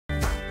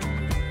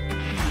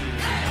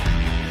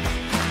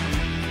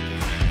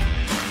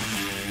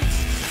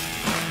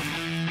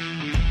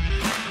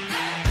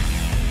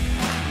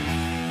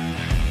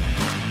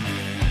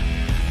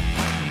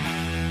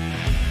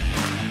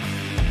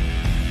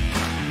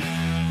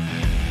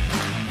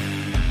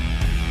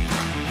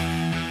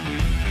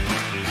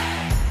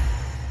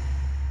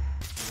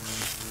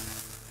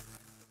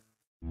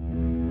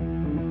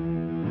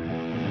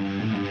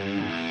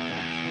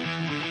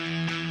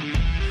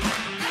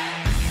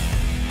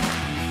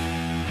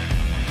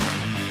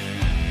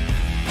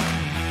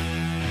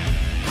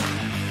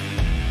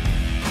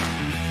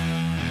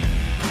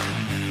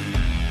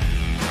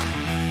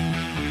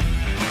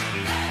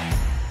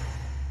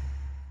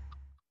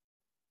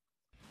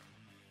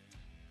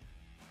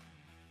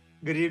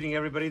Good evening,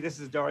 everybody. This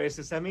is Darius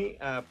Assemi,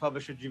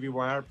 publisher GV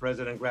Wire,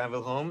 president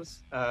Granville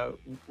Homes.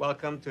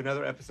 Welcome to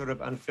another episode of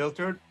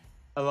Unfiltered,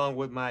 along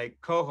with my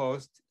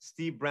co-host,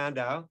 Steve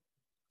Brandow,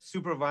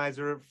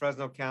 supervisor of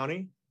Fresno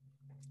County.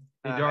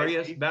 Hey,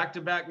 Darius,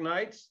 back-to-back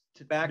nights?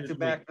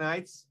 Back-to-back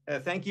nights.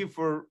 Thank you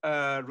for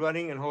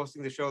running and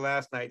hosting the show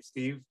last night,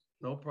 Steve.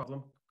 No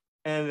problem.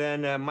 And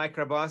then Mike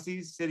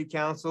Rabasi, city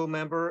council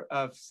member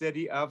of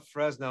City of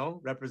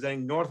Fresno,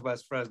 representing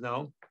Northwest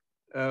Fresno,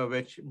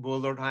 which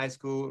Bullard High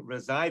School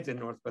resides in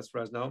Northwest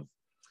Fresno.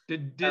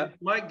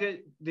 Mike,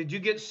 did you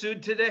get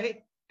sued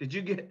today? Did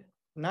you get?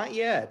 Not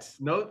yet.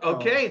 No.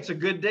 Okay, it's a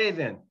good day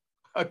then.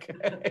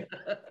 Okay.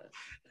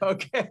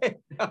 Okay.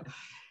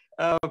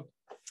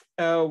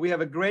 We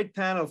have a great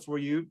panel for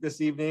you this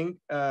evening.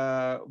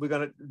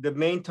 The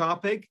main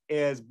topic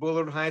is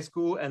Bullard High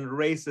School and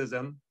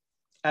racism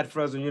at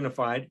Fresno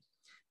Unified.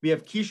 We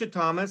have Keshia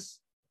Thomas,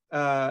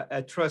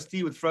 a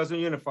trustee with Fresno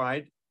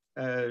Unified.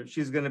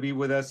 She's going to be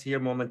with us here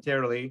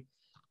momentarily.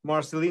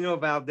 Marcelino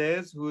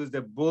Valdez, who is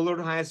the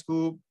Bullard High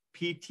School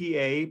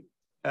PTA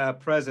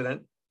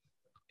president.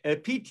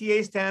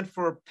 PTA stands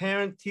for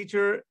Parent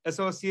Teacher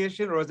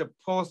Association, or is it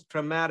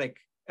Post-Traumatic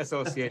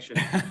Association?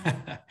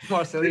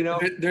 Marcelino.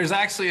 There's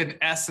actually an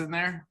S in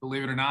there,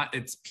 believe it or not.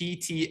 It's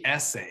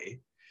PTSA.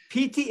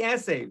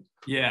 PTSA.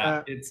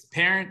 Yeah, it's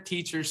Parent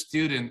Teacher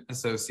Student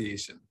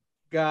Association.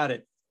 Got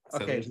it. So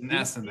okay. There's an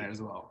S in there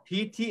as well.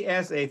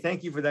 PTSA.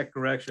 Thank you for that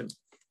correction.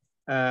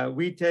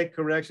 We take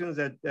corrections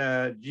at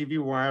GV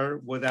Wire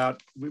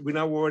without, we're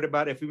not worried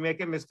about if we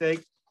make a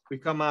mistake, we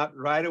come out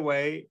right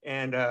away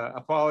and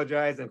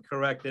apologize and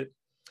correct it.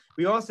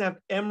 We also have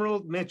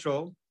Emerald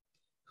Mitchell,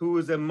 who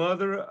is a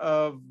mother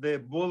of the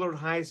Bullard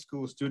High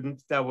School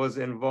student that was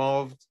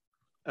involved,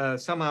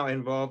 somehow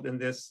involved in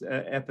this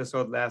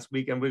episode last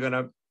week. And we're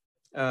gonna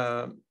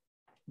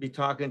be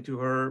talking to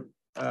her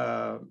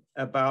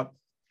about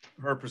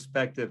her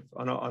perspective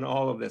on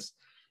all of this.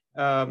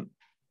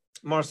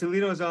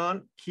 Marcelino is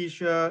on.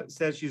 Keshia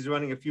says she's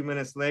running a few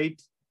minutes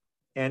late,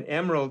 and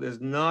Emerald is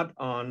not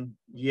on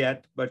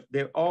yet, but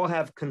they all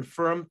have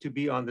confirmed to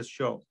be on the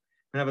show.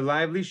 We have a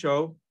lively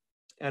show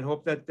and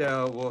hope that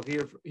we'll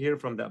hear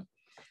from them.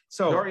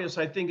 So, Darius,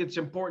 I think it's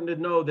important to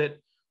know that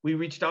we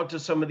reached out to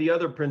some of the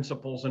other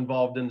principals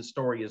involved in the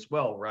story as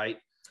well, right?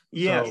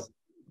 Yes. So,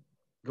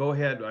 go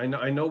ahead.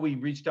 I know we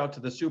reached out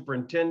to the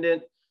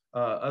superintendent,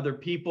 other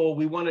people.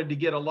 We wanted to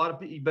get a lot of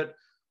people, but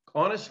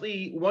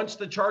honestly, once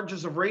the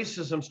charges of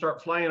racism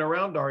start flying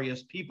around,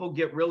 Darius, people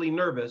get really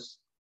nervous.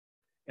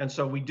 And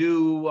so we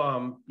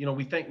do,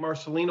 we thank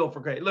Marcelino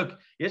for great. Look,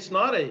 it's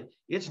not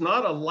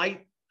a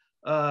light,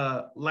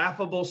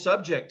 laughable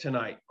subject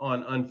tonight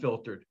on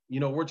Unfiltered.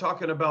 We're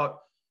talking about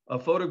a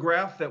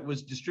photograph that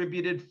was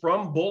distributed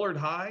from Bullard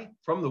High,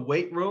 from the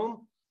weight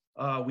room.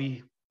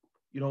 It's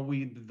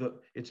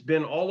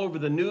been all over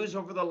the news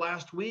over the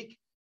last week.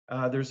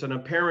 There's an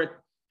apparent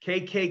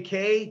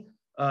KKK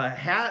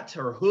hat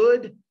or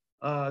hood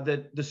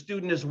that the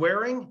student is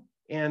wearing.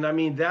 And I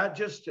mean, that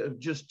just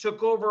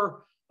took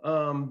over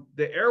the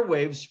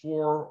airwaves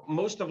for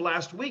most of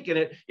last week. And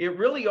it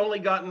really only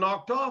got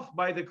knocked off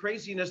by the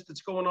craziness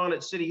that's going on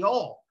at City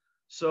Hall.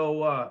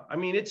 So, I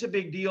mean, it's a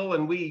big deal.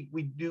 And we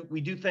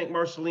do thank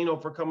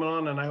Marcelino for coming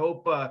on. And I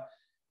hope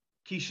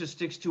Keshia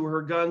sticks to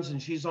her guns and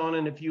she's on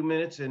in a few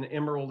minutes, and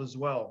Emerald as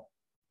well.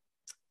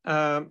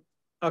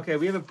 Okay,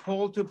 we have a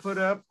poll to put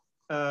up.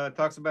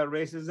 Talks about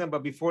racism,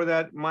 but before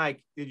that,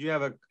 Mike, did you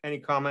have any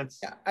comments?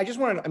 Yeah, I just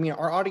wanted,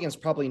 our audience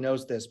probably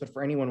knows this, but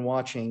for anyone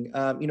watching,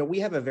 we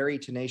have a very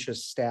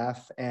tenacious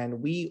staff,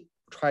 and we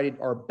tried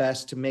our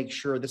best to make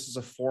sure this is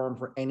a forum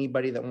for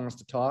anybody that wants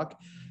to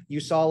talk. You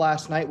saw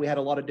last night, we had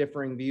a lot of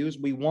differing views.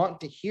 We want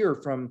to hear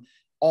from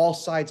all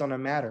sides on a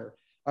matter.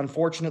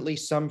 Unfortunately,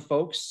 some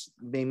folks,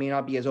 they may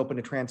not be as open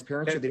to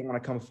transparency, or they don't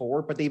want to come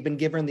forward, but they've been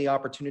given the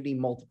opportunity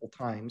multiple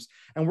times.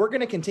 And we're going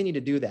to continue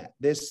to do that.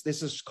 This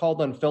is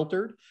called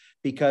Unfiltered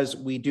because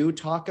we do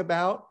talk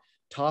about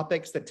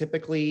topics that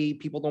typically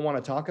people don't want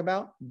to talk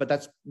about, but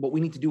that's what we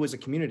need to do as a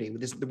community.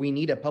 We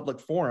need a public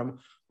forum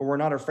where we're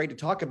not afraid to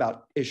talk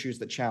about issues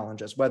that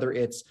challenge us, whether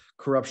it's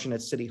corruption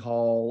at City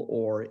Hall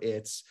or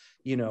it's,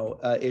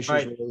 issues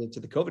related to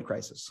the COVID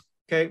crisis.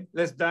 Okay,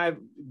 let's dive.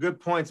 Good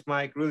points,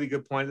 Mike. Really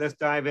good point. Let's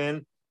dive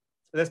in.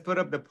 Let's put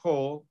up the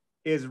poll.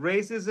 Is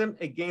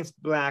racism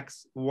against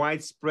Blacks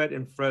widespread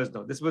in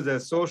Fresno? This was a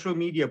social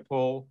media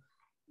poll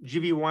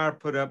GV Wire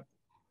put up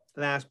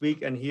last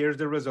week, and here's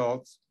the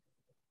results.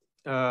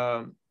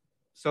 So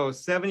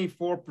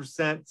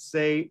 74%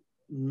 say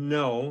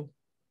no.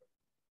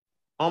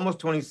 Almost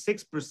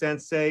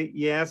 26% say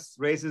yes,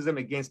 racism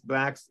against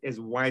Blacks is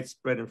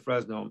widespread in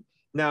Fresno.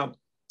 Now,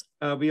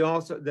 we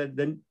also,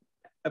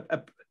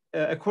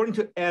 according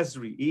to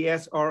ESRI,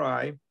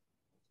 E-S-R-I,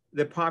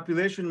 the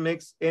population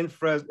mix in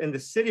the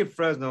city of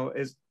Fresno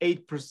is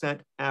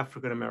 8%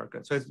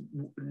 African-American. So it's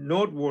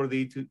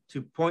noteworthy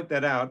to point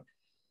that out.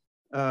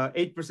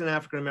 8%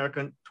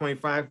 African-American,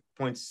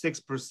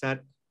 25.6%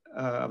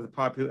 of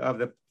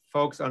the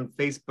folks on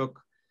Facebook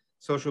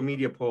social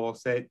media poll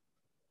said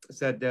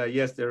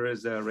yes, there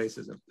is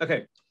racism.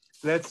 Okay,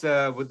 let's,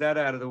 with that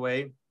out of the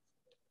way,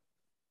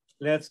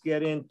 let's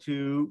get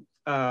into,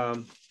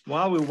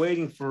 while we're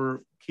waiting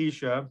for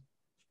Keshia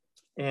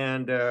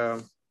and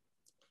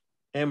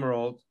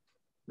Emerald,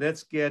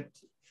 let's get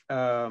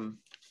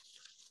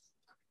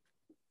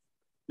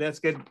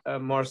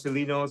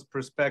Marcelino's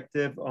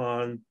perspective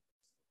on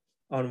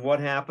what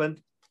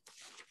happened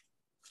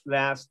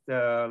last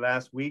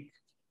week.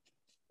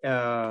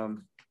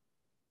 So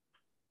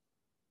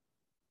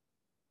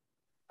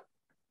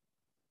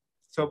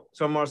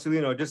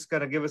Marcelino, just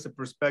kind of give us a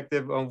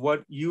perspective on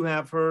what you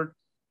have heard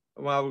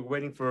while we're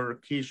waiting for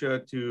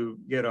Keshia to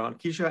get on.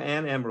 Keshia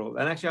and Emerald.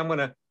 And actually, I'm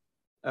gonna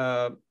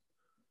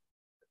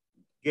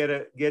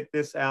get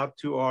this out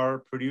to our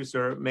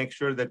producer, make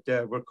sure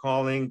that we're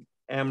calling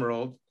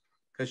Emerald,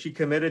 because she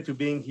committed to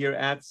being here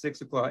at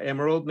 6 o'clock.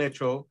 Emerald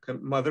Mitchell,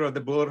 mother of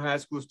the Bullard High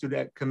School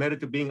student,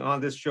 committed to being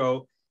on this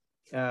show.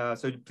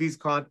 So please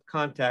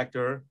contact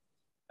her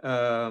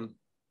to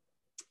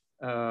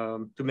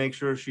make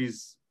sure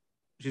she's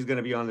going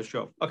to be on the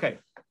show. Okay,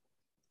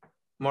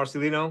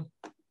 Marcelino.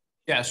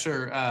 Yeah,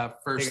 sure.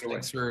 First,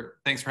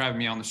 thanks for having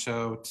me on the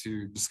show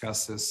to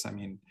discuss this. I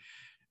mean,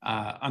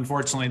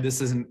 unfortunately,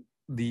 this isn't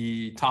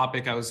the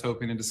topic I was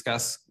hoping to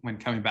discuss when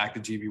coming back to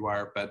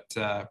GVWire,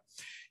 but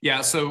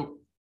yeah, so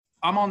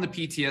I'm on the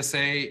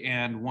PTSA,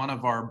 and one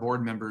of our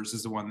board members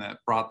is the one that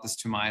brought this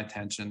to my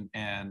attention,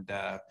 and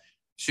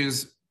she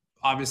was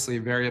obviously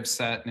very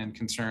upset and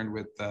concerned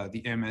with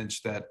the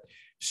image that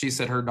she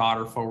said her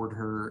daughter forwarded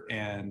her,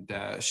 and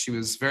she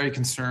was very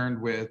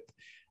concerned with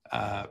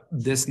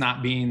this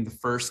not being the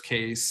first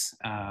case.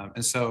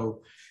 And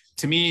so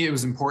to me, it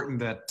was important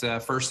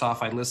that first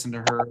off, I listened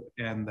to her,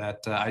 and that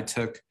I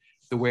took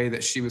the way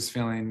that she was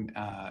feeling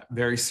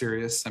very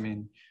serious. I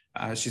mean,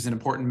 she's an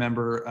important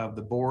member of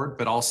the board,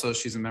 but also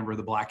she's a member of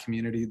the Black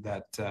community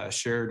that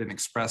shared and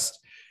expressed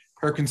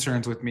her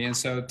concerns with me. And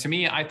so to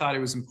me, I thought it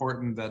was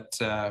important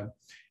that,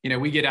 you know,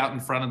 we get out in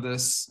front of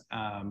this.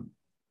 I'm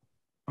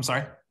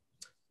sorry?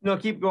 No,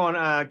 keep going.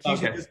 Keshia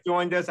Okay. just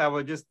joined us. I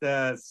was just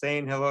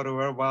saying hello to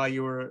her while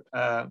you were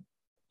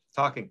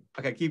talking.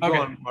 Okay, keep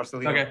going,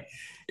 Marcelino. Okay.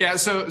 Yeah,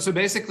 so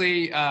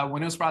basically,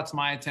 when it was brought to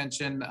my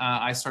attention,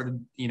 I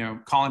started, you know,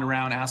 calling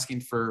around,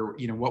 asking for,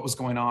 you know, what was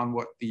going on,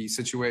 what the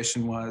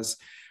situation was.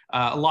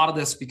 A lot of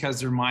this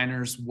because they're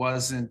minors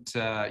wasn't,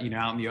 you know,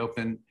 out in the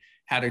open.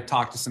 Had to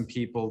talk to some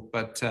people,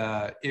 but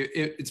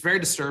it's very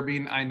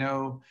disturbing. I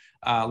know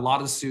a lot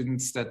of the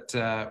students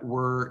that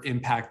were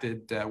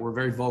impacted were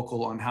very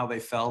vocal on how they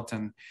felt.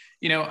 And,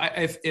 you know,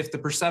 if the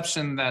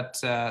perception that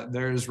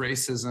there's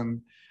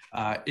racism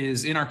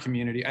is in our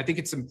community, I think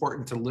it's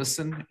important to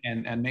listen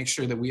and make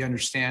sure that we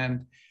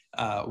understand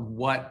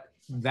what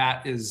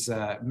that is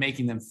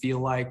making them feel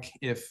like.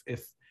 If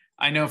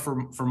I know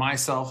for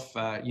myself,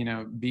 you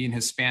know, being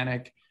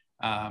Hispanic,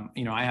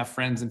 you know, I have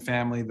friends and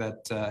family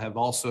that have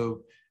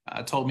also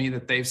told me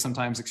that they've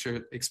sometimes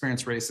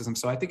experienced racism.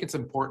 So I think it's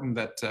important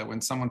that when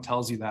someone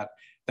tells you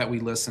that we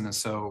listen. And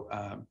so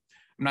I'm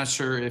not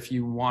sure if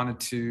you wanted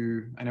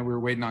to, I know we were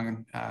waiting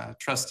on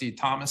Trustee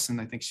Thomas, and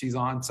I think she's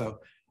on. So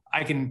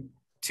I can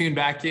tune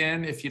back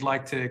in if you'd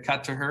like to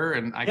cut to her.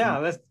 And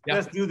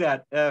let's do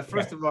that.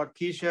 First of all,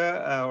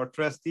 Keshia or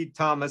Trustee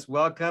Thomas,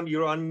 welcome.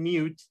 You're on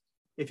mute.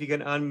 If you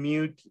can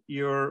unmute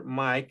your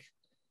mic.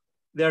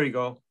 There you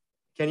go.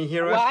 Can you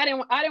hear us?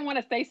 Well, I didn't want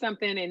to say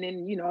something, and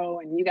then, you know,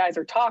 and you guys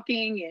are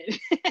talking,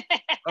 and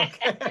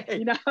okay.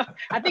 You know,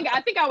 I think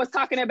I was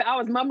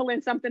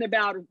mumbling something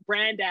about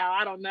Brandau.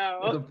 I don't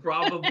know.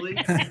 Probably.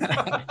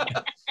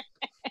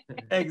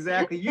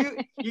 Exactly.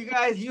 You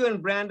guys, you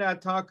and Brandau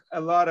talk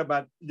a lot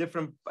about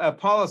different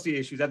policy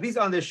issues. At least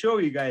on the show,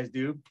 you guys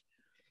do.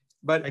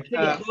 But I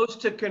came close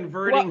to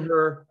converting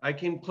her. I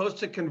came close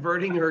to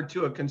converting her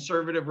to a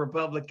conservative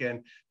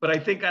Republican, but I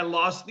think I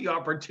lost the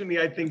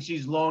opportunity. I think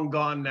she's long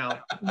gone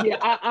now.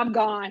 Yeah, I'm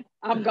gone.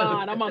 I'm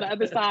on the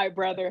other side,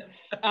 brother.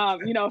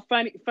 You know,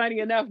 funny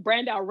enough,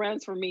 Brandau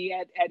runs for me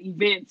at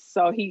events,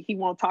 so he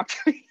won't talk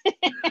to me.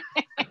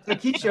 So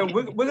Keshia,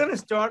 we're going to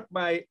start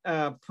by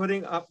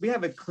putting up. We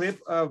have a clip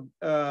of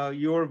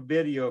your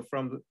video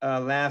from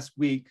last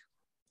week.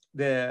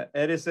 The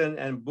Edison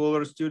and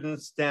Bullard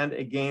students stand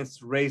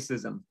against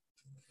racism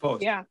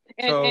post. Yeah,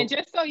 and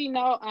just so you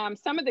know,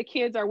 some of the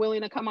kids are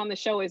willing to come on the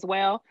show as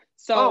well.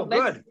 So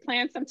let's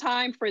plan some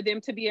time for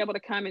them to be able to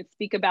come and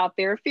speak about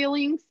their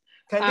feelings,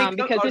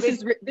 because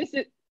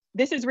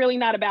this is really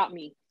not about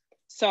me.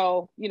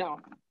 So, you know,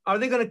 are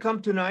they going to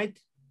come tonight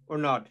or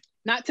not?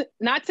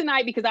 Not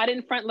tonight, because I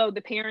didn't front load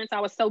the parents.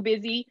 I was so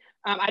busy.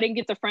 I didn't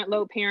get to front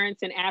load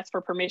parents and ask for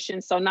permission.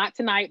 So not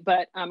tonight,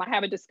 but I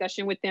have a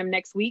discussion with them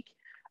next week.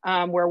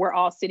 Where we're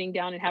all sitting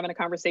down and having a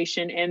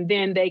conversation, and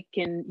then they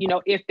can, you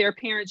know, if their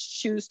parents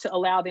choose to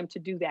allow them to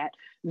do that,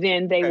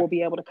 then they will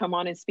be able to come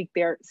on and speak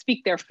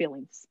their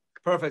feelings.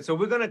 Perfect. So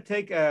we're going to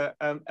take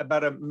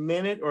about a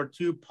minute or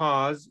two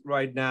pause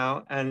right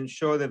now and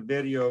show the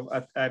video.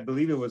 I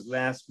believe it was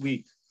last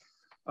week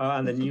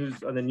on the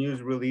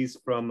news release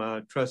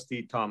from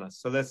Trustee Thomas.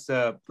 So let's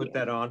put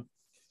that on.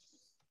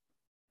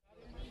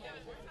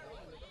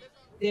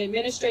 the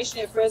administration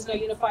at Fresno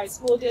Unified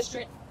School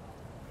District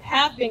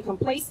have been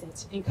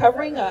complacent in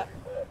covering up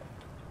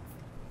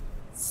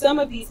some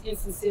of these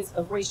instances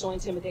of racial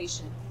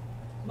intimidation.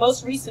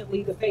 Most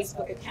recently, the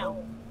Facebook account.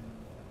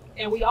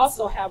 And we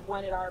also have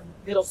one at our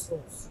middle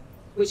schools,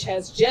 which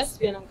has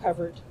just been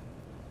uncovered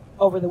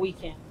over the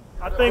weekend.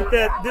 I think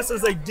that this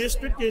is a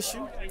district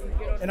issue,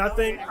 and I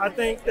think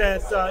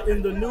that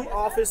in the new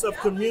Office of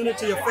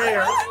Community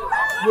Affairs,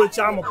 which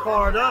I'm a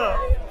part of,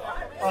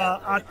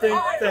 I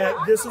think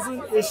that this is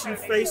an issue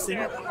facing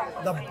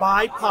the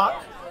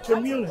BIPOC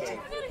community.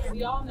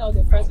 We all know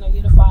that Fresno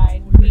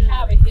Unified, we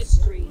have a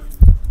history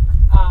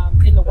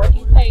in the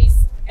working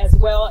place as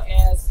well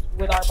as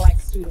with our Black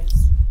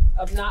students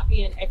of not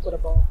being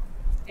equitable.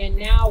 And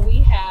now we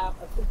have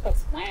a Ku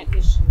Klux Klan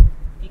issue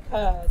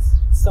because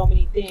so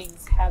many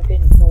things have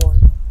been ignored.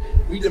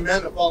 We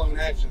demand the following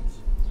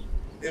actions: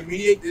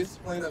 immediate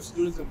discipline of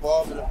students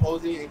involved in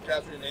opposing and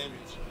capturing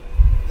damage,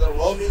 the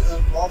enrollment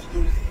of all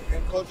students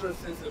in culturally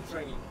sensitive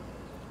training,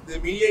 the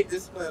immediate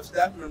discipline of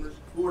staff members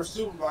who are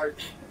supervising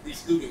these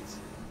students.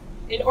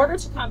 In order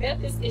to combat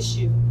this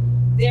issue,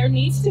 there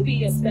needs to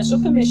be a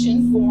special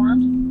commission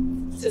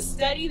formed to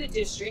study the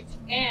district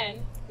and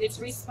its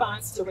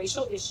response to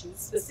racial issues,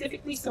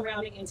 specifically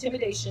surrounding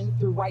intimidation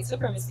through white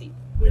supremacy.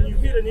 When you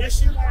hit an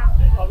issue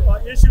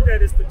that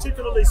is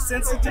particularly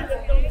sensitive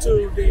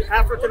to the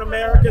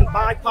African-American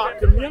BIPOC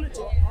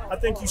community, I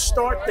think you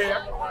start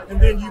there and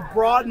then you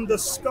broaden the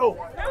scope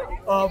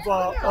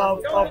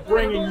of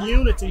bringing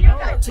unity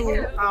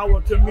to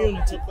our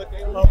community,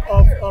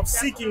 of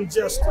seeking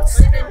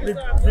justice,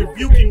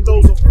 rebuking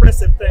those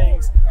oppressive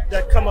things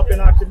that come up in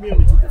our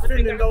community,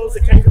 defending those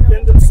that can't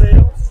defend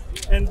themselves,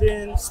 and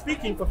then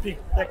speaking for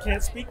people that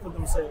can't speak for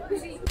themselves.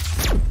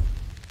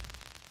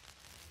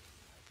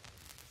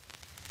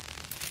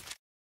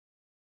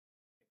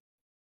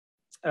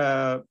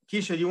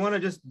 Keshia, you want to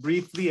just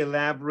briefly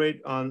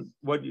elaborate on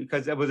what,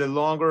 because that was a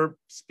longer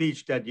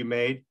speech that you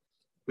made.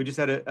 We just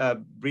had a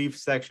brief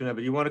section of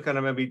it. You want to kind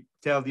of maybe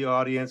tell the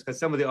audience, because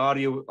some of the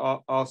audio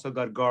also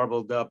got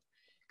garbled up,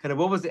 kind of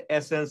what was the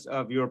essence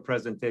of your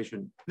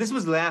presentation? This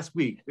was last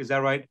week, is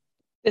that right?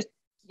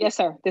 Yes,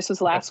 sir. This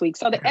was last week.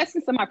 So the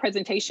essence of my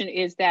presentation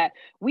is that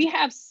we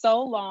have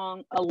so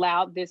long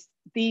allowed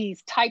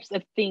these types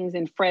of things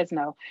in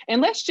Fresno. And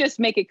let's just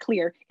make it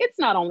clear, it's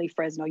not only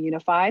Fresno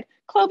Unified.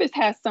 Clovis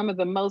has some of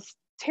the most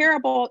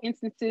terrible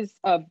instances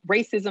of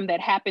racism that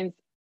happens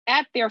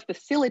at their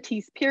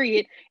facilities,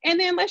 period. And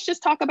then let's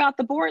just talk about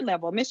the board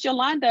level. Miss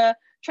Yolanda,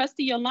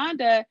 Trustee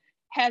Yolanda,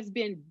 has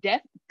been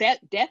death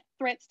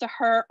threats to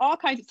her, all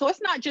kinds of, so it's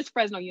not just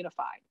Fresno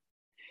Unified.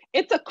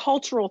 It's a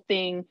cultural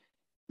thing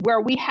where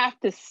we have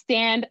to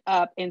stand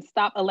up and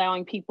stop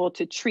allowing people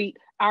to treat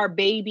our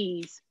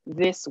babies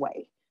this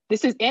way.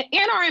 This is, and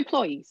our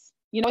employees.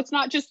 You know, it's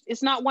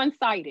not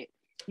one-sided.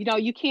 You know,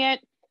 you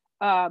can't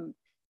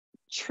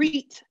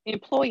treat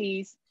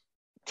employees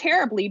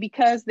terribly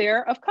because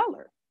they're of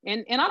color.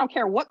 And I don't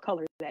care what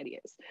color that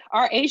is.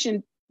 Our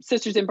Asian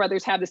sisters and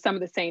brothers have some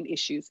of the same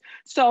issues.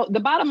 So the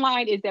bottom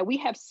line is that we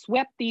have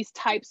swept these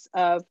types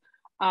of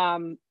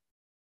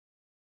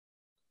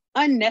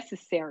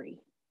unnecessary.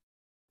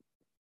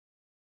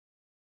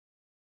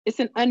 It's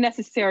an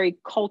unnecessary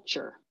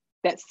culture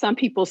that some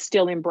people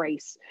still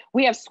embrace.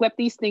 We have swept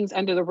these things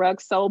under the rug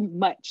so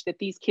much that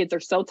these kids are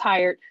so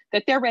tired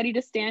that they're ready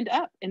to stand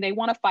up and they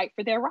want to fight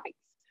for their rights,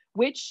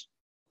 which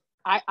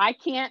I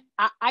can't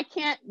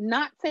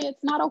not say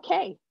it's not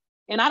okay.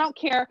 And I don't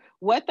care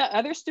what the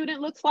other student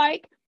looks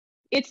like.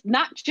 It's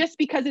not just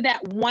because of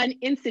that one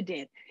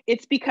incident.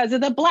 It's because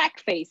of the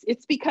blackface.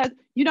 It's because,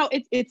 you know,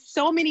 it's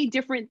so many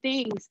different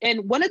things.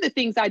 And one of the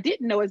things I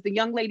didn't know is the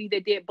young lady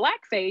that did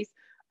blackface,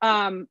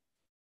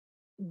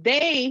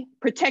 they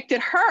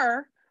protected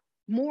her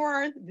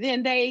more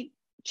than they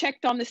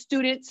checked on the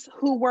students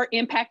who were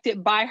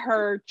impacted by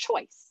her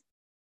choice.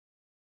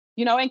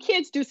 You know, and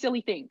kids do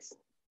silly things.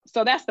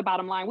 So that's the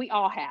bottom line. We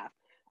all have.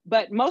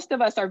 But most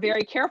of us are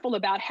very careful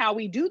about how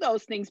we do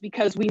those things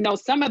because we know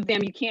some of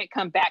them you can't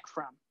come back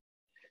from.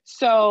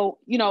 So,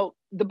 you know,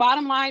 the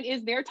bottom line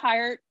is they're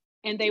tired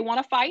and they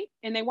want to fight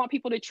and they want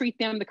people to treat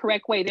them the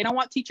correct way. They don't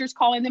want teachers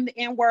calling them the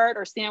N-word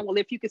or saying, well,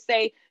 if you could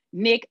say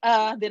Nick,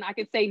 then I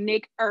could say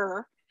Nick.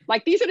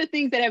 Like, these are the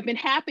things that have been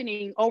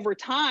happening over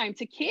time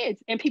to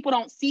kids, and people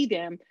don't see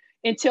them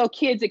until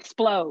kids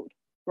explode,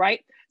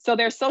 right? So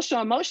their social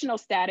emotional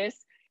status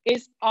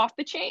is off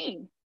the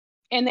chain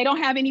and they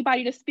don't have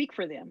anybody to speak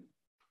for them.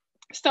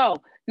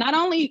 So not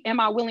only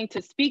am I willing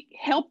to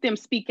help them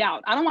speak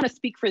out, I don't want to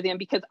speak for them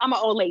because I'm an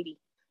old lady.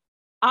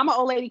 I'm an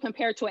old lady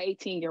compared to an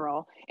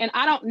 18-year-old, and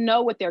I don't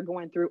know what they're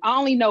going through. I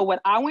only know what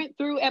I went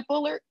through at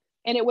Bullard,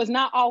 and it was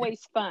not always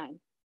fun.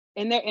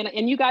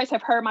 And you guys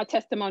have heard my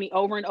testimony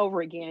over and over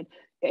again.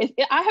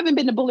 I haven't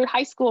been to Bullard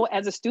High School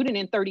as a student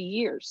in 30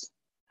 years.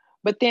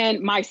 But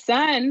then my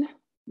son,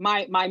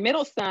 my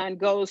middle son,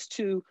 goes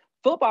to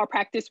football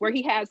practice where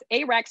he has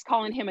ARACs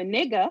calling him a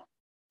nigga,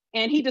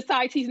 and he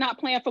decides he's not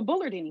playing for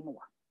Bullard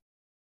anymore.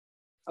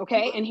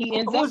 Okay, and he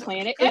ends up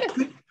playing at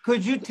Edison.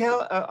 Could you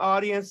tell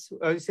audience,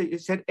 you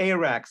said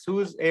ARAX, who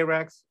is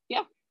ARAX?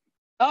 Yeah.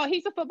 Oh,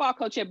 he's a football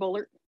coach at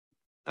Bullard.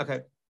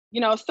 Okay. You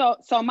know, so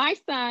my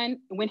son,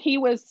 when he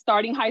was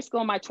starting high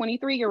school, my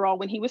 23-year-old,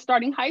 when he was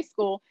starting high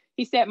school,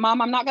 he said,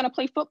 Mom, I'm not going to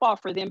play football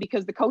for them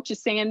because the coach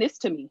is saying this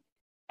to me.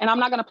 And I'm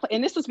not going to play.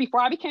 And this was before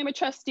I became a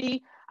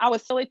trustee. I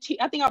was still I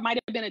think I might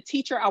have been a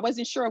teacher. I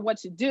wasn't sure of what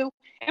to do.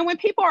 And when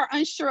people are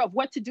unsure of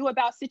what to do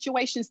about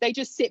situations, they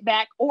just sit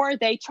back or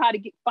they try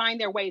to find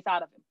their ways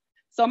out of them.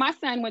 So my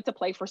son went to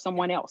play for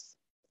someone else.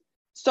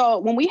 So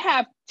when we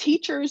have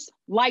teachers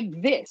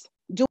like this,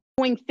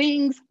 doing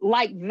things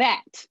like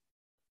that,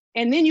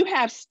 and then you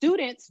have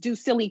students do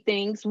silly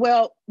things,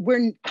 well,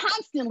 we're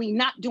constantly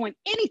not doing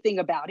anything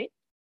about it.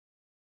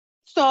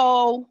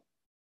 So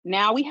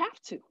now we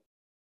have to.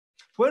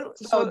 Well,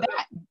 so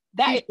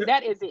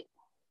that is it.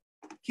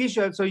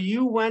 Keshia, so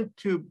you went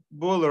to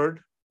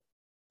Bullard,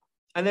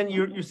 and then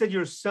you said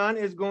your son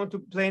is going to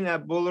play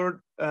at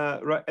Bullard,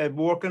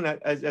 working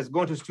as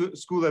going to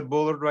school at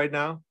Bullard right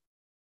now?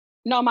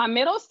 No, my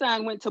middle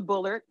son went to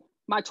Bullard.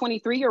 My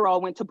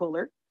 23-year-old went to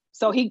Bullard.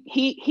 So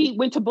he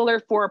went to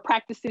Bullard for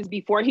practices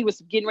before he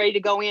was getting ready to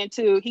go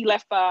into, he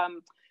left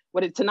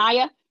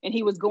Tenaya, and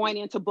he was going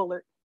into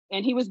Bullard.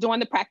 And he was doing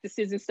the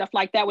practices and stuff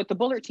like that with the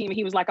Bullard team. And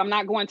he was like, I'm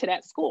not going to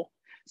that school.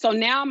 So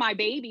now my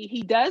baby,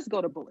 he does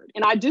go to Bullard.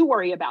 And I do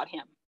worry about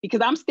him because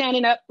I'm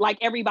standing up like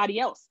everybody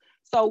else.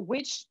 So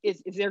which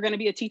is there going to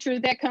be a teacher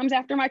that comes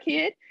after my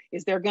kid?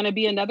 Is there going to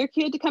be another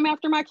kid to come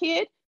after my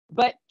kid?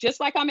 But just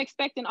like I'm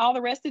expecting all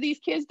the rest of these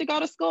kids to go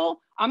to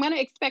school, I'm going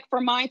to expect for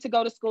mine to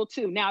go to school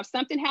too. Now, if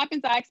something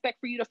happens, I expect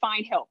for you to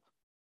find help.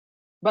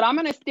 But I'm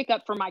going to stick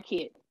up for my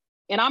kid.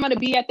 And I'm going to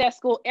be at that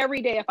school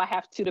every day if I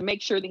have to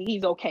make sure that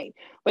he's okay.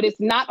 But it's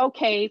not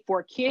okay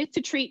for kids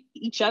to treat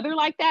each other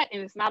like that.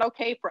 And it's not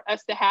okay for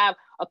us to have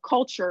a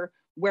culture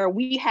where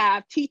we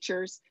have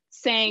teachers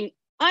saying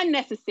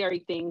unnecessary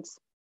things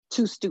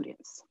to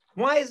students.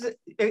 Why is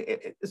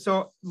it?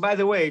 So, by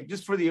the way,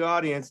 just for the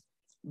audience,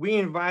 we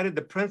invited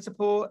the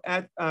principal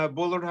at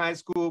Bullard High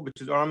School,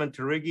 which is Armin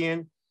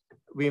Tarigian.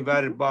 We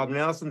invited Bob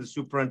Nelson, the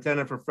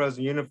superintendent for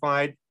Fresno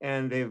Unified,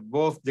 and they've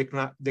both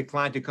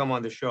declined to come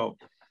on the show.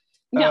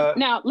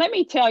 Now, let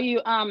me tell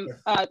you,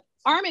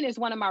 Armin is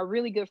one of my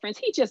really good friends.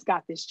 He just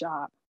got this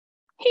job.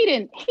 He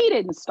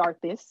didn't start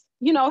this.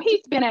 You know,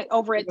 he's been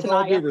over at Tenaya. With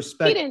all due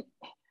respect,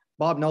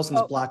 Bob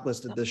Nelson's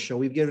blacklisted this show.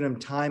 We've given him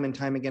time and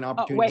time again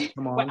opportunities to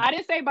come on. Wait, I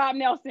didn't say Bob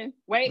Nelson.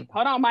 Wait,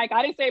 hold on, Mike.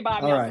 I didn't say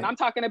Bob Nelson. Right. I'm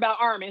talking about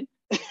Armin.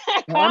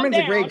 Armin's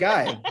a great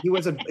guy. He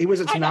was a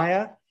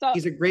Tenaya.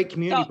 He's a great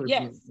community person.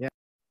 Yes. Yeah.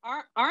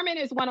 Armin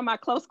is one of my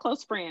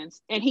close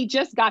friends, and he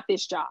just got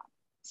this job.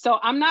 So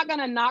I'm not going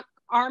to knock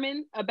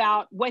Armin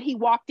about what he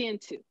walked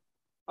into,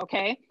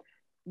 okay?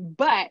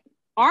 But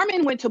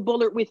Armin went to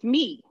Bullard with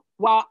me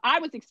while I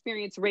was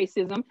experiencing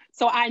racism,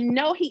 so I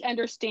know he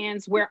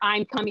understands where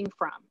I'm coming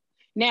from.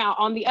 Now,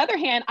 on the other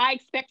hand, I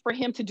expect for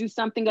him to do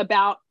something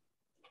about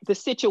the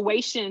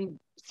situations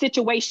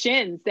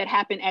that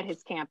happen at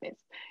his campus.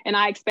 And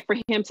I expect for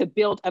him to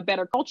build a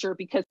better culture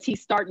because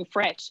he's starting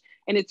fresh,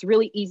 and it's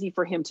really easy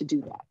for him to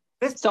do that.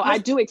 I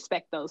do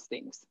expect those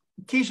things.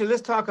 Keshia,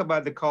 let's talk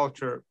about the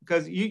culture,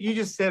 because you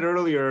just said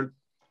earlier,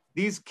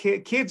 these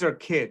kids are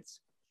kids.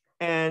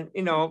 And,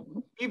 you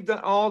know, we've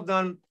all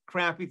done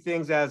crappy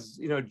things as,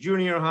 you know,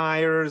 junior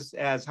hires,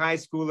 as high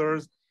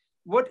schoolers.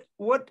 What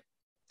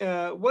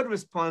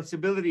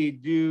responsibility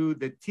do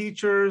the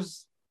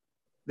teachers,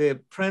 the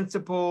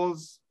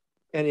principals,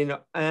 and, you know,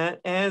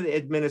 and the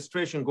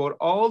administration go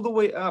all the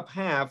way up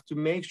have to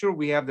make sure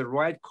we have the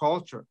right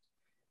culture?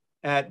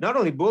 At not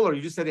only Bullard,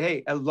 you just said,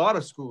 hey, a lot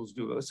of schools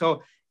do.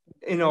 So,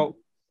 you know,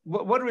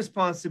 what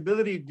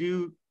responsibility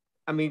do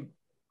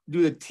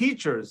the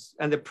teachers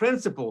and the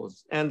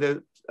principals and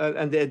the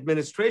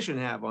administration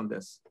have on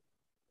this?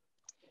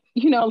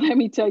 You know, let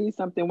me tell you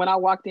something. When I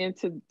walked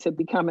into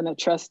becoming a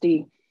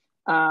trustee,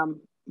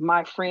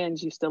 my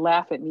friends used to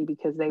laugh at me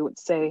because they would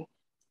say,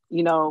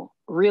 you know,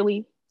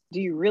 really? Do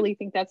you really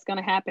think that's going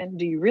to happen?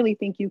 Do you really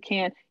think you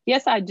can?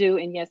 Yes, I do.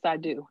 And yes, I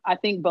do. I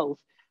think both.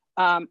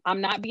 I'm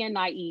not being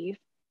naive.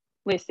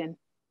 Listen,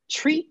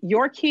 treat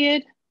your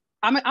kid.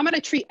 I'm going to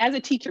treat, as a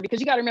teacher,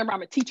 because you got to remember,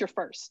 I'm a teacher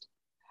first.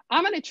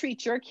 I'm going to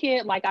treat your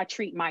kid like I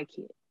treat my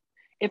kid.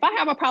 If I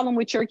have a problem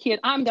with your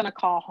kid, I'm going to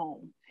call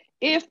home.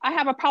 If I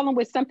have a problem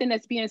with something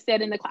that's being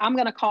said in the class, I'm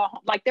going to call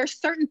home. Like, there's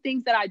certain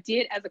things that I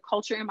did as a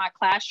culture in my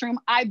classroom.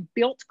 I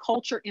built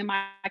culture in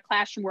my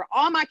classroom where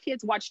all my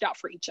kids watched out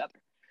for each other.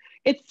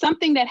 It's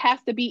something that has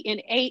to be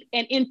innate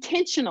and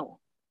intentional.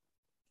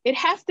 It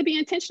has to be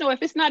intentional.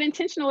 If it's not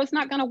intentional, it's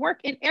not going to work.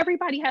 And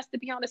everybody has to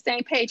be on the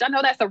same page. I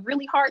know that's a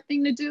really hard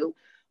thing to do,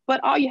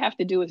 but all you have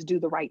to do is do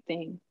the right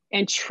thing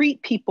and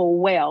treat people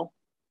well.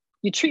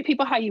 You treat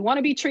people how you want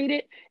to be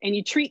treated, and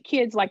you treat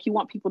kids like you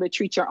want people to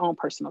treat your own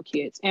personal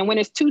kids. And when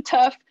it's too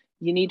tough,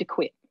 you need to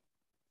quit.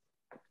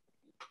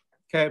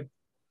 Okay.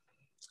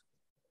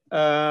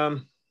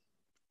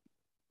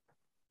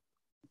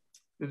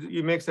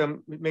 You make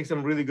some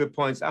really good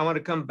points. I want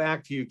to come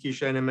back to you,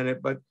 Keshia, in a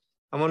minute, but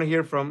I want to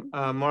hear from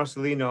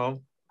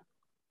Marcelino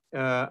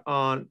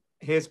on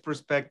his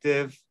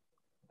perspective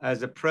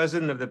as the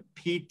president of the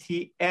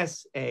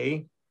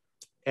PTSA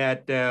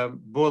at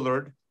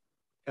Bullard.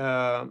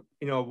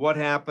 What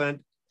happened?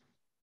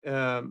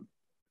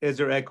 Is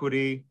there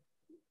equity?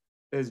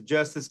 Is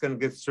justice going to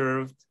get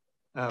served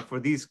for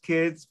these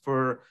kids,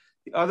 for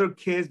the other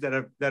kids that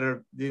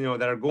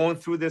are going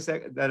through this,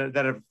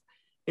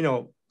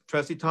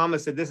 Trustee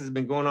Thomas said this has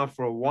been going on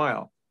for a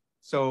while.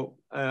 So,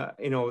 does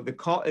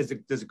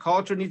the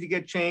culture need to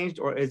get changed,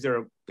 or is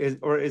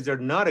there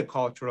not a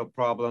cultural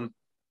problem,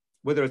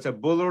 whether it's at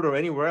Bullard or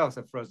anywhere else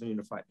at Fresno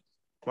Unified?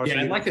 Marcelino.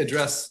 Yeah, I'd like to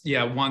address,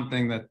 one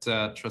thing that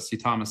Trustee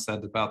Thomas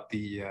said about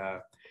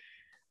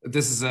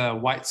this is a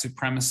white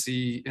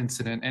supremacy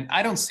incident, and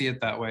I don't see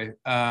it that way.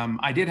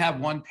 I did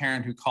have one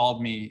parent who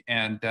called me,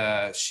 and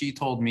she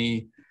told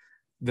me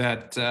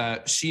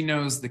that she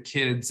knows the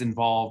kids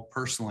involved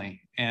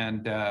personally,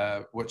 and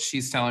what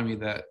she's telling me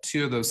that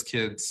 2 of those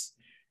kids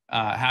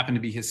happen to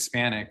be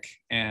Hispanic,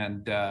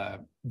 and I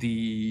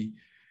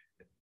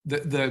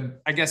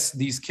guess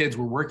these kids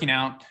were working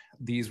out.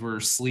 These were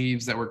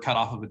sleeves that were cut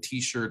off of a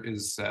t-shirt,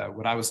 is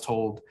what I was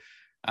told.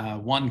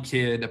 One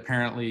kid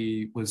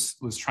apparently was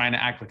trying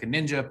to act like a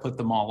ninja, put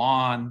them all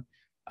on,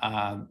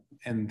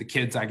 and the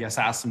kids, I guess,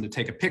 asked him to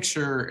take a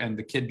picture, and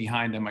the kid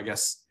behind him, I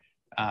guess,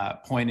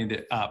 pointed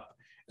it up.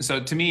 So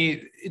to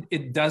me,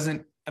 it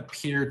doesn't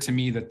appear to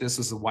me that this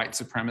is a white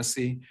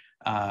supremacy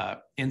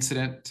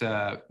incident.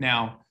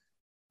 Now,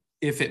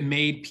 if it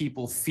made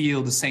people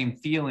feel the same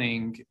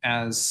feeling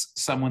as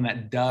someone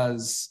that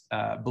does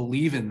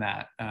believe in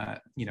that,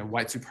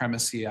 white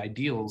supremacy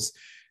ideals,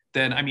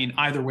 then, I mean,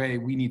 either way,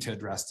 we need to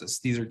address this.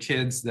 These are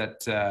kids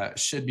that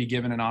should be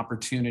given an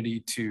opportunity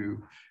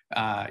to,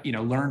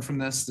 learn from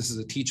this. This is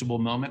a teachable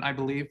moment, I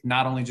believe,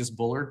 not only just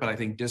Bullard, but I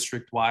think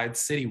district-wide,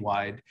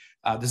 citywide.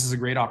 This is a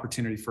great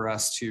opportunity for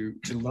us to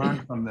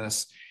learn from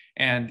this.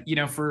 And,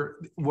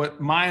 for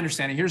what my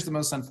understanding, here's the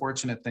most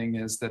unfortunate thing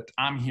is that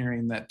I'm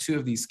hearing that 2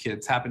 of these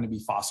kids happen to be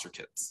foster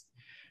kids.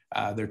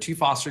 They're 2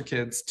 foster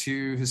kids,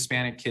 2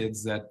 Hispanic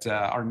kids that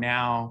are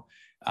now,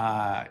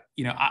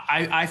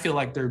 I feel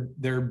like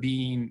they're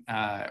being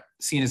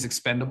seen as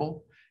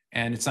expendable,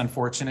 and it's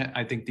unfortunate.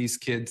 I think these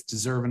kids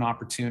deserve an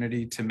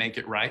opportunity to make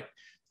it right.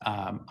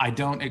 I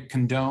don't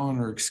condone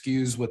or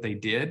excuse what they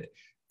did,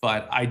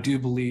 but I do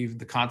believe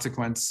the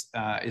consequence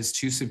is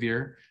too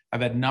severe. I've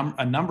had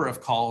a number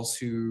of calls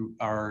who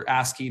are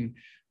asking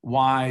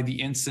why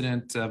the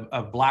incident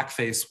of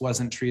blackface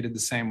wasn't treated the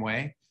same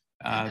way.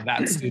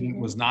 That student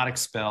was not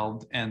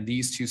expelled, and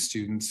these 2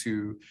 students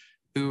who,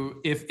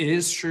 if it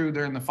is true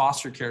they're in the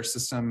foster care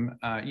system,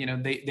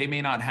 they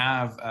may not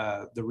have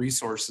the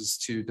resources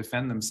to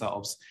defend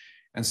themselves.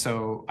 And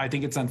so I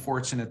think it's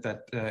unfortunate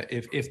that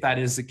if that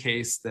is the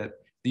case, that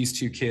these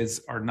 2 kids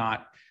are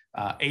not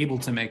able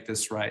to make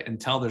this right and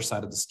tell their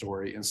side of the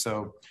story. And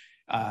so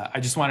I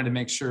just wanted to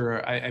make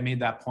sure I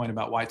made that point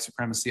about white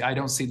supremacy. I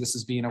don't see this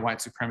as being a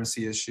white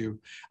supremacy issue.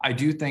 I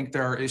do think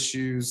there are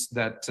issues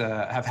that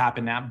have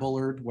happened at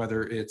Bullard,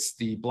 whether it's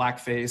the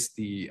blackface,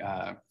 the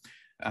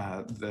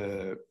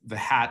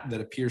hat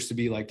that appears to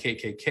be like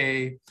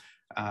KKK.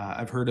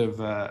 I've heard of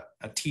a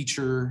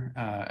teacher,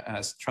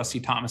 as Trustee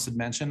Thomas had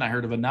mentioned. I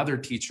heard of another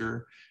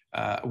teacher.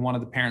 One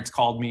of the parents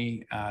called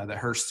me that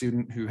her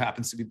student, who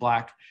happens to be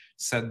Black,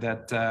 said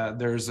that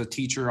there's a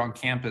teacher on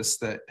campus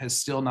that has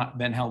still not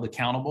been held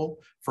accountable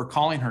for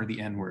calling her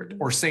the N-word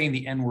or saying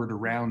the N-word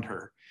around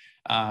her.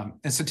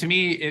 And so to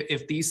me,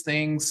 if these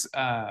things,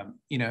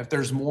 if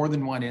there's more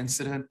than one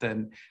incident,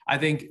 then I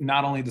think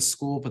not only the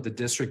school, but the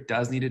district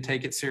does need to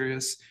take it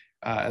serious.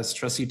 As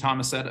Trustee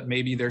Thomas said,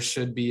 maybe there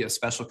should be a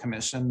special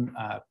commission,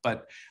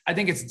 but I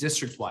think it's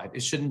district-wide.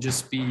 It shouldn't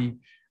just be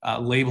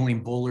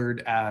labeling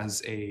Bullard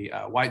as a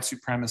white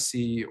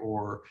supremacy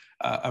or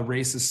a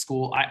racist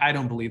school. I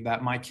don't believe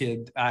that.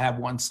 I have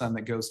one son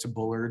that goes to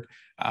Bullard.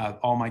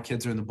 All my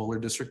kids are in the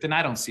Bullard district, and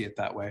I don't see it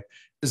that way.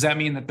 Does that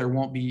mean that there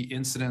won't be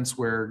incidents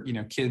where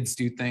kids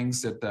do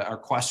things that are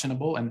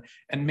questionable? And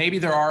maybe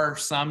there are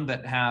some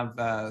that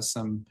have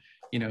some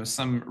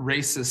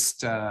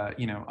racist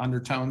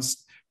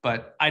undertones.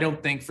 But I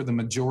don't think for the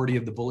majority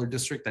of the Bullard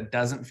district that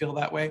doesn't feel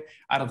that way,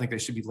 I don't think they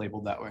should be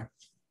labeled that way.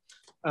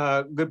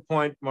 Good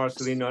point,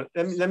 Marcelino.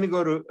 Let me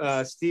go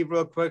to Steve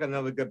real quick, and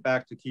then we'll get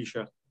back to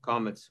Keshia.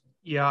 Comments.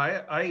 Yeah,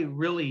 I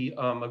really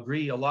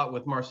agree a lot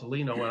with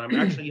Marcelino, and I'm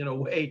actually in a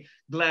way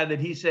glad that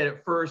he said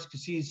it first,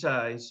 because he's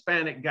a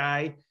Hispanic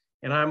guy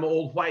and I'm an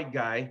old white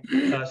guy.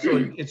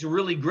 So it's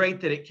really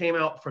great that it came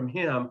out from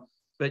him.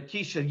 But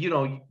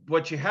Keshia,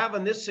 what you have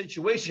in this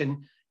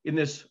situation, in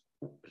this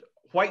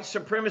white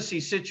supremacy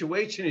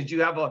situation, is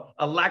you have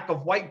a lack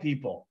of white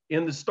people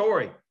in the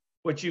story.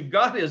 What you've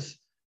got is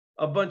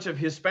a bunch of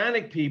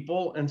Hispanic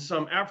people and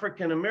some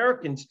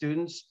African-American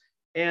students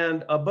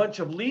and a bunch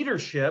of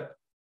leadership,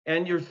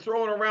 and you're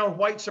throwing around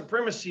white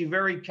supremacy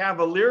very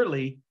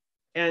cavalierly,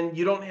 and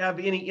you don't have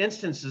any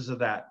instances of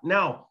that.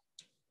 Now,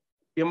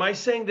 am I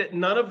saying that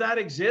none of that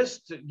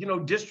exists,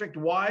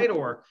 district-wide,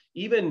 or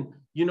even,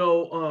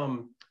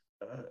 the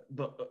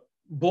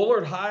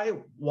Bullard High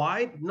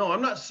wide? No,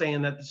 I'm not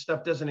saying that the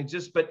stuff doesn't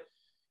exist, but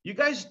You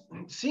guys,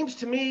 seems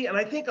to me, and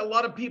I think a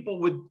lot of people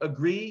would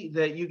agree,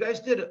 that you guys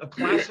did a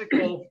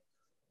classical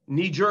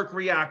knee-jerk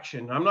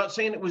reaction. I'm not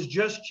saying it was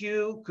just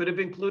you, could have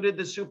included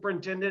the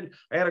superintendent.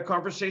 I had a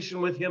conversation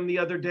with him the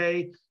other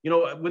day. You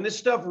know, when this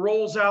stuff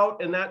rolls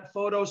out and that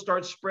photo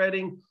starts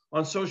spreading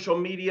on social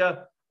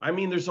media, I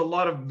mean, there's a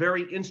lot of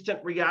very instant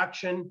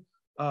reaction.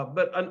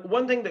 But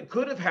one thing that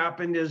could have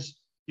happened is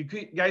you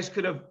guys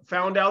could have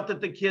found out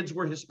that the kids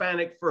were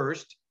Hispanic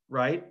first,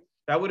 right?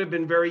 That would have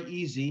been very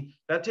easy.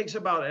 That takes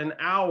about an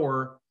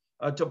hour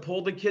to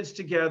pull the kids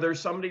together.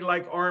 Somebody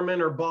like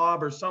Armin or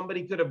Bob or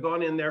somebody could have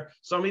gone in there.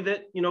 Somebody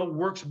that, you know,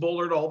 works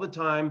Bullard all the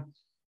time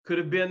could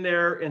have been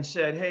there and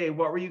said, hey,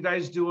 what were you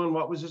guys doing?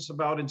 What was this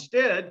about?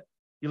 Instead,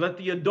 you let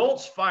the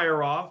adults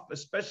fire off,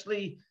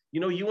 especially, you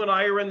know, you and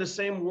I are in the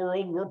same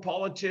world. We're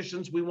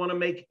politicians. We want to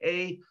make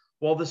hay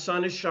while the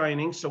sun is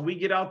shining. So we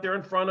get out there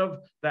in front of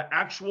the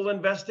actual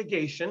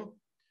investigation,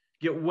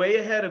 get way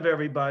ahead of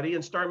everybody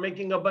and start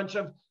making a bunch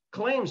of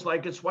claims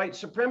like it's white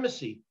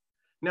supremacy.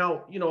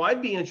 Now, you know,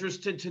 I'd be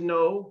interested to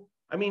know,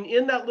 I mean,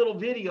 in that little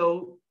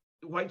video,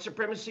 white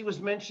supremacy was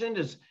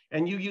mentioned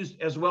and you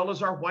used as well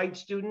as our white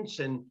students.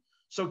 And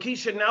so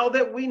Keshia, now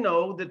that we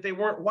know that they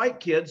weren't white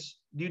kids,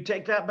 do you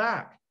take that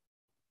back?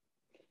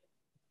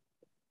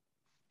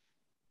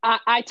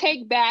 I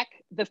take back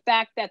the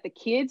fact that the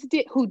kids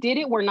who did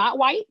it were not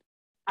white.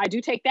 I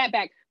do take that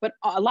back. But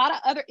a lot of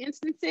other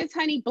instances,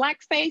 honey,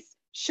 blackface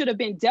should have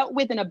been dealt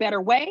with in a better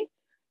way.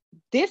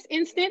 This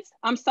instance,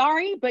 I'm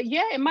sorry, but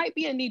yeah, it might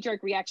be a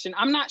knee-jerk reaction.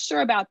 I'm not sure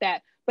about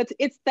that, but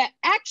it's the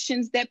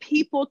actions that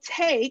people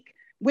take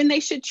when they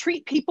should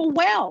treat people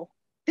well.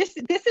 This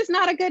is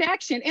not a good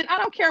action. And I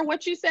don't care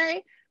what you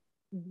say.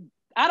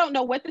 I don't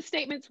know what the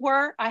statements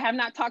were. I have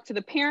not talked to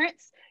the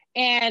parents.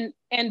 And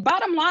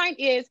bottom line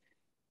is,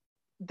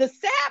 the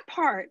sad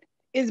part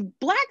is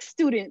Black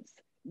students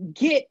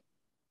get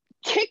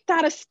kicked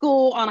out of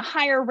school on a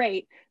higher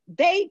rate.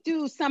 They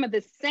do some of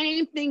the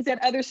same things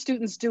that other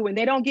students do and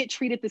they don't get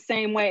treated the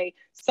same way.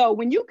 So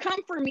when you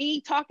come for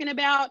me talking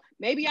about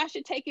maybe I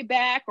should take it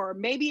back or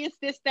maybe it's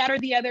this, that, or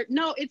the other,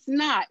 no, it's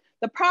not.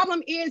 The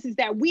problem is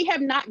that we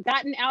have not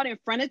gotten out in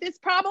front of this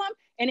problem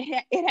and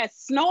it has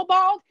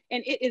snowballed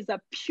and it is a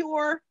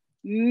pure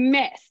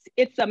mess.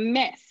 It's a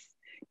mess.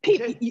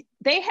 Okay.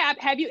 They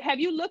have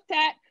you looked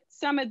at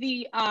some of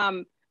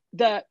I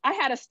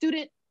had a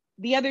student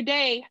the other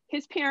day,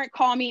 his parent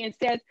called me and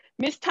says,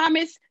 Miss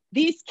Thomas,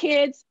 these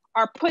kids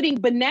are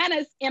putting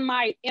bananas in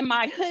my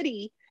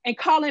hoodie and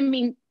calling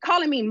me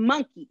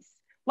monkeys.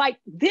 Like,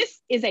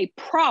 this is a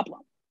problem.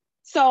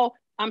 So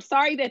I'm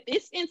sorry that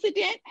this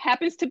incident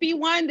happens to be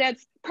one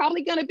that's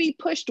probably going to be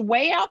pushed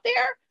way out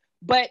there.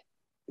 But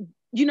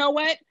you know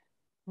what?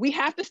 We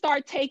have to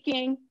start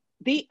taking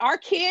our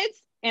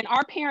kids and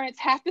our parents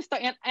have to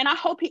start. And I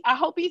hope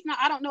he's not.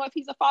 I don't know if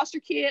he's a foster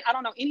kid. I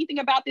don't know anything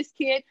about this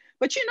kid.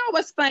 But you know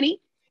what's funny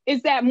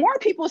is that more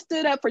people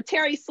stood up for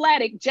Terry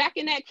Sladdick,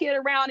 jacking that kid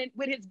around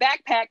with his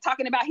backpack,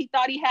 talking about he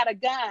thought he had a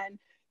gun,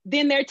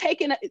 than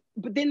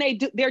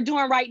they're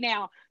doing right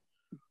now.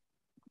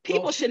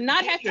 People should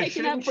not have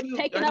taken up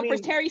for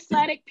Terry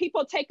Sladdick.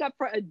 People take up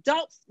for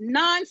adults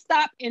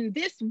nonstop in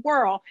this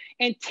world.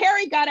 And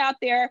Terry got out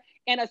there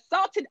and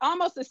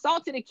almost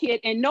assaulted a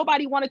kid, and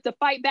nobody wanted to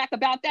fight back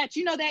about that.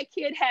 You know, that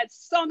kid had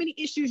so many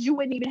issues you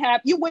wouldn't even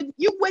have. You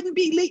wouldn't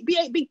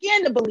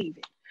begin to believe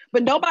it.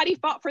 But nobody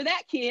fought for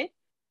that kid.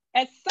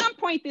 At some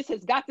point, this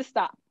has got to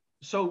stop.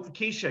 So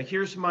Keshia,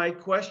 here's my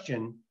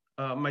question.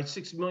 My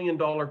 $6 million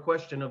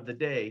question of the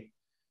day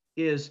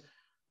is,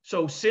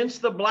 so since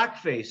the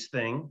blackface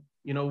thing,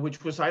 you know,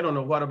 which was, I don't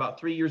know what, about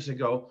 3 years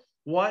ago,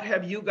 what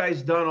have you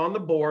guys done on the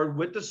board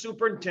with the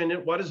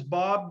superintendent? What has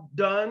Bob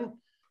done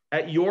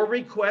at your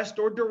request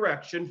or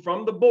direction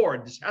from the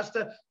board? This has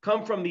to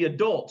come from the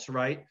adults,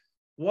 right?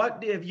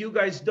 What have you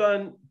guys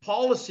done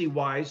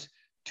policy-wise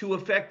to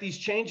affect these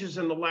changes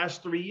in the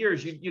last 3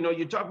 years?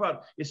 You talk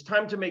about it's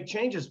time to make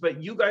changes,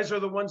 but you guys are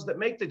the ones that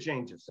make the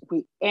changes.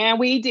 And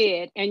we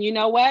did. And you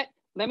know what?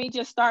 Let me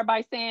just start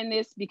by saying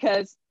this,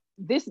 because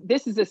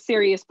this is a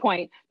serious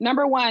point.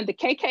 Number one, the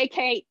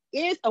KKK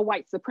is a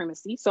white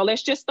supremacy. So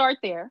let's just start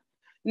there.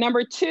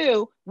 Number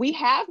two, we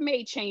have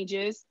made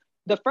changes.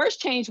 The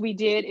first change we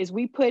did is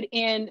we put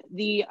in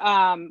the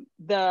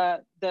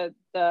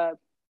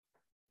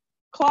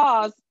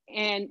clause,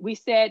 and we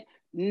said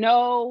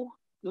no,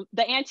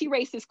 the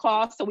anti-racist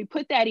clause. So we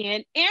put that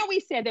in, and we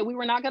said that we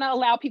were not going to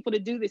allow people to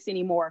do this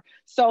anymore.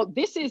 So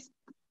this is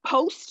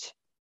post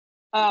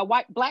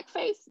white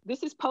blackface.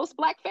 This is post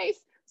blackface.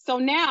 So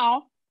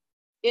now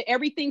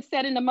everything's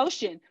set into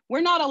motion.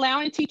 We're not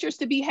allowing teachers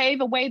to behave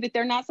a way that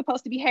they're not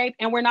supposed to behave,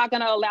 and we're not going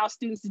to allow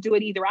students to do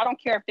it either. I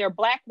don't care if they're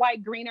black,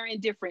 white, green, or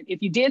indifferent.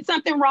 If you did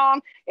something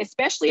wrong,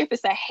 especially if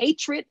it's a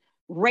hatred,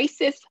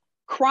 racist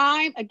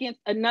crime against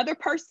another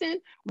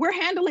person, we're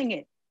handling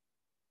it.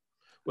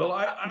 Well,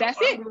 That's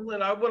it.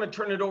 I want to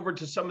turn it over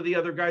to some of the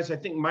other guys. I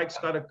think Mike's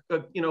got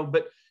but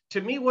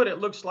to me, what it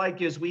looks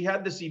like is we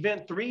had this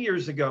event 3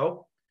 years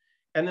ago,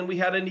 and then we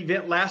had an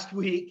event last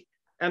week,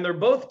 and they're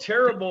both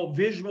terrible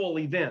visual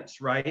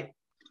events, right?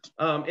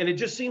 And it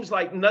just seems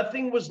like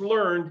nothing was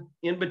learned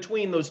in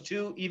between those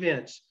two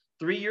events,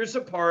 3 years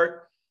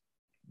apart.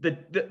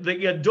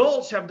 The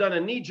adults have done a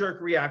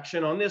knee-jerk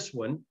reaction on this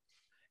one,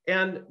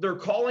 and they're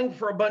calling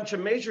for a bunch of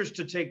measures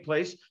to take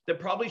place that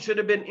probably should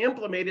have been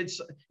implemented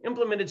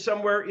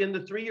somewhere in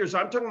the 3 years.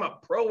 I'm talking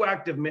about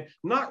proactive,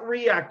 not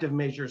reactive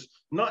measures,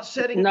 not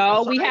setting.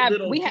 No, we have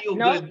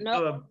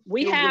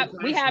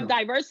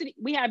diversity.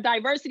 We have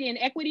diversity and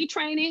equity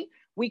training.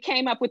 We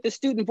came up with the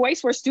student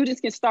voice where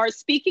students can start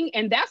speaking,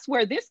 and that's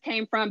where this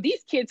came from.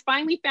 These kids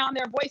finally found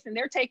their voice, and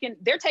they're taking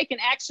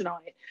action on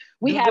it.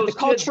 We have the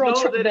cultural.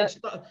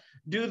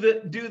 Do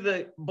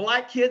the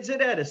Black kids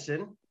at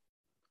Edison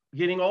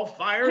getting all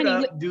fired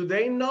up? Do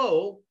they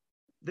know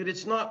that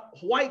it's not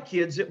white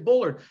kids at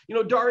Bullard? You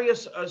know,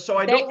 Darius. So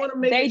I don't want to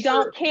make. They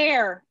don't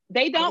care.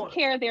 They don't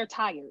care. They're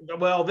tired.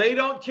 Well, they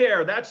don't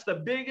care. That's the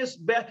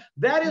biggest bet.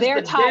 That is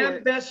the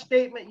damn best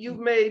statement you've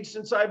made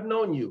since I've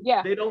known you.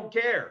 Yeah. They don't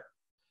care.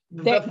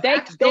 They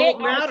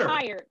don't matter.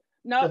 Tired.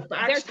 No, the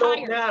facts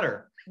don't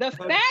matter. The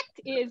fact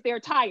is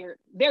they're tired.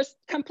 They're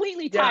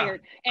completely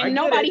tired, and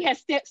nobody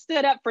has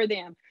stood up for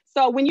them.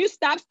 So when you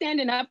stop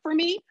standing up for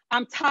me,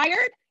 I'm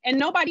tired, and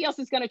nobody else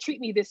is going to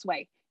treat me this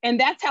way. And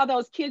that's how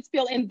those kids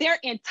feel. And they're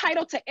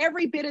entitled to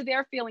every bit of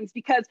their feelings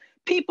because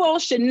people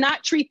should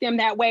not treat them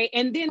that way.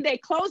 And then they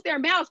close their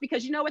mouths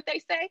because you know what they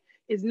say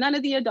is none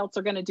of the adults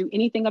are going to do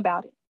anything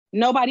about it.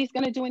 Nobody's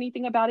going to do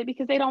anything about it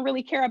because they don't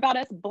really care about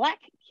us Black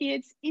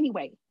kids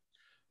anyway.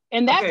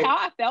 And that's how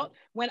I felt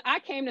when I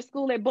came to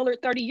school at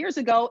Bullard 30 years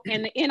ago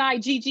and the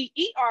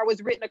NIGGER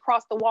was written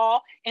across the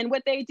wall. And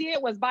what they did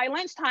was by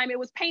lunchtime, it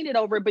was painted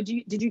over. But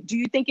do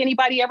you think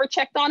anybody ever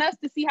checked on us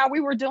to see how we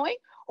were doing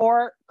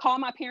or call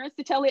my parents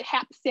to tell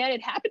said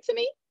it happened to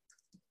me?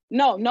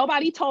 No,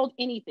 nobody told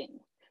anything.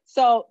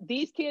 So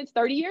these kids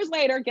 30 years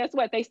later, guess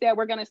what? They said,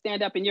 we're going to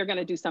stand up and you're going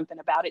to do something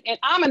about it. And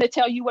I'm going to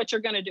tell you what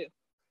you're going to do.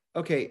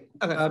 Okay,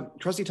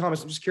 Trustee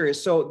Thomas, I'm just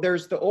curious. So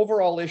there's the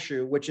overall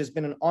issue, which has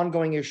been an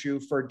ongoing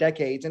issue for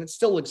decades, and it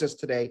still exists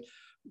today,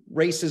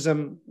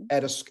 racism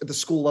at the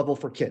school level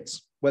for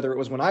kids, whether it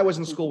was when I was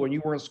in school, when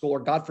you were in school, or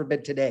God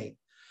forbid today.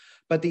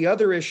 But the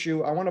other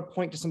issue, I want to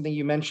point to something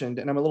you mentioned,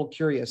 and I'm a little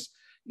curious.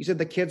 You said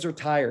the kids are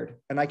tired,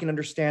 and I can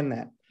understand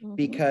that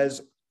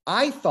because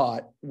I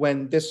thought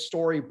when this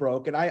story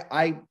broke, and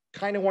I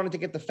kind of wanted to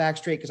get the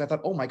facts straight because I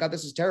thought, oh my God,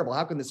 this is terrible.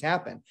 How can this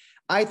happen?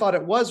 I thought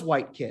it was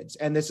white kids,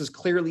 and this is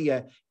clearly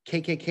a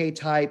KKK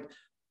type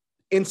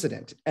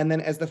incident. And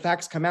then as the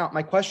facts come out,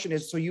 my question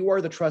is, so you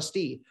are the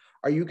trustee.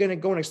 Are you going to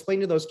go and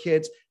explain to those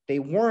kids, they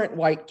weren't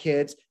white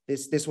kids.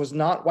 This was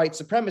not white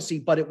supremacy,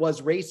 but it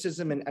was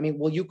racism. And I mean,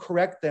 will you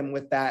correct them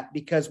with that?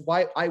 Because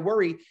why I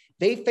worry,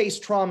 they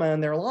faced trauma in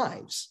their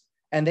lives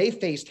and they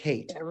faced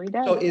hate.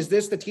 So is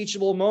this the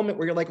teachable moment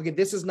where you're like, okay,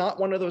 this is not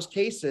one of those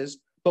cases,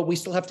 but we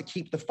still have to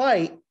keep the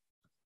fight.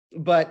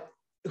 But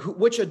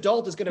which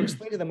adult is going to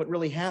explain to them what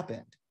really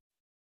happened?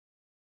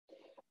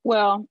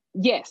 Well,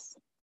 yes,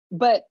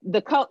 but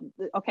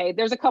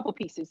there's a couple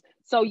pieces.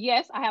 So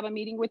yes, I have a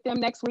meeting with them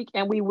next week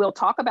and we will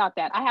talk about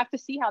that. I have to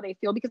see how they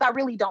feel because I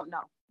really don't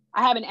know.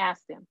 I haven't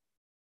asked them.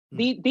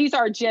 These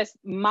are just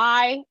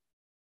my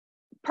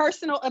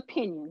personal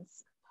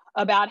opinions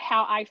about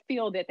how I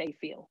feel that they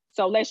feel.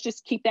 So let's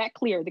just keep that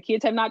clear. The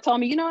kids have not told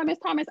me, you know what, Ms.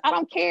 Thomas, I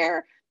don't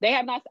care. They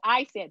have not,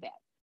 I said that.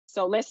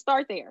 So let's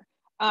start there.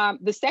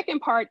 The second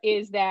part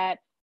is that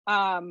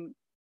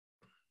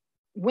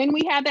when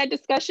we have that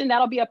discussion,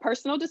 that'll be a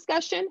personal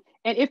discussion.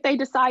 And if they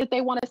decide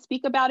they want to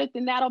speak about it,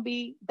 then that'll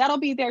be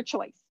their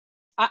choice.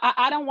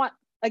 I don't want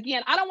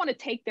to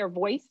take their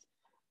voice.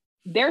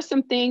 There's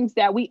some things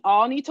that we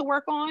all need to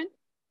work on.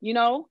 You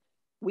know,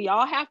 we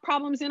all have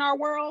problems in our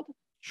world.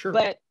 Sure.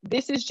 But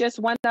this is just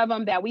one of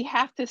them that we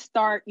have to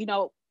start, you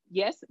know.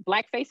 Yes,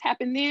 blackface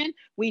happened then.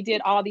 We did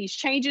all these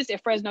changes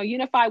at Fresno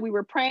Unified. We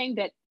were praying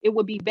that it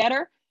would be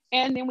better.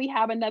 And then we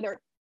have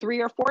another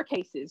 3 or 4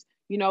 cases,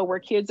 you know, where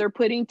kids are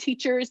putting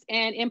teachers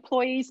and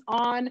employees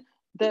on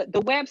the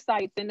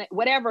websites and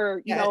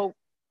whatever, you know,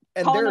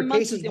 and there are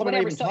cases and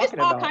whatever. So it's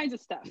all kinds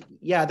of stuff.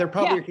 Yeah, there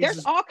probably are cases.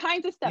 There's all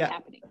kinds of stuff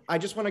happening. I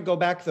just want to go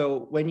back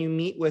though, when you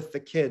meet with the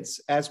kids,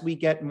 as we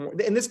get more,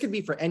 and this could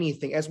be for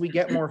anything, as we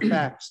get more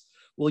facts,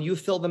 will you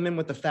fill them in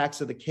with the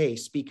facts of the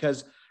case?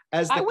 Because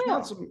as the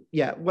council,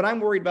 what I'm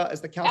worried about as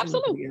the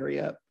council in the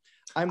area,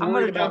 I'm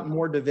worried about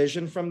more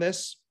division from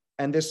this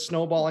and this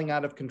snowballing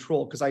out of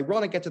control, because I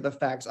want to get to the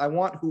facts. I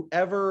want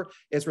whoever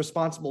is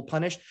responsible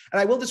punished.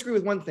 And I will disagree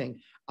with one thing.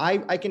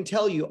 I can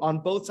tell you on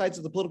both sides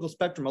of the political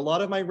spectrum, a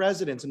lot of my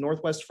residents in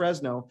Northwest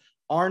Fresno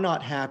are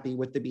not happy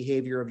with the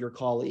behavior of your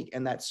colleague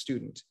and that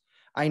student.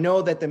 I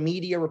know that the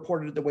media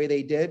reported it the way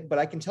they did, but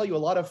I can tell you a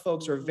lot of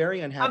folks are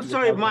very unhappy. I'm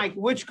sorry, Mike,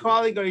 which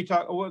colleague are you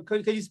talking?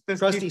 Could you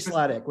Trustee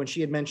Sladek, when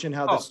she had mentioned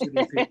how the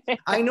student treated.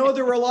 I know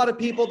there were a lot of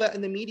people that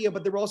in the media,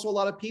 but there were also a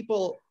lot of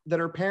people that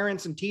are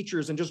parents and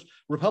teachers and just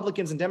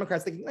Republicans and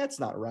Democrats thinking that's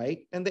not right.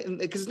 And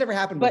because it's never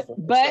happened before.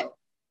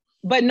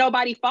 But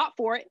nobody fought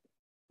for it.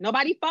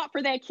 Nobody fought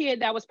for that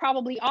kid that was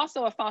probably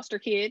also a foster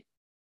kid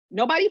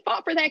Nobody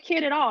fought for that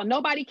kid at all.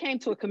 Nobody came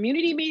to a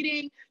community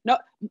meeting. No,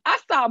 I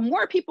saw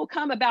more people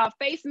come about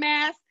face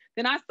masks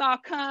than I saw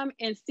come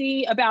and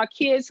see about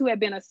kids who have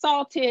been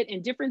assaulted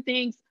and different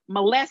things,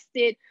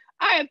 molested.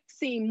 I have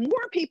seen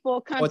more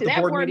people come to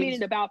that board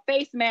meeting about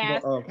face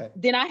masks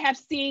than I have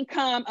seen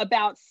come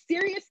about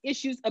serious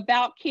issues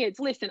about kids.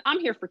 Listen, I'm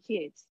here for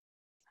kids.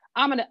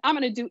 I'm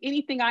gonna do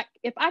anything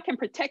if I can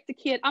protect the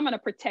kid, I'm gonna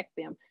protect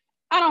them.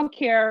 I don't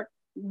care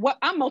what,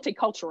 I'm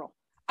multicultural.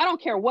 I don't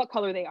care what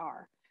color they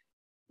are.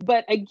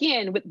 But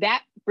again,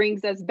 that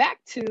brings us back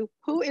to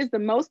who is the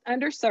most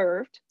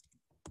underserved,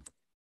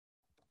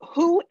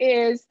 who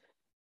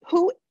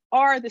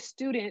are the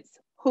students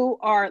who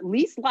are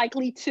least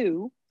likely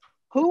to,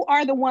 who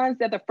are the ones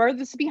that are the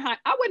furthest behind.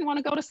 I wouldn't want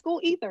to go to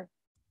school either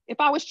if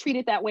I was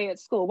treated that way at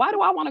school. Why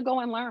do I want to go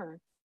and learn?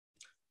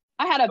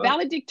 I had a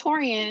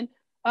valedictorian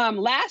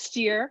last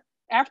year,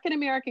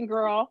 African-American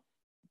girl.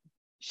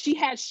 She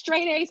had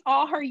straight A's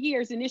all her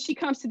years. And then she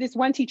comes to this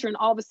one teacher and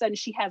all of a sudden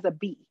she has a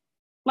B.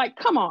 Like,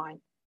 come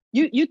on,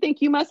 you think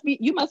you must be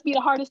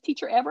the hardest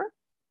teacher ever?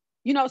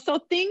 You know, so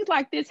things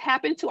like this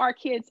happen to our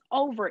kids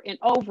over and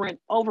over and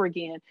over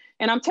again.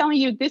 And I'm telling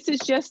you, this is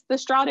just the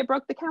straw that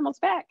broke the camel's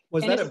back.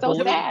 Was and that it's a so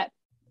Bullard, sad?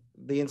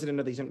 The incident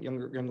of the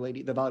young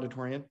lady, the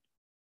valedictorian?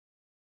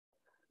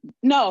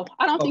 No,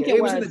 I don't think it was.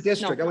 It was in the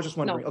district. No, I was just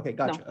wondering. No, okay,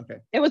 gotcha. No. Okay.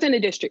 It was in the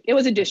district. It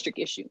was a district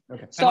issue.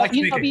 Okay. So, like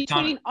you know,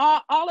 between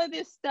all of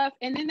this stuff,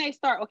 and then they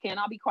start, okay, and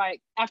I'll be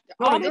quiet after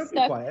all this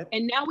stuff.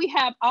 And now we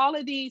have all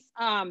of these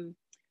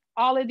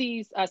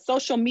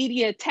social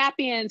media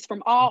tap-ins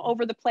from all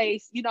over the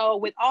place, you know,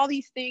 with all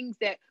these things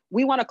that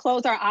we want to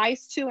close our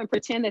eyes to and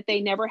pretend that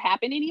they never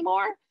happen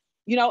anymore.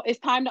 You know, it's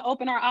time to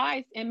open our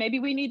eyes, and maybe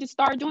we need to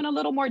start doing a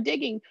little more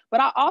digging.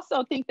 But I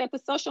also think that the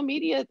social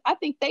media, I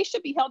think they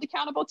should be held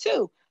accountable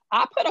too.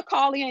 I put a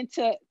call in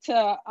to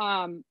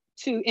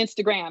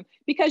Instagram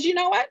because, you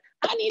know what,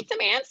 I need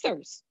some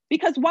answers.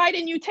 Because why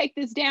didn't you take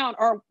this down?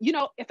 Or, you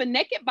know, if a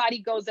naked body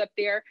goes up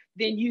there,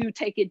 then you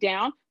take it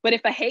down. But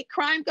if a hate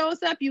crime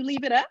goes up, you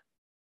leave it up?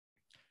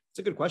 It's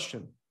a good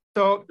question.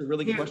 So, a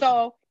really good question.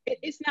 So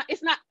it's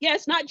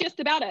not just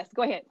about us.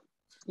 Go ahead.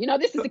 You know,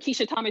 this is the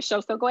Keshia Thomas show,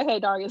 so go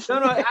ahead, Darius. No,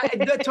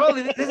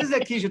 totally. This is a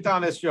Keshia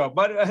Thomas show,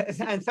 but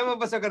and some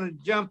of us are going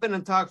to jump in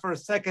and talk for a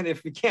second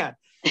if we can.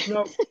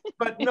 No,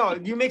 but no,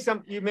 you bring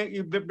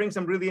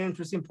some really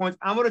interesting points.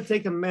 I'm going to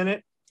take a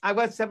minute. I've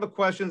got several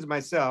questions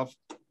myself,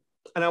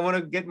 and I want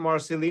to get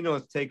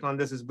Marcelino's take on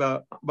this as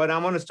well. But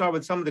I'm going to start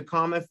with some of the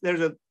comments.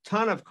 There's a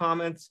ton of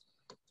comments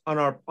on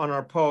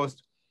our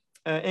post.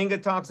 Inga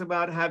talks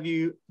about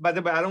by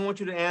the way, I don't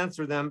want you to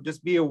answer them.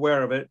 Just be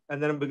aware of it,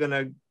 and then we're going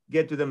to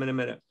get to them in a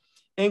minute.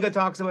 Inga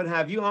talks about,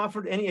 have you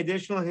offered any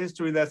additional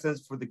history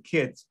lessons for the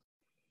kids?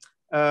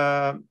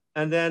 And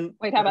then-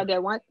 Wait, how about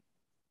that one?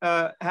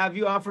 Have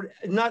you offered,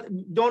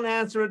 don't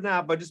answer it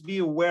now, but just be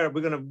aware, we're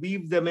gonna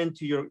weave them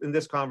into in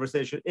this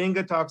conversation.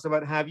 Inga talks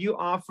about, have you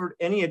offered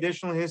any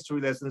additional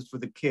history lessons for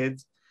the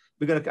kids?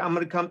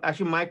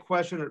 Actually my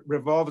question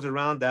revolves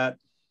around that.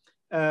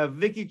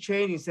 Vicky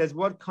Cheney says,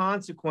 what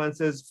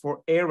consequences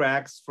for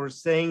ARACs for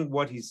saying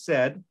what he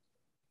said?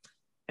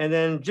 And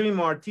then Jimmy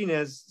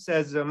Martinez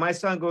says, my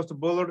son goes to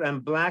Bullard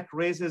and Black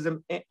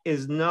racism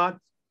is not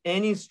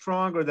any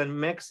stronger than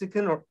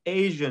Mexican or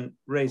Asian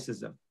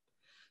racism.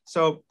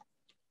 So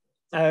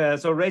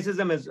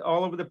racism is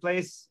all over the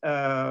place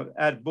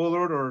at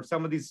Bullard or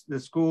some of the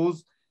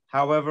schools.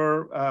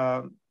 However,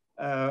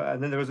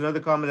 and then there was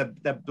another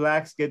comment that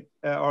Blacks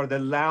are the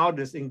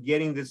loudest in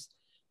getting this.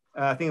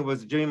 I think it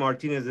was Jimmy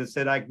Martinez that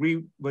said, I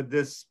agree with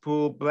this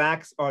pool.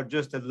 Blacks are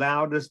just the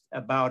loudest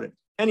about it.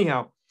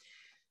 Anyhow,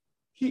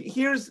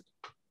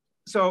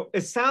 so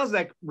it sounds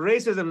like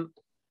racism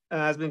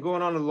has been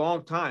going on a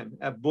long time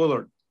at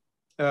Bullard.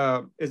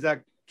 Is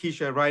that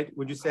Keshia, right?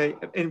 Would you say,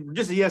 and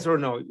just a yes or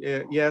no?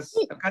 Yes.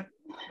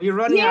 You're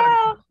running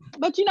out.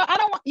 But you know, I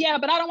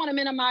don't want to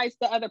minimize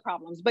the other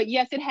problems. But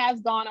yes, it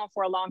has gone on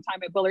for a long time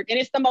at Bullard, and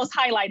it's the most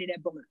highlighted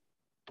at Bullard.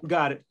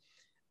 Got it.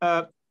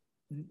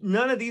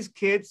 None of these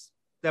kids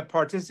that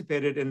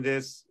participated in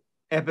this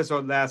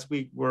episode last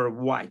week were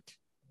white.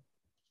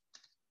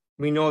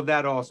 We know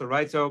that also,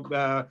 right?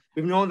 So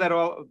we've known that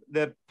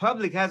the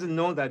public hasn't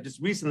known that.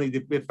 Just recently,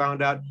 we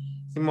found out.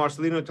 I think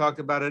Marcelino talked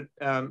about it,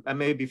 and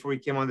maybe before he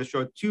came on the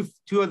show.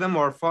 Two of them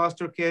are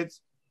foster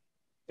kids.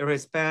 They're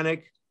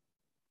Hispanic.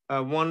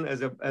 One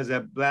as a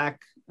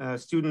Black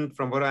student,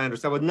 from what I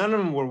understand, but none of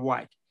them were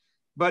white.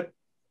 But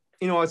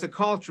you know, it's a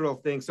cultural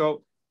thing.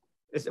 So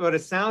it's what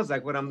it sounds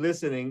like when I'm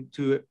listening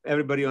to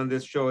everybody on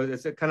this show.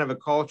 It's a kind of a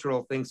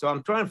cultural thing. So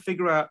I'm trying to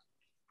figure out,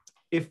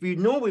 if we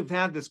know we've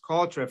had this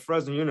culture at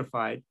Fresno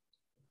Unified,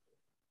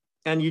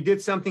 and you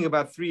did something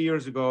about 3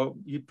 years ago,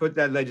 you put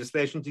that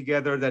legislation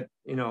together that,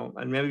 you know,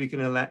 and maybe we can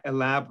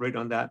elaborate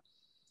on that.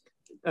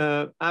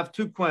 I have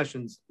two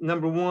questions.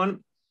 Number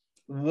one,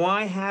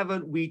 why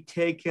haven't we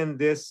taken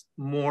this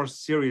more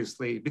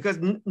seriously? Because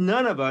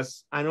none of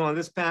us, I know on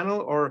this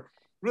panel or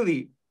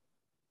really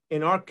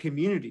in our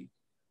community,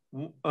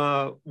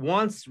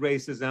 wants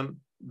racism.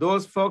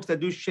 Those folks that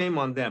do, shame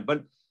on them.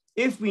 But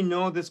If we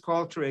know this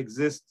culture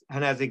exists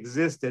and has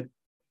existed,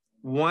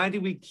 why do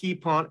we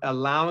keep on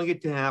allowing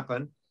it to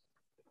happen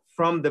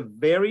from the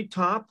very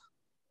top,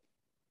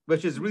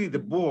 which is really the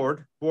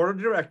board of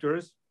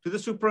directors, to the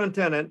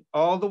superintendent,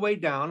 all the way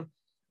down?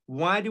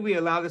 Why do we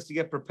allow this to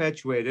get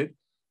perpetuated?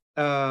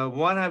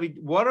 What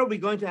are we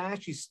going to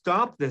actually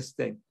stop this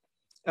thing?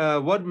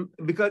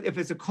 Because if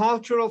it's a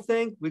cultural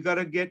thing, we got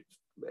to get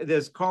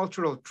this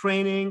cultural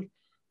training.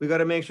 We got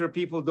to make sure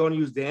people don't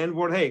use the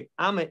N-word. Hey,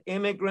 I'm an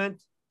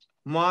immigrant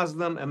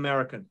Muslim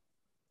American.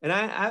 And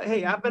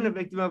I've been a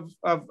victim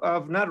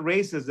of not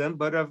racism,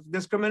 but of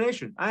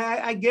discrimination.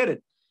 I get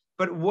it.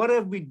 But what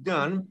have we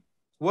done?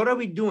 What are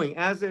we doing?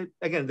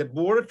 Again, the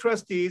board of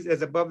trustees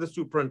is above the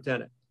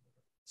superintendent.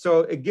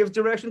 So it gives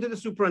direction to the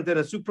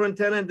superintendent.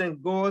 Superintendent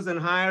then goes and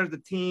hires the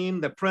team,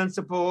 the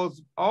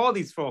principals, all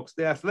these folks,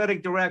 the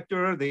athletic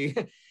director, the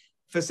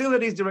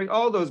facilities director,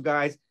 all those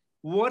guys.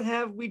 What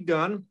have we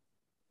done?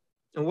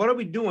 And what are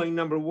we doing,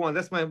 number one?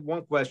 That's my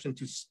one question,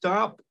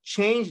 to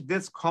change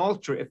this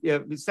culture. If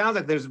it sounds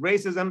like there's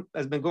racism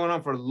has been going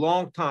on for a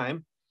long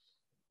time.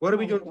 What are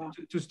we doing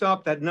to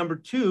stop that? Number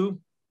two,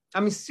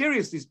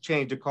 seriously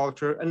change the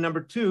culture. And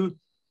number two,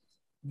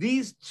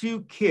 these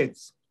two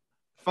kids,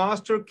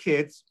 foster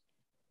kids,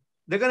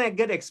 they're going to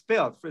get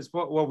expelled, is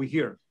what we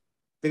hear.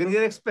 They're going to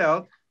get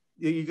expelled.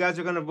 You guys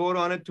are going to vote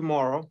on it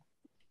tomorrow,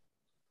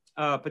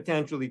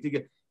 potentially. To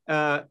get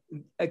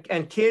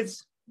and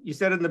kids, you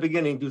said in the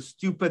beginning, do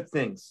stupid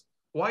things.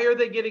 Why are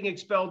they getting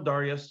expelled,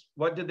 Darius?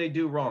 What did they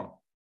do wrong?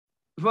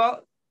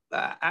 Well,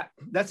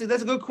 that's a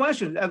good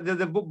question.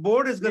 The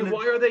board is going to.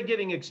 Why are they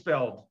getting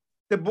expelled?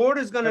 The board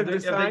is going to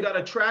decide. Have they got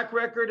a track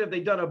record? Have they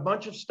done a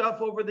bunch of stuff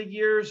over the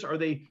years? Are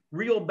they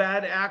real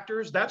bad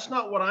actors? That's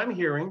not what I'm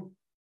hearing.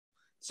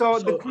 So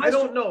the question, I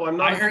don't know.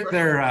 I heard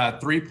they're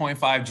 3.5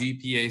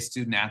 GPA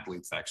student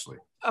athletes, actually.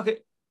 Okay.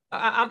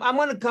 I'm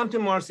going to come to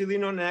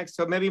Marcelino next,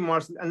 so maybe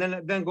and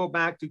then go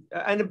back to,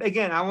 and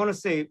again, I want to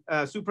say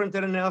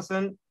Superintendent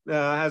Nelson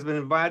has been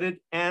invited,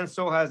 and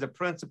so has the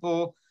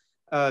principal,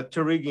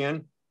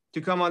 Tarigian,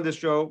 to come on the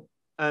show,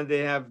 and they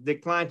have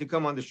declined to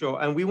come on the show.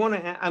 And we want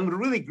to, I'm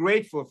really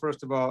grateful,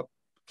 first of all,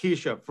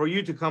 Keshia, for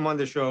you to come on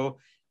the show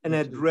and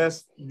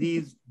address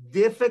these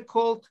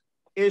difficult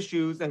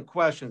issues and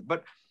questions.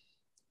 But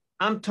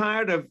I'm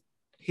tired of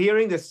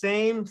hearing the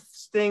same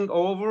thing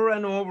over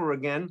and over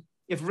again.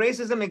 If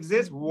racism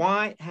exists,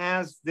 why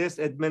has this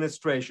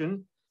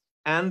administration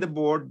and the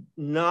board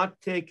not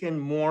taken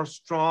more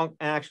strong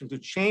action to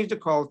change the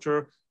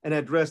culture and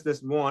address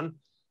this? One.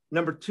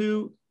 Number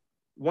two,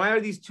 why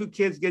are these two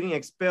kids getting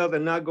expelled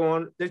and not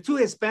going? They're two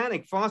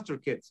Hispanic foster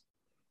kids.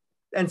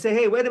 And say,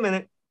 hey, wait a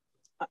minute.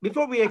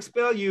 Before we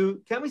expel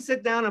you, can we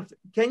sit down and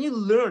can you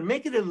learn?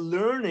 Make it a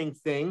learning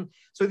thing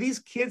so these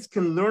kids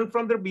can learn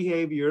from their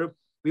behavior.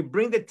 We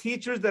bring the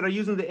teachers that are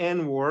using the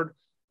N-word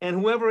and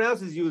whoever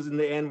else is using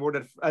the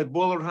N-word at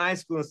Bullard High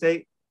School and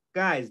say,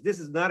 guys, this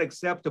is not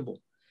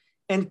acceptable.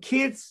 And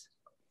kids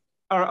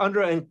are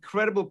under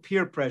incredible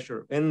peer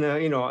pressure. And,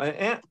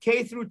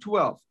 K through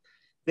 12,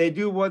 they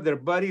do what their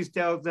buddies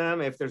tell them.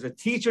 If there's a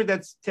teacher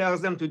that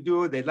tells them to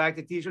do it, they like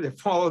the teacher, they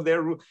follow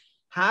their rule.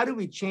 How do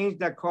we change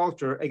that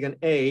culture? Again,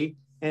 A,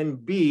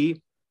 and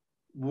B,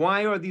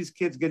 why are these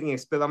kids getting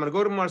expelled? I'm going to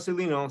go to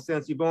Marcelino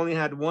since you've only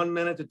had 1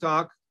 minute to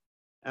talk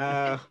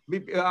on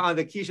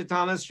the Keshia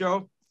Thomas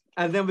show.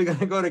 And then we're going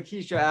to go to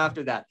Keshia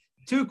after that.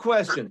 Two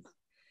questions.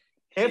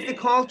 If the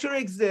culture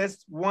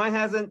exists, why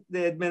hasn't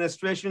the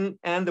administration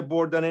and the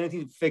board done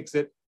anything to fix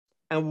it?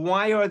 And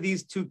why are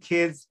these two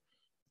kids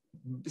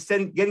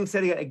setting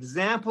an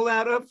example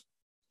out of,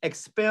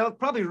 expelled,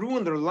 probably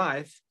ruined their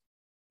life?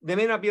 They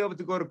may not be able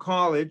to go to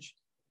college.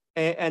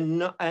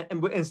 And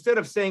instead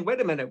of saying,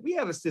 wait a minute, we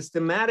have a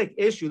systematic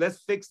issue,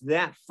 let's fix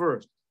that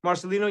first.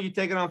 Marcelino, you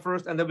take it on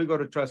first, and then we go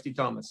to Trustee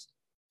Thomas.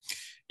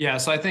 Yeah,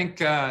 so I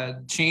think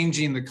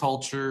changing the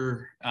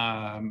culture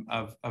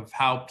of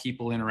how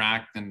people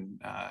interact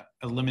and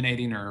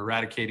eliminating or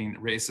eradicating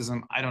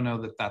racism, I don't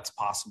know that that's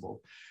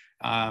possible.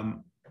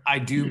 I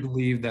do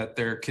believe that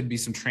there could be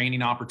some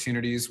training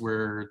opportunities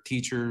where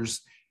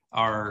teachers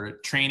are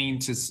training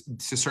to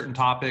certain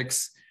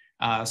topics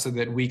so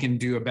that we can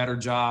do a better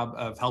job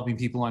of helping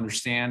people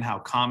understand how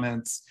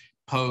comments,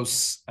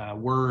 posts,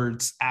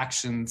 words,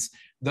 actions,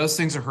 those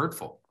things are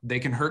hurtful. They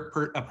can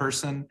hurt a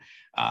person.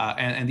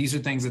 And these are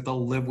things that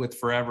they'll live with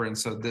forever. And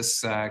so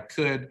this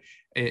could,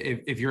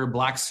 if you're a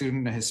Black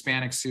student, a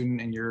Hispanic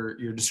student, and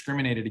you're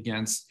discriminated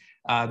against,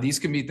 these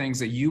can be things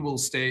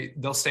that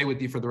they'll stay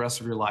with you for the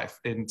rest of your life.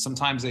 And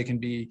sometimes they can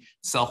be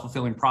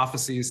self-fulfilling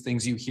prophecies,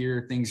 things you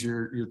hear, things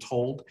you're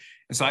told.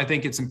 And so I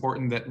think it's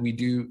important that we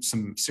do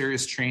some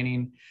serious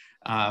training.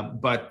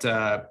 But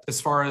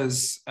as far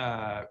as,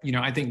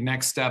 I think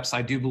next steps,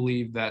 I do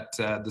believe that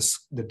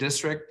the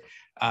district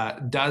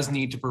does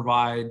need to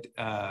provide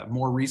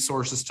more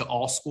resources to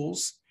all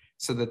schools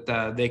so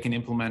that they can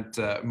implement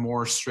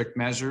more strict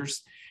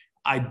measures.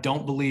 I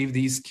don't believe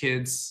these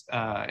kids,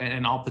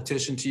 and I'll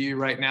petition to you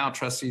right now,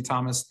 Trustee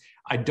Thomas,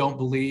 I don't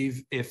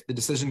believe if the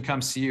decision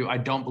comes to you, I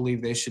don't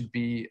believe they should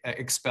be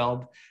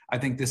expelled. I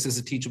think this is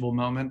a teachable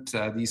moment.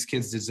 These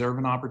kids deserve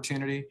an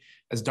opportunity.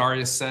 As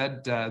Darius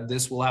said,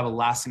 this will have a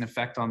lasting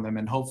effect on them,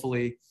 and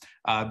hopefully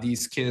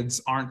these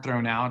kids aren't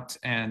thrown out.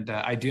 And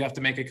I do have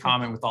to make a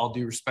comment with all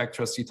due respect,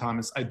 Trustee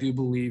Thomas. I do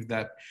believe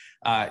that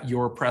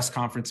your press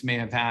conference may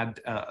have had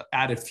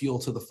added fuel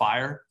to the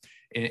fire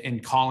in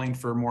calling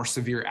for more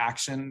severe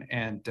action,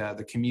 and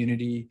the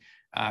community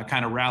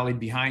kind of rallied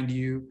behind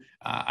you.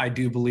 I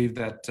do believe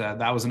that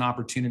that was an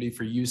opportunity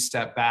for you to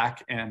step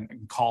back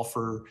and call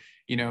for,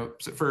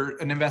 for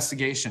an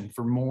investigation,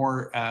 for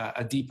more,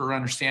 a deeper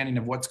understanding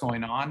of what's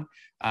going on.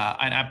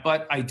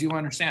 But I do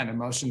understand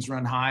emotions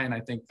run high, and I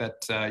think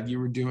that you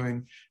were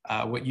doing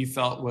what you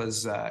felt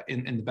was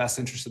in the best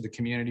interest of the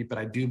community. But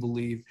I do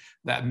believe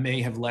that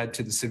may have led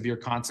to the severe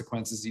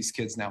consequences these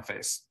kids now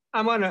face.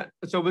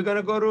 So we're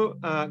gonna go to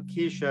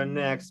Keshia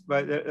next,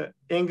 but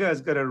Inga has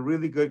got a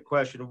really good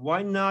question.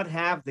 Why not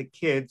have the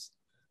kids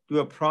do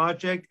a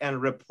project and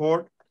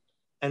report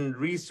and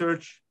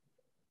research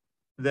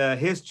the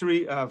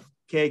history of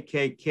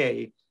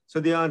KKK so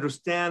they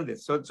understand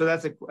this? So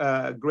that's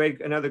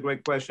another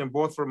great question,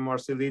 both for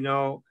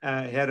Marcelino,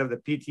 head of the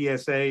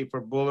PTSA,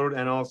 for Bullard,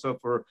 and also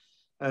for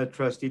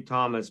Trustee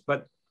Thomas.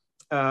 But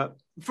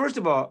first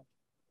of all,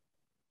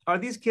 are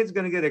these kids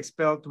gonna get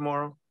expelled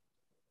tomorrow?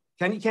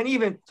 Can you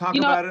even talk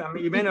about it? I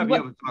mean, you may not be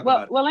able to talk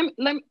about it. Well,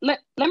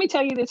 let me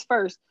tell you this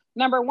first.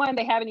 Number one,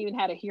 they haven't even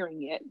had a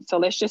hearing yet. So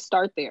let's just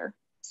start there.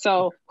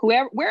 So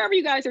wherever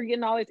you guys are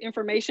getting all this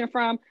information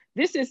from,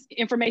 this is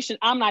information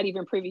I'm not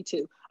even privy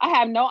to. I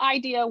have no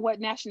idea what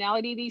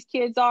nationality these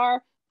kids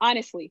are.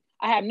 Honestly,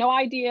 I have no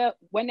idea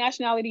what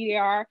nationality they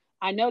are.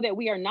 I know that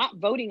we are not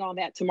voting on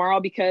that tomorrow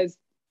because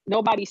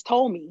nobody's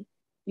told me,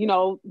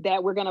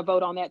 that we're going to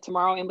vote on that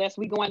tomorrow unless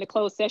we go into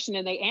closed session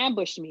and they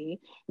ambush me.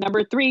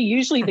 Number three,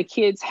 usually the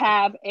kids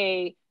have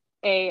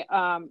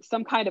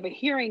some kind of a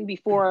hearing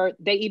before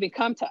they even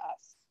come to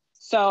us.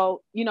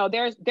 So,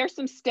 there's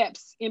some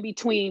steps in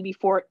between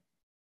before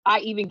I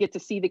even get to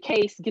see the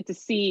case, get to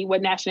see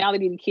what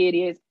nationality the kid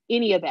is,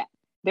 any of that.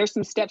 There's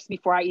some steps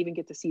before I even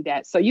get to see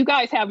that. So you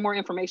guys have more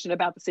information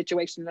about the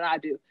situation than I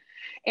do.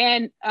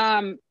 And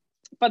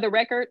for the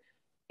record,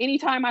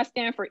 anytime I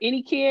stand for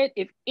any kid,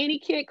 if any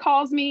kid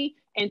calls me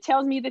and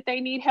tells me that they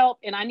need help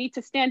and I need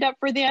to stand up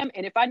for them,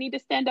 and if I need to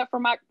stand up for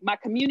my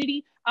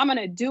community, I'm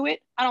gonna do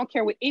it. I don't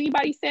care what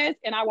anybody says,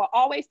 and I will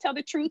always tell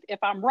the truth. If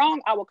I'm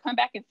wrong, I will come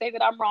back and say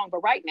that I'm wrong.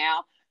 But right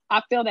now,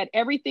 I feel that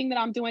everything that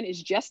I'm doing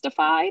is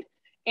justified.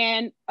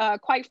 And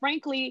quite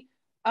frankly,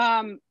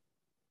 my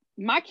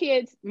Black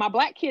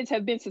kids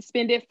have been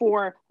suspended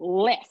for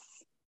less,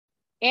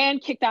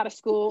 and kicked out of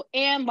school,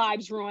 and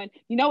lives ruined.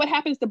 You know what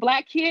happens to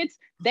Black kids?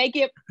 They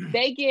get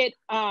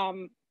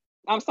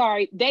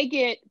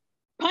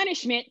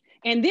punishment,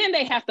 and then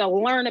they have to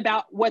learn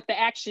about what the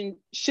action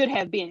should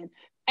have been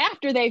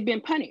after they've been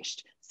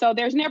punished. So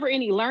there's never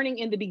any learning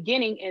in the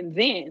beginning and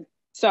then.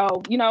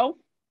 So,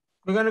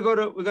 we're gonna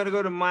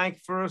go to Mike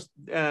first,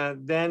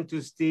 then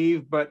to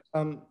Steve. But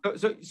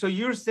so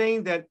you're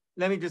saying that,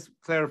 let me just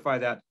clarify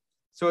that.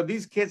 So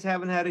these kids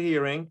haven't had a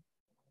hearing.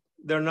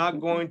 They're not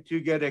going to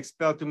get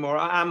expelled tomorrow.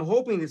 I'm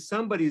hoping that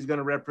somebody is going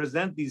to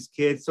represent these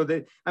kids. So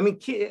that, I mean,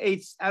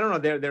 I don't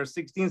know, they're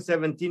 16,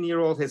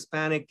 17-year-old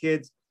Hispanic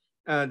kids.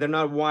 They're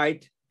not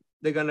white.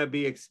 They're going to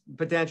be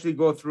potentially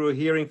go through a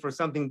hearing for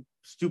something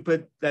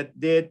stupid that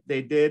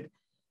they did.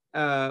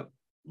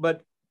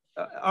 But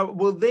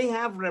will they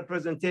have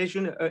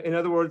representation? In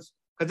other words,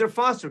 because they're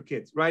foster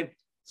kids, right?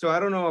 So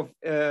I don't know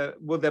if,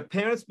 will the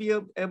parents be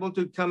able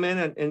to come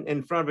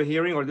in front of a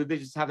hearing, or do they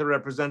just have to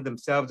represent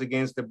themselves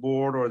against the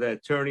board or the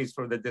attorneys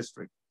for the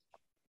district?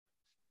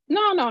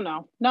 No.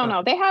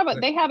 They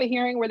have a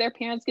hearing where their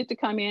parents get to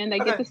come in. They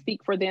get to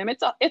speak for them.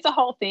 It's a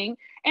whole thing.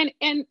 And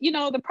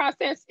the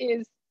process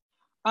is,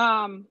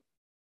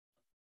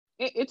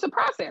 it's a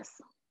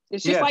process.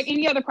 It's just like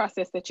any other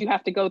process that you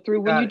have to go through.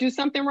 When you do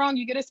something wrong,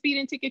 you get a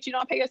speeding ticket, you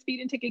don't pay a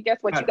speeding ticket, guess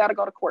what? You got to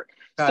go to court.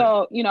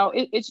 So,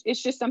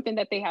 it's just something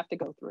that they have to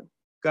go through.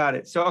 Got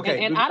it. So,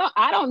 okay. And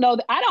I don't know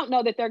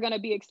that they're going to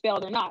be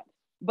expelled or not,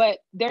 but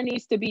there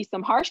needs to be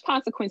some harsh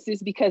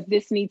consequences because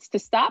this needs to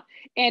stop.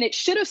 And it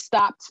should have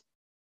stopped.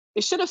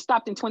 It should have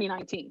stopped in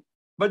 2019.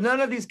 But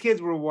none of these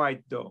kids were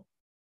white though,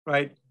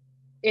 right?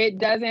 It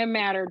doesn't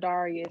matter,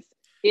 Darius.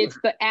 It's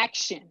the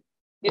action.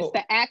 It's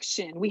the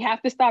action. We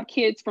have to stop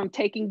kids from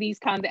taking these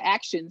kinds of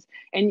actions.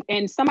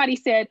 And somebody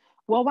said,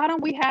 well, why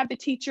don't we have the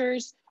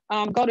teachers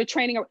go to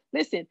training?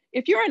 Listen,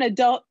 if you're an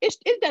adult,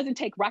 it doesn't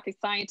take rocket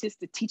scientists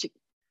to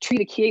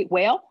treat a kid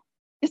well.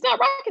 It's not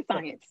rocket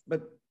science.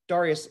 But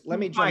Darius, let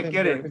me jump in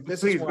here. This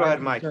Please is go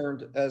ahead, Mike.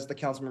 Concerned as the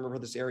council member for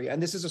this area,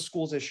 and this is a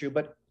schools issue,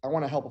 but I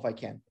want to help if I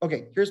can.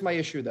 Okay, here's my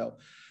issue though.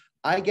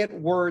 I get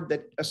word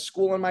that a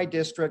school in my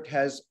district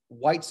has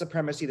white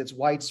supremacy that's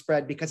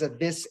widespread because of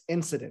this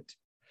incident.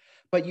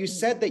 But you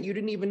said that you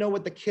didn't even know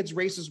what the kids'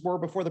 races were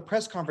before the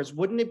press conference.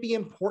 Wouldn't it be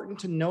important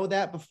to know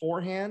that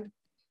beforehand?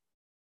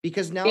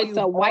 because now It's you've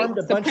a white armed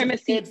a bunch of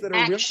supremacy kids that are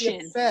action.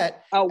 really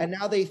upset, Oh. and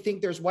now they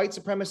think there's white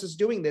supremacists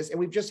doing this. And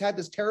we've just had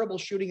this terrible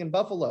shooting in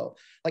Buffalo.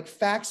 Like,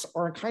 facts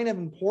are kind of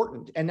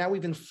important, and now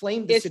we've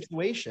inflamed the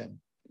situation.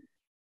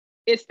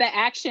 It's the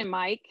action,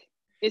 Mike.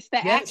 It's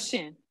the Yes.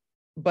 action.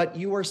 But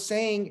you are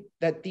saying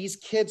that these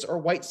kids are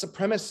white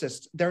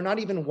supremacists. They're not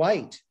even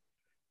white.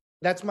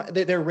 They're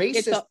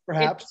racist,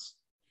 perhaps.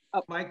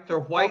 Mike, they're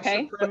white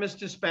Okay. supremacist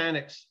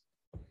Hispanics.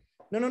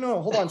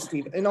 No. Hold on,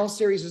 Steve. In all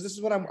seriousness, this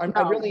is what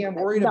I really am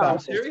worried No. about. I'm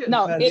this. serious.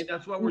 No, I mean,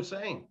 that's what we're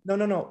saying.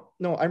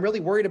 No. I'm really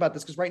worried about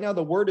this because right now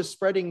the word is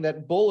spreading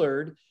that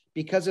Bullard,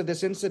 because of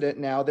this incident,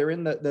 now they're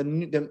in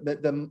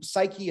the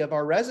psyche of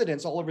our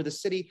residents all over the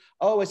city.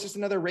 Oh, it's just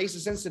another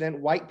racist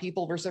incident, white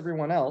people versus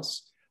everyone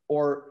else.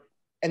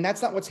 And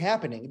that's not what's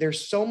happening.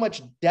 There's so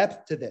much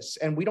depth to this,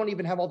 and we don't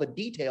even have all the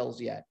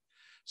details yet.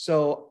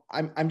 So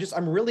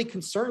I'm really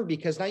concerned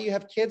because now you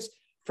have kids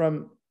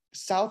from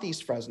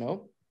Southeast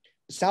Fresno,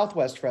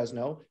 Southwest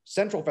Fresno,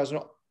 Central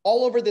Fresno,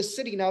 all over this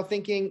city now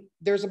thinking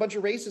there's a bunch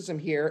of racism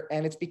here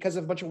and it's because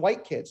of a bunch of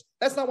white kids.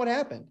 That's not what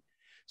happened.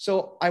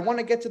 So I want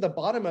to get to the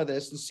bottom of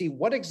this and see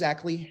what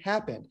exactly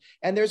happened.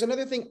 And there's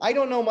another thing. I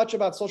don't know much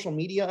about social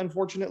media,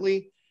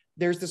 unfortunately.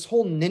 There's this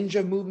whole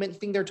ninja movement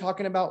thing they're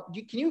talking about.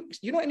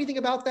 You know anything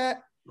about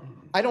that?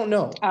 I don't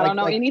know. I don't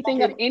know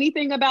anything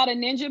about a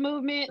ninja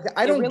movement.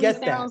 I don't it really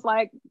get that. Sounds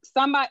like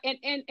somebody.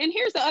 And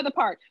here's the other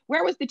part.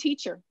 Where was the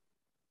teacher?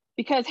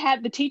 Because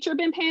had the teacher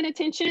been paying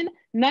attention,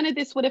 none of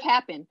this would have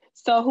happened.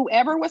 So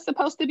whoever was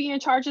supposed to be in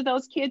charge of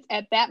those kids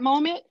at that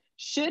moment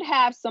should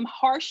have some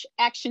harsh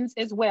actions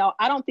as well.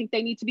 I don't think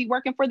they need to be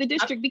working for the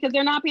district because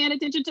they're not paying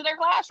attention to their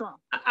classroom.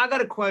 I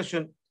got a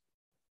question.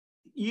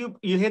 You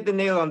hit the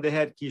nail on the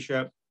head,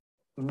 Keshia.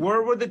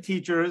 Where were the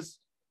teachers?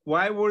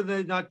 Why were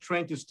they not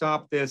trained to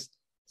stop this?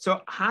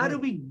 So how do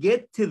we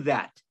get to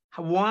that?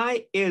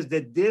 Why is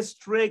the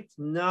district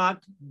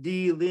not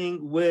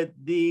dealing with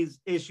these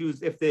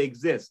issues if they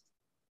exist?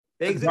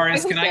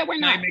 Marius, can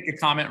I make a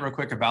comment real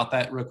quick about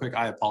that? Real quick,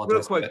 I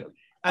apologize. Real quick.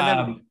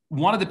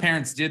 One of the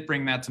parents did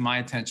bring that to my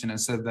attention and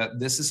said that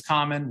this is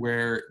common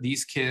where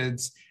these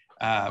kids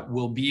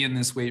will be in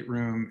this weight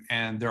room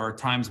and there are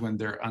times when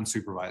they're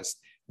unsupervised.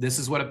 This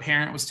is what a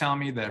parent was telling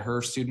me that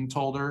her student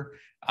told her,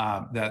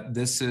 that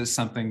this is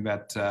something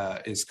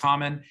that is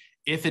common.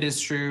 If it is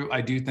true,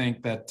 I do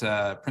think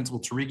that Principal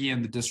Tarigi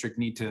and the district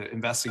need to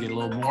investigate a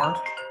little more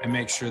and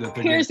make sure that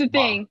they're Here's the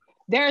thing.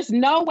 There's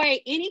no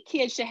way any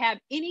kid should have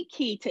any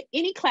key to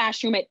any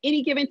classroom at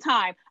any given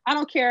time. I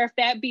don't care if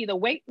that be the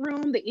weight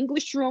room, the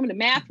English room, the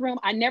math room.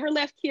 I never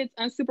left kids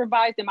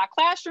unsupervised in my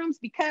classrooms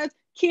because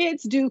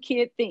kids do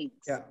kid things.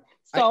 Yeah.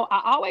 So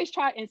I always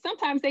try, and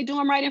sometimes they do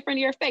them right in front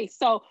of your face.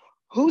 So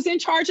who's in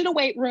charge of the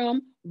weight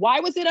room? Why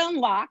was it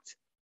unlocked?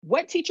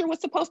 What teacher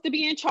was supposed to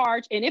be in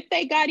charge? And if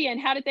they got in,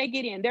 how did they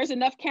get in? There's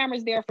enough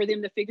cameras there for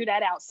them to figure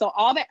that out. So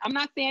all that, I'm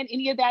not saying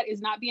any of that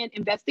is not being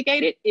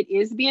investigated. It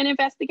is being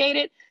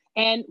investigated.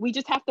 And we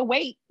just have to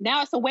wait.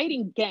 Now it's a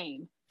waiting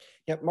game.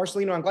 Yeah,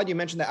 Marcelino, I'm glad you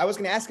mentioned that. I was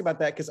going to ask about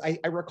that because I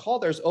recall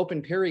there's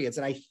open periods,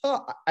 and I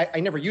thought, I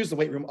never used the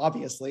weight room,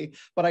 obviously,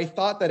 but I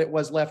thought that it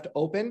was left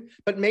open.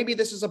 But maybe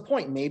this is a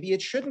point. Maybe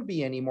it shouldn't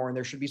be anymore, and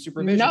there should be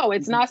supervision. No,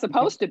 it's not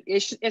supposed to.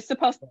 It's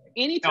supposed to.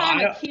 Anytime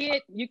a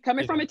kid, you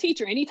coming from a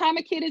teacher, anytime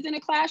a kid is in a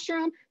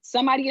classroom,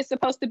 somebody is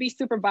supposed to be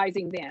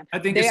supervising them. I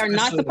think they are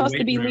not supposed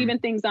to be leaving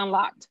things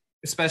unlocked.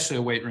 Especially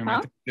a weight room.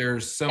 I think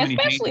there's so many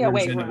dangers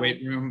in the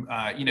weight room.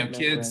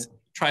 Kids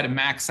try to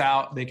max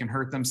out, they can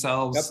hurt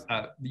themselves.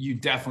 Yep. You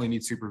definitely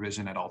need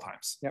supervision at all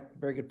times. Yep,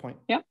 very good point.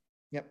 Yep.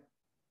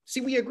 See,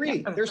 we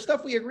agree. Yep. There's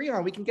stuff we agree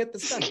on. We can get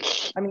this done.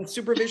 I mean,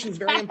 supervision is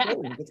very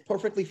important. It's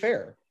perfectly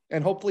fair.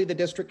 And hopefully the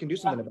district can do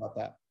something about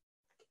that.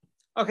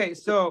 Okay,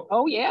 so.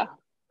 Oh, yeah.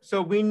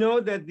 So we know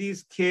that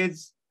these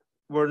kids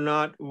were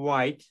not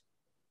white,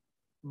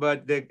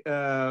 but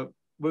no,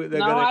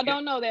 I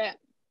don't know that.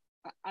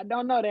 I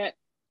don't know that.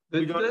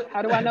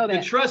 How do I know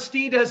that? The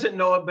trustee doesn't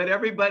know it, but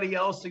everybody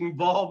else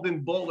involved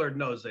in Bullard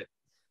knows it.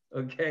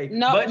 Okay.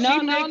 No.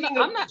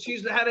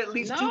 She's had at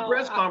least 2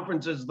 press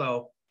conferences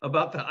though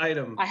about the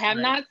item. I have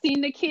not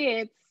seen the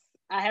kids.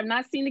 I have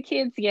not seen the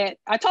kids yet.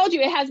 I told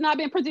you it has not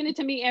been presented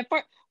to me. And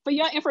for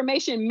your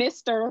information,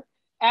 Mr.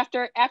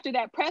 After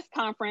that press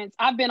conference,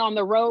 I've been on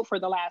the road for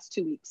the last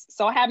 2 weeks,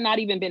 so I have not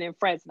even been in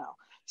Fresno.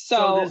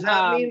 So does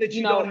that mean that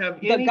you don't have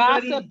anybody? The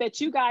gossip that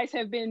you guys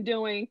have been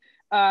doing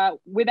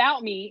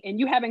without me, and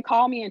you haven't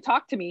called me and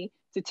talked to me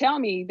to tell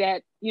me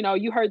that,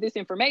 you heard this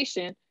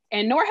information,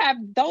 and nor have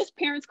those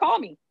parents called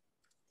me.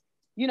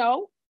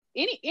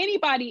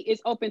 Anybody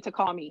is open to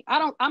call me.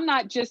 I'm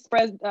not just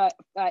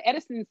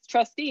Edison's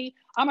trustee.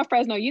 I'm a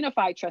Fresno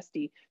Unified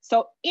trustee.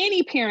 So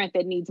any parent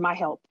that needs my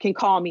help can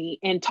call me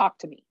and talk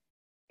to me.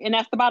 And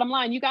that's the bottom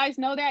line. You guys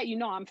know that,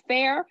 I'm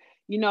fair.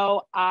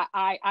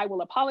 I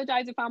will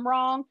apologize if I'm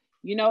wrong.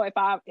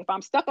 If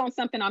I'm stuck on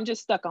something, I'm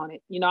just stuck on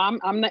it.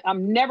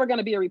 I'm never going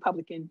to be a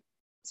Republican.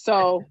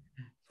 So.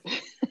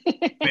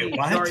 Wait,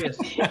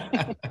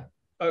 what?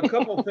 A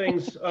couple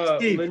things,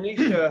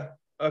 Lanisha,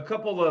 a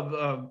couple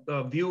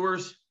of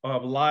viewers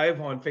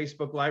live on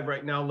Facebook Live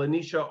right now.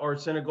 Lanisha R.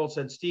 Senegal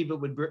said, Steve, it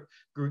would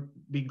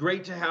be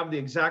great to have the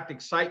exact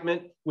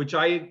excitement which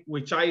I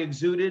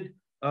exuded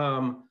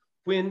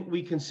when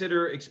we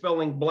consider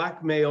expelling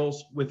Black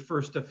males with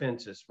first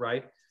offenses,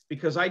 right?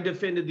 Because I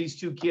defended these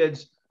two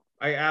kids.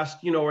 I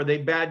asked, you know, are they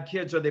bad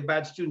kids? Are they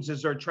bad students?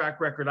 Is there a track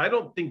record? I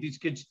don't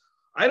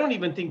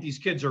even think these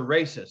kids are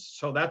racist.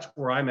 So that's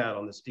where I'm at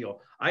on this deal.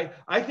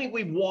 I think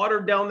we've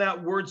watered down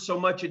that word so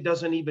much it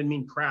doesn't even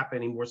mean crap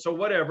anymore. So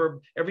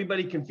whatever,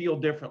 everybody can feel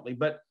differently.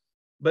 But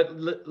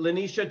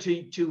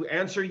Lanisha, to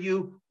answer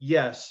you,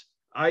 yes,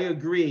 I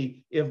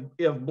agree. If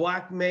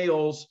Black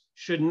males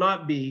should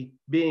not be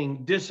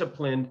being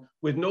disciplined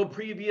with no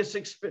previous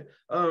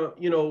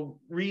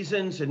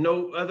reasons and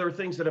no other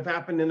things that have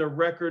happened in their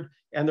record,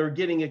 and they're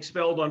getting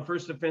expelled on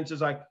first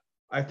offenses, I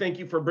thank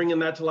you for bringing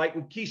that to light.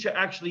 And Keshia,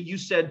 actually, you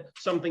said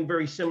something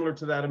very similar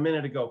to that a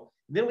minute ago.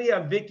 Then we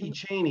have Vicky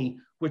Cheney,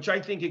 which I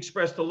think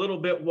expressed a little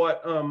bit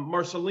what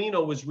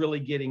Marcelino was really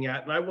getting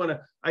at. And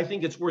I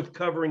think it's worth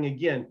covering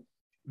again.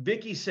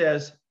 Vicky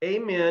says,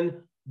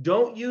 amen.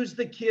 Don't use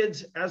the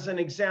kids as an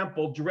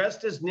example,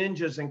 dressed as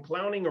ninjas and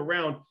clowning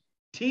around.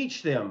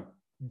 Teach them.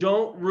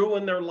 Don't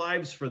ruin their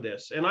lives for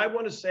this. And I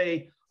want to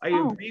say, I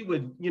agree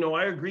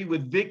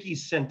with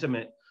Vicky's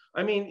sentiment.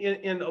 I mean,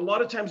 in a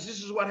lot of times,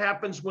 this is what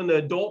happens when the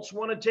adults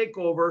want to take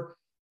over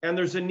and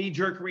there's a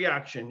knee-jerk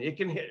reaction. It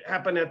can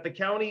happen at the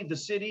county, the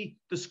city,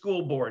 the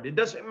school board. It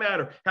doesn't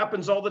matter.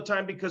 Happens all the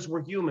time because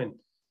we're human.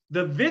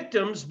 The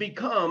victims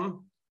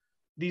become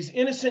these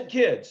innocent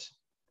kids.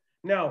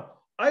 Now,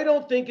 I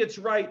don't think it's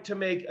right to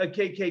make a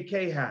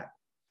KKK hat,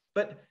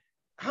 but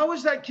how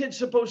is that kid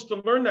supposed to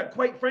learn that?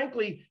 Quite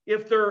frankly,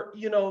 if they're,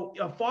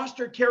 a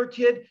foster care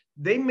kid,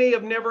 they may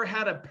have never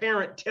had a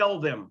parent tell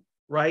them,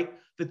 right,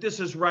 that this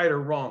is right or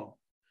wrong.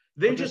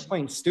 They just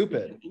plain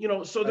stupid.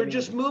 So they're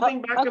just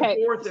moving back and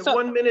forth. At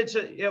one minute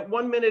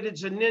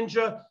it's a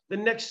ninja. The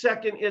next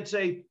second it's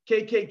a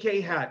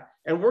KKK hat,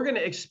 and we're going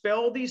to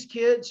expel these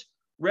kids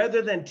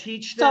rather than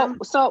teach them.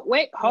 So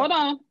wait, hold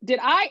on. Did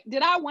I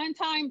one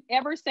time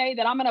ever say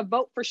that I'm going to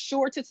vote for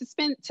sure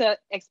to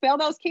expel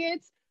those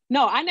kids?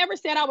 No, I never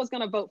said I was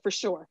going to vote for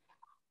sure.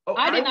 Oh,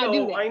 I did not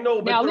do that. I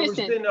know, but there's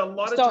been a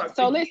lot of talk.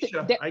 So listen,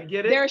 I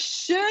get it. There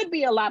should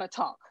be a lot of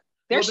talk.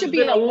 There should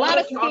be a lot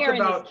of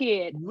scaring this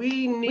kid.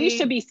 We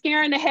should be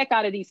scaring the heck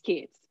out of these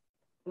kids.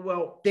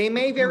 Well, they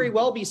may very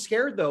well be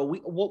scared, though.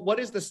 What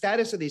is the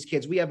status of these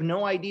kids? We have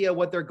no idea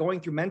what they're going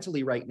through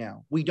mentally right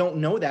now. We don't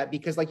know that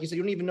because, like you said,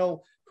 you don't even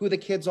know who the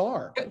kids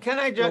are. Can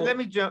I jump? Let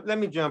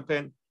me jump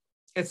in.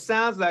 It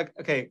sounds like,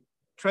 okay,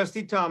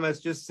 Trustee Thomas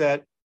just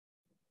said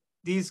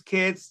these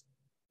kids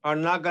are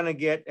not going to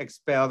get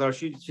expelled, or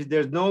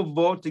there's no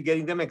vote to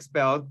getting them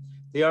expelled.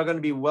 They are going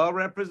to be well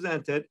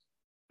represented.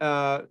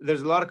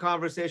 There's a lot of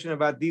conversation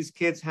about these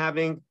kids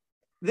having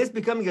this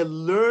becoming a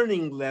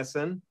learning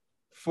lesson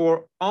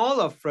for all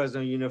of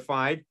Fresno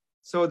Unified,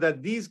 so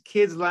that these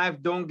kids' lives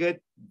don't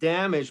get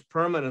damaged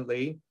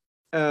permanently,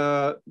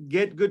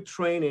 get good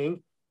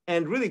training,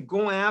 and really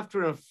go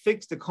after and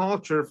fix the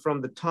culture from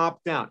the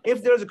top down.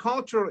 If there's a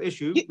cultural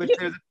issue, which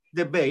there's a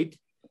debate,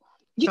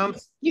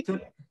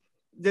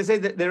 they say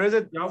that there is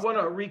a... I want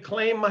to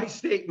reclaim my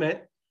statement.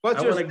 I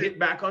want to get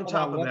back on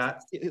top of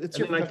that.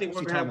 And I think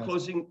we're going to have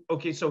closing.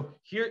 Okay, so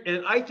here,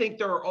 and I think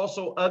there are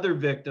also other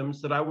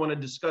victims that I want to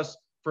discuss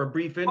for a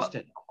brief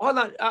instant. Hold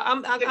on,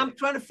 I'm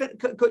trying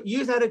to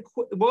use that.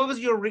 What was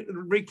your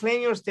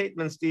reclaim your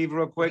statement, Steve,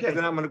 real quick, and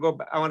then I'm going to go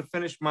back. I want to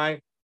finish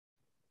my.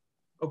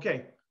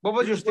 Okay. What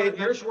was your statement?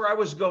 Here's where I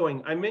was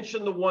going. I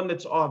mentioned the one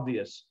that's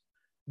obvious.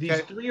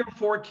 These 3 or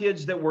 4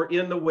 kids that were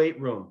in the weight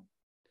room.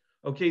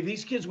 Okay,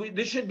 these kids.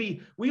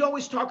 We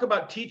always talk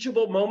about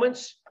teachable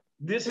moments.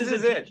 This is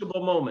a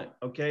teachable moment.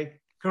 Okay.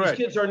 Correct.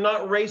 These kids are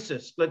not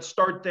racist. Let's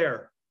start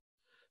there.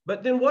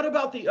 But then what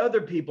about the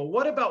other people?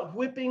 What about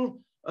whipping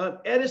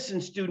Edison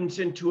students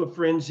into a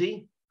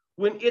frenzy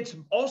when it's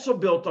also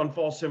built on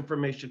false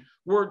information?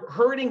 We're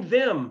hurting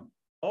them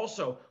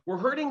also. We're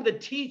hurting the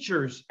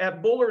teachers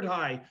at Bullard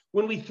High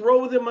when we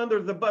throw them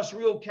under the bus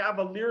real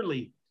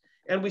cavalierly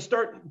and we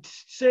start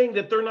saying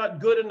that they're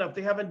not good enough,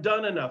 they haven't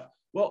done enough.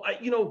 Well,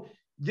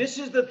 these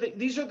are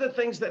the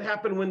things that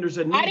happen when there's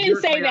a knee-jerk reaction. I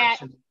didn't say that.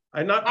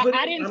 I'm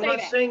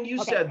not saying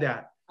you said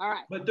that. All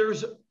right. But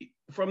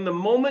from the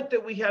moment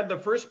that we had the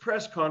first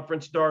press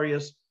conference,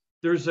 Darius,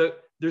 there's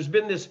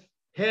been this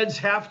heads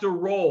have to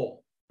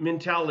roll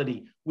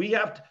mentality.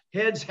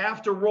 Heads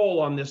have to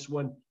roll on this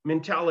one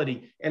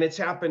mentality. And it's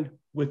happened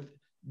with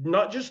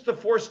not just the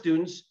 4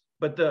 students,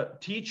 but the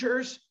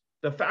teachers,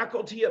 the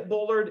faculty at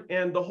Bullard,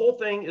 and the whole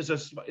thing is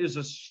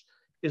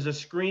a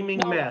screaming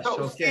mess.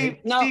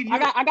 Okay. Steve,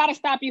 I got to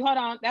stop you. Hold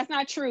on. That's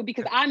not true,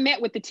 because I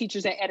met with the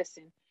teachers at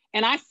Edison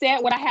and I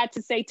said what I had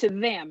to say to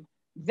them.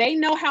 They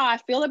know how I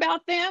feel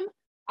about them.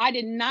 I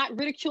did not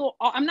ridicule.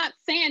 I'm not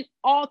saying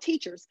all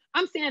teachers.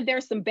 I'm saying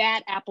there's some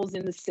bad apples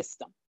in the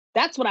system.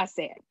 That's what I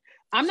said.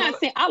 I'm not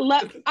saying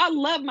I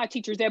love my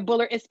teachers at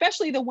Bullard,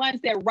 especially the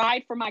ones that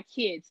ride for my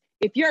kids.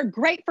 If you're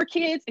great for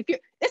kids,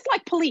 it's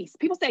like police.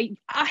 People say,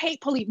 I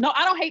hate police. No,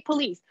 I don't hate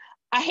police.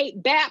 I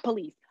hate bad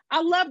police.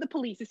 I love the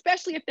police,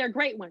 especially if they're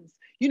great ones.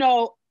 You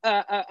know,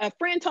 a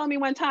friend told me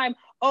one time,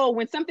 oh,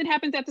 when something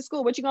happens at the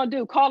school, what you gonna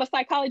do? Call a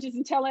psychologist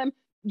and tell him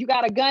you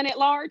got a gun at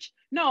large?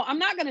 No, I'm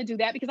not gonna do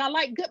that, because I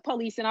like good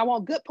police, and I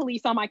want good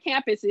police on my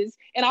campuses,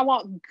 and I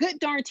want good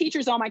darn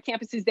teachers on my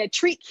campuses that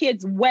treat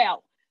kids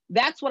well.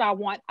 That's what I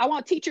want. I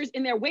want teachers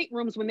in their weight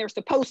rooms when they're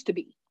supposed to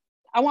be.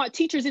 I want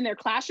teachers in their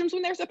classrooms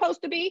when they're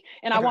supposed to be.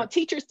 And I want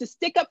teachers to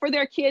stick up for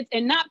their kids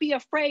and not be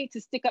afraid to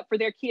stick up for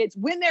their kids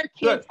when their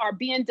kids are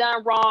being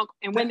done wrong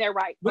and when they're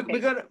right. We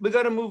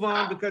gotta move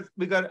on, because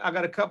I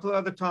got a couple of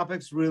other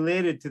topics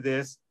related to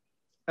this.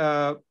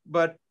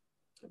 But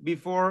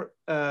before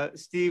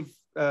Steve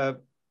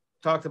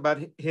talked about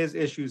his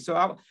issues, so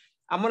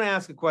I'm gonna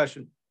ask a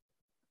question.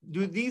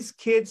 Do these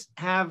kids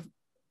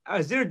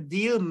is there a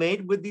deal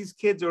made with these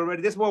kids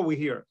already? That's what we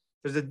hear.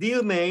 There's a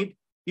deal made.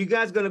 You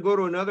guys going to go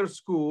to another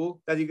school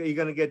that you're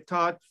going to get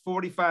taught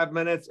 45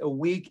 minutes a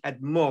week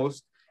at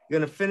most. You're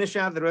going to finish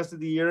out the rest of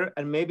the year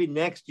and maybe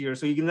next year.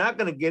 So you're not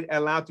going to get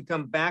allowed to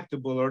come back to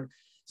Bullard.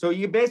 So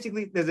you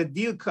basically, there's a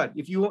deal cut.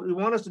 If you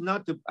want us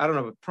not to, I don't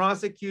know,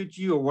 prosecute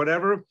you or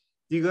whatever,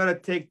 you got to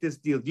take this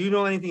deal. Do you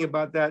know anything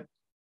about that,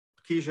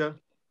 Keshia?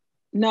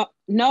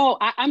 No,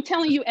 I'm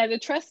telling you, as a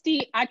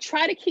trustee, I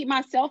try to keep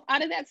myself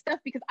out of that stuff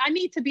because I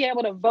need to be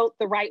able to vote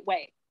the right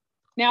way.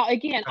 Now,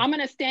 again, I'm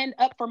going to stand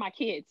up for my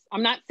kids.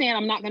 I'm not saying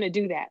I'm not going to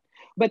do that,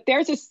 but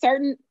there's a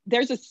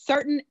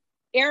certain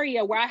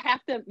area where I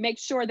have to make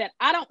sure that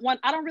I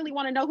don't really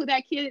want to know who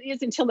that kid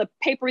is until the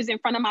paper is in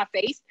front of my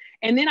face.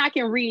 And then I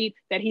can read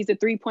that he's a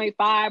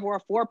 3.5 or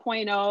a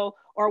 4.0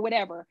 or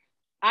whatever.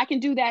 I can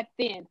do that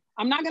then.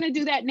 I'm not going to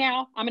do that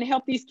now. I'm going to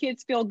help these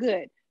kids feel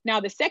good. Now,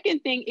 the second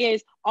thing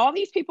is all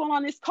these people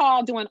on this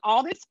call doing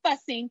all this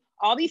fussing,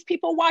 all these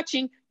people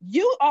watching,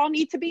 you all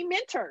need to be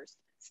mentors.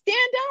 Stand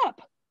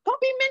up. Go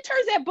be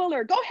mentors at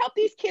Bullard. Go help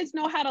these kids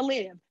know how to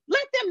live.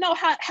 Let them know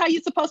how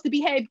you're supposed to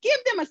behave. Give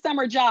them a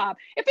summer job.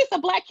 If it's a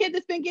Black kid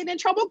that's been getting in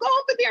trouble, go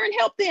over there and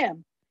help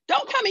them.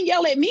 Don't come and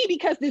yell at me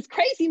because this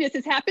craziness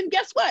has happened.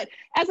 Guess what?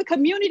 As a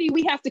community,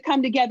 we have to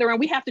come together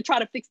and we have to try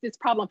to fix this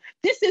problem.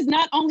 This is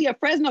not only a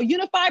Fresno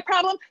Unified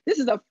problem. This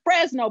is a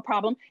Fresno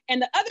problem. And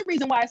the other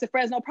reason why it's a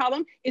Fresno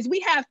problem is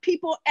we have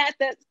people at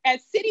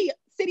city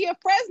of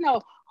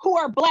Fresno who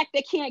are Black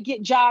that can't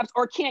get jobs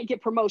or can't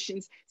get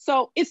promotions.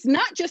 So it's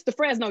not just the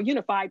Fresno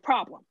Unified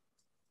problem.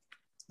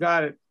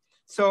 Got it.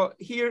 So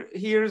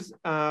here's,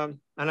 and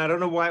I don't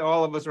know why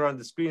all of us are on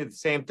the screen at the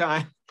same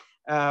time,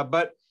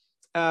 but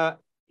so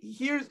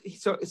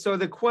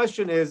the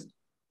question is,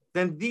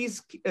 then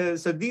these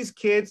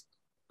kids,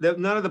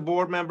 none of the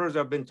board members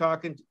have been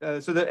talking,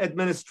 so the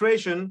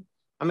administration,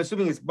 I'm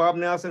assuming it's Bob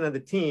Nelson and the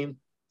team,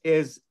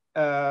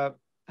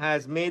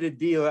 has made a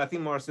deal. I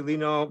think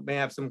Marcelino may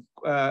have some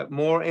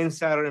more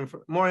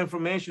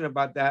information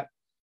about that,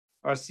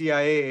 our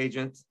CIA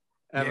agent,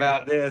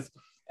 about this.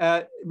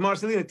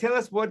 Marcelino, tell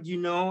us what you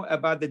know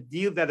about the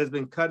deal that has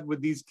been cut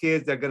with these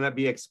kids. They're going to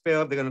be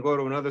expelled. They're going to go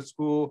to another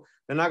school.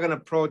 They're not going to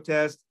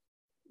protest.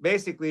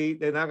 Basically,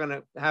 they're not going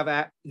to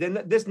have,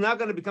 this is not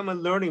going to become a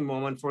learning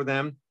moment for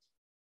them.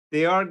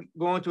 They are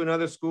going to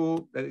another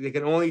school. They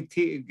can only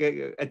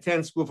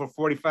attend school for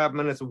 45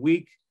 minutes a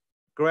week,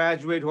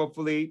 graduate,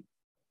 hopefully.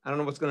 I don't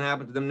know what's going to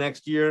happen to them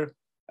next year.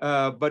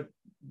 But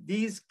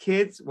these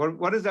kids,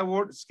 what is that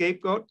word?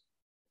 Scapegoat?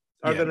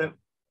 Are going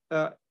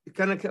to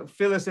kind of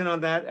fill us in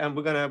on that. And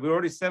we're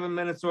already 7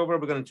 minutes over.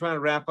 We're going to try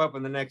and wrap up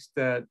in the next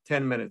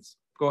 10 minutes.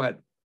 Go ahead.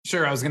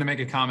 Sure. I was going to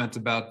make a comment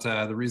about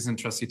the reason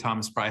Trustee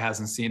Thomas probably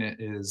hasn't seen it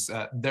is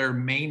there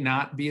may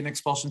not be an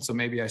expulsion. So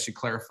maybe I should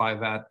clarify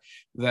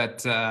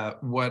that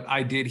what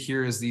I did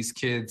here is these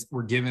kids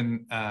were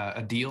given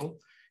a deal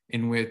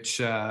in which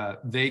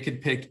they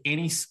could pick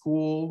any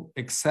school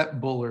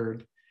except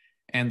Bullard,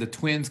 and the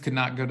twins could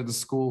not go to the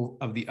school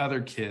of the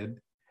other kid,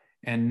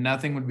 and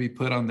nothing would be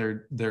put on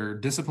their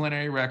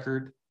disciplinary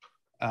record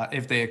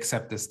if they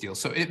accept this deal.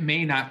 So it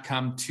may not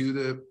come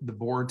to the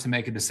board to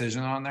make a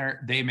decision on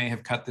there. They may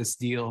have cut this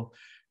deal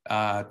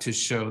to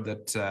show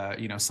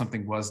that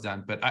something was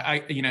done. But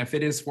I if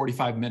it is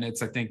 45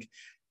 minutes, I think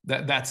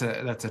that's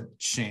a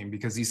shame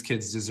because these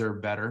kids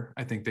deserve better.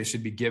 I think they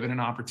should be given an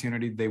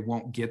opportunity. They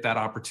won't get that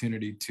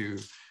opportunity to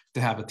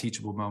have a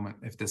teachable moment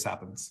if this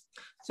happens.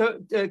 So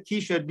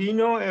Keshia, do you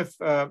know if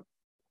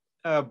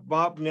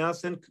Bob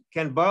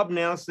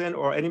Nelson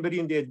or anybody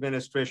in the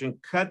administration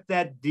cut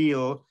that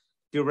deal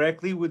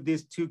directly with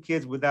these two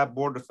kids without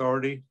board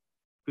authority?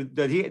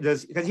 Does he have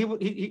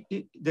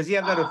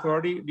that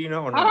authority? Do you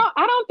know or not?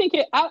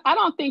 I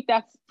don't think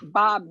that's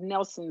Bob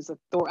Nelson's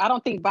authority. I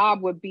don't think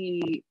Bob would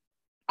be.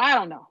 I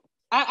don't know.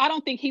 I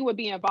don't think he would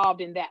be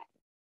involved in that.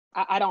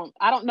 I don't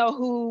know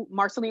who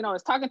Marcelino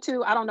is talking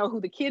to. I don't know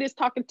who the kid is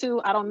talking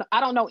to. I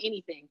don't know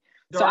anything.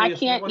 Darius, so I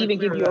can't even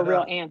give you a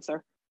real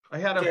answer. I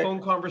had a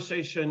phone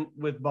conversation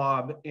with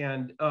Bob,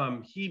 and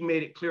he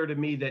made it clear to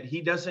me that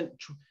he doesn't.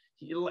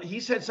 He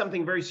said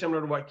something very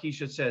similar to what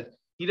Keshia said.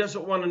 He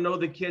doesn't want to know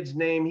the kid's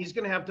name. He's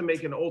going to have to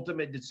make an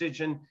ultimate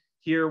decision.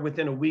 here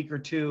within a week or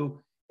two.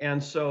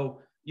 And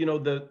so, you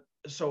know,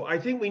 so I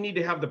think we need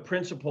to have the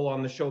principal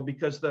on the show,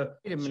 because the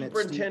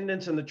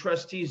superintendents and the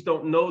trustees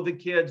don't know the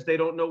kids. They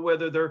don't know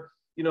whether they're,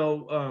 you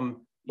know,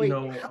 Wait, you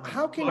know,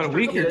 how can a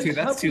week or two?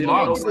 That's too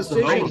long.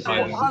 long.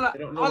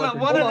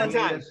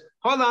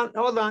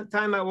 Hold on.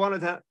 Time at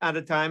one at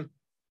a time.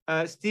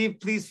 Steve,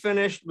 please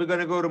finish. We're going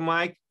to go to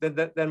Mike, then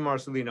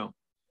Marcelino.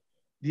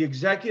 The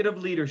executive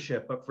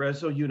leadership of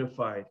Fresno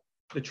Unified,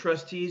 the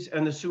trustees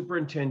and the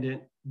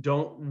superintendent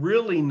don't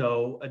really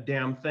know a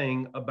damn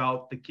thing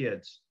about the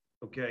kids.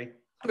 Okay.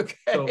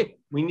 So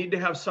we need to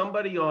have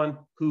somebody on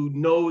who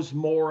knows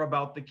more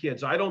about the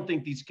kids. I don't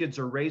think these kids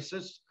are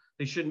racist.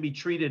 They shouldn't be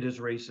treated as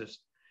racist.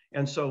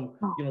 And so,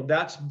 you know,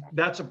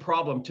 that's a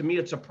problem. To me,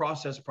 it's a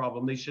process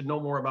problem. They should know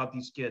more about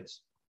these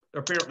kids.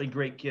 They're apparently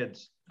great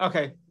kids.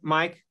 Okay,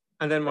 Mike,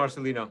 and then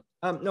Marcelino.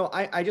 No,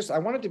 I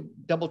wanted to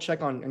double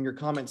check on your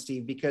comment,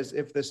 Steve, because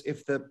if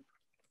the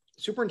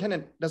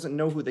superintendent doesn't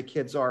know who the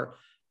kids are,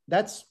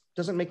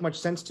 doesn't make much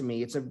sense to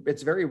me.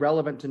 It's very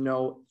relevant to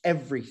know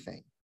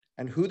everything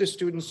and who the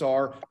students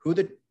are, who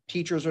the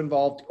teachers are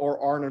involved or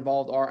aren't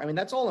involved are. I mean,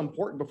 that's all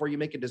important before you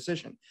make a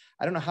decision.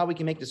 I don't know how we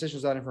can make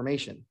decisions without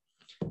information.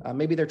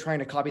 Maybe they're trying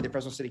to copy the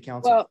Fresno City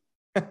Council.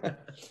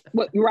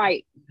 Well,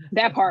 right,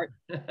 that part.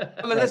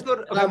 Let's go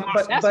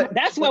to,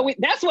 that's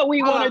what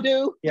we want to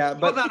do. Yeah,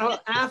 but hold on.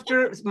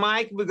 After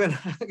Mike, we're gonna.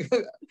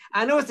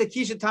 I know it's the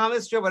Keshia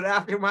Thomas show, but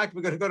after Mike,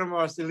 we're gonna go to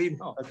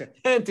Marcelino. Okay,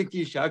 and to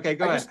Keshia. Okay,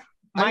 go ahead.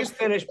 Mike,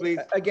 finish, please.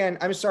 Again,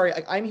 I'm sorry.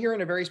 I'm here in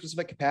a very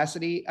specific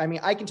capacity. I mean,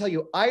 I can tell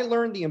you, I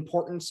learned the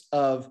importance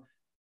of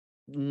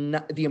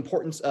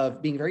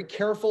being very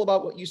careful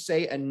about what you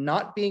say and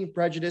not being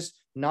prejudiced,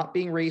 not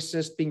being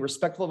racist, being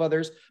respectful of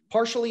others,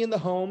 partially in the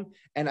home.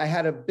 And I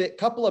had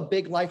couple of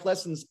big life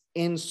lessons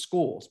in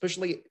school,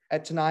 especially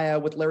at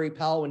Tenaya with Larry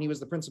Powell when he was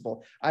the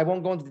principal. I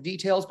won't go into the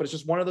details, but it's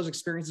just one of those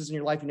experiences in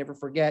your life you never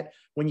forget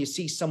when you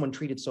see someone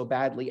treated so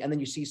badly. And then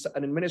you see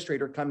an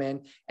administrator come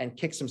in and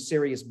kick some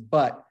serious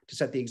butt to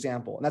set the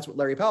example. And that's what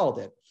Larry Powell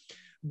did.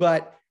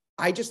 But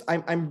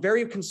I'm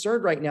very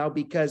concerned right now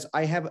because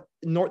I have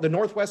the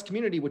Northwest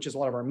community, which is a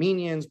lot of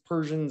Armenians,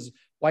 Persians,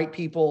 white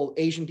people,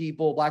 Asian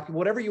people, Black people,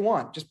 whatever you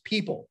want, just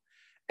people.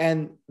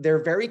 And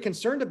they're very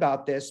concerned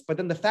about this, but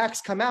then the facts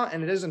come out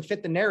and it doesn't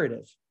fit the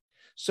narrative.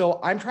 So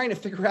I'm trying to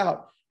figure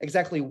out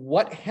exactly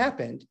what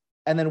happened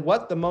and then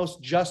what the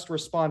most just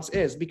response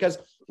is. Because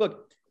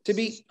look, to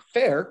be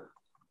fair,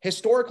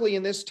 historically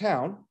in this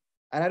town,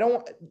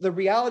 and the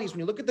reality is when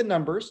you look at the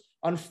numbers,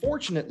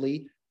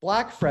 unfortunately,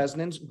 Black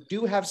Fresnans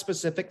do have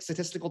specific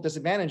statistical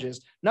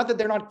disadvantages. Not that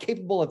they're not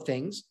capable of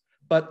things,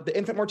 but the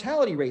infant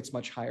mortality rate's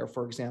much higher,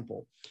 for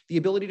example. The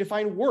ability to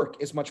find work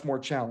is much more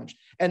challenged.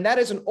 And that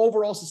is an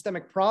overall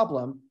systemic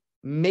problem.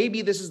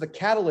 Maybe this is the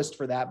catalyst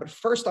for that. But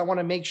first, I want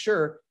to make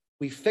sure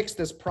we fix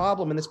this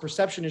problem and this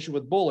perception issue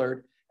with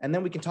Bullard, and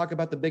then we can talk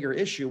about the bigger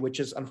issue,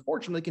 which is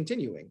unfortunately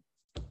continuing.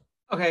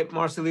 Okay,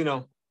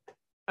 Marcelino.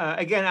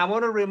 Again, I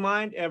want to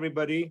remind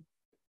everybody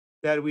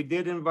that we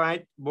did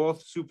invite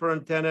both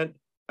Superintendent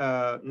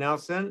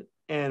Nelson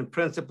and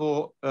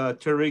Principal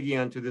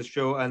Turigian to this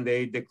show, and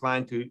they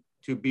declined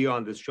to be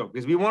on this show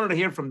because we wanted to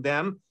hear from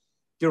them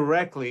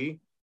directly,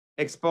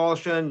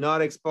 expulsion,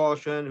 not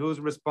expulsion, who's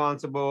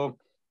responsible,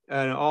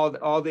 and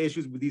all the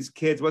issues with these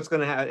kids. What's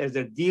going to happen? Is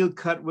there a deal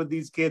cut with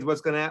these kids?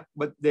 What's going to happen?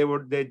 But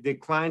they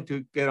declined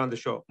to get on the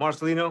show.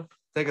 Marcelino,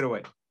 take it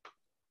away.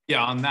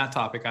 Yeah, on that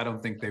topic, I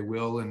don't think they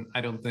will. And I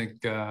don't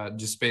think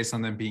just based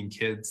on them being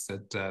kids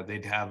that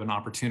they'd have an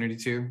opportunity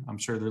to. I'm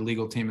sure their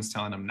legal team is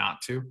telling them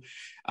not to.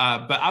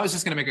 But I was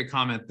just going to make a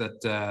comment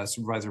that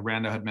Supervisor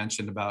Rando had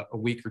mentioned about a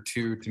week or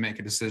two to make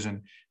a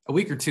decision. A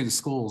week or two, the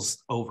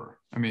school's over.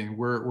 I mean,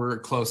 we're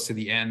close to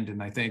the end.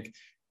 And I think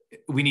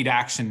we need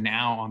action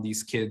now on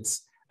these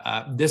kids.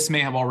 This may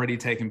have already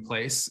taken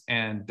place.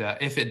 And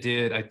if it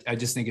did, I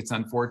just think it's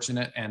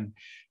unfortunate. And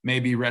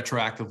maybe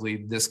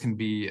retroactively this can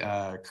be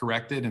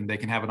corrected and they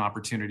can have an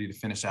opportunity to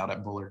finish out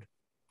at Bullard.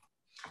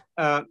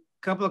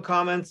 Couple of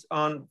comments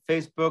on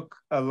Facebook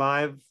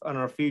Live on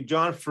our feed.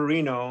 John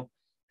Farino,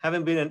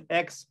 having been an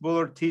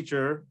ex-Bullard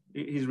teacher,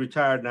 he's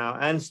retired now,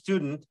 and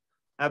student,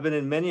 have been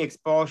in many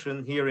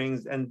expulsion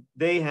hearings and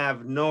they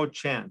have no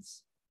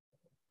chance.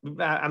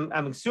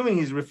 I'm assuming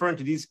he's referring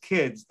to these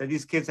kids, that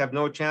these kids have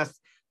no chance.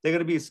 They're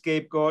gonna be a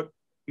scapegoat.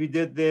 You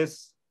did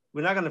this.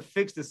 We're not going to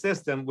fix the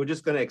system. We're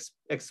just going to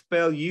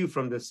expel you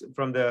from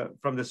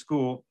the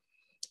school.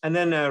 And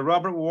then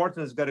Robert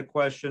Wharton has got a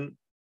question,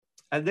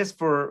 and this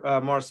for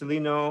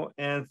Marcelino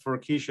and for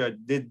Keshia.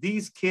 Did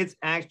these kids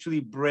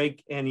actually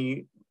break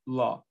any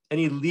law,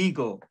 any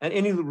legal, and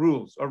any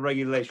rules or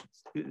regulations?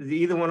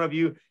 Either one of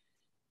you,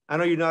 I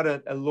know you're not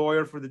a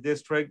lawyer for the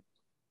district,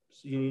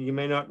 so you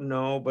may not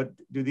know, but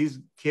do these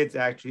kids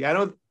actually? I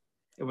know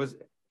it was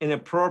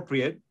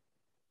inappropriate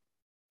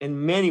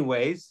in many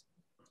ways.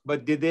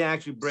 But did they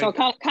actually break? So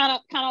kind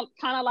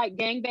of like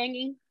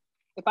gangbanging.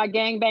 If I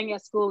gangbang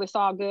at school, it's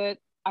all good.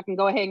 I can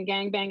go ahead and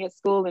gangbang at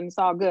school, and it's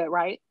all good,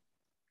 right?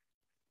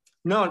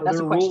 No, that's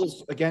the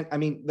rules again. I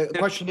mean, the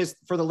question is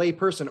for the lay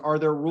person: are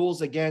there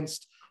rules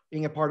against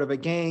being a part of a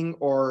gang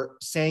or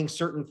saying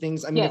certain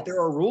things? I mean, if there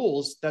are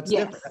rules, that's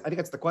different. I think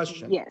that's the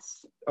question.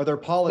 Yes. Are there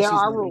policies there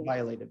are that rules. are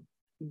violated?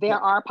 There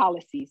are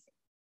policies.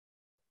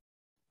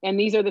 And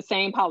these are the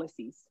same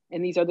policies.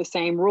 And these are the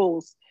same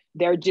rules.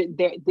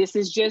 This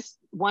is just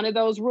one of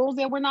those rules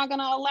that we're not going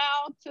to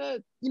allow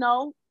to,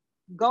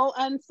 go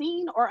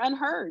unseen or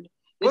unheard.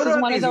 This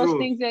is one of those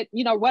things that,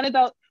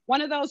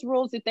 one of those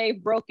rules that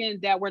they've broken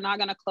that we're not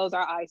going to close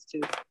our eyes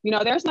to.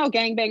 There's no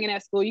gangbanging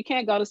at school. You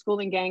can't go to school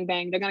and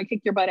gangbang. They're going to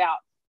kick your butt out.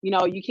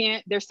 You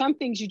can't, there's some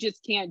things you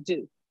just can't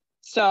do.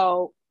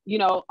 So,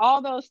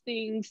 all those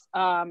things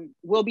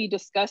will be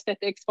discussed at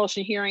the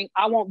expulsion hearing.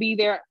 I won't be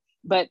there,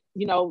 but,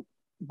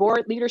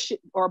 board leadership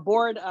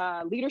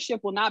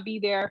will not be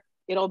there.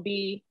 It'll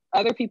be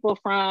other people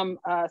from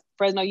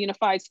Fresno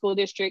Unified School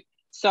District.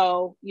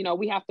 So,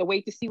 we have to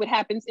wait to see what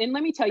happens. And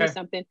let me tell you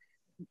something,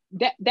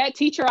 that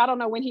teacher, I don't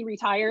know when he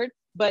retired,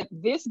 but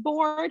this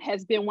board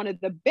has been one of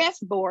the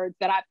best boards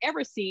that I've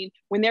ever seen.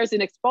 When there's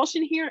an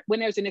expulsion hearing,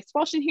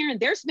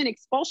 there's been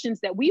expulsions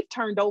that we've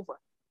turned over.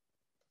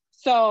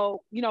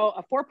 So,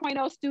 a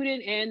 4.0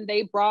 student and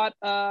they brought,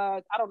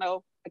 a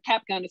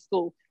cap gun to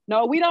school.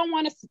 No, we don't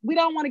want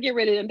to get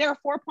rid of them. They're a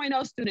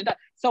 4.0 student.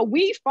 So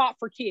we fought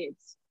for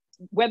kids,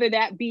 whether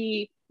that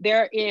be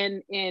they're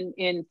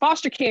in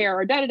foster care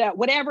or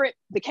whatever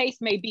the case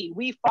may be.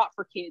 We fought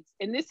for kids.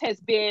 And this has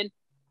been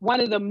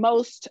one of the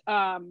most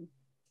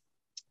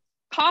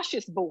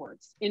cautious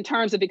boards in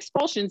terms of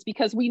expulsions,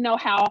 because we know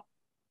how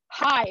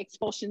high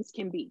expulsions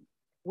can be.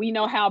 We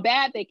know how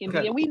bad they can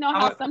be. And we know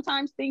how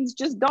sometimes things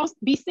just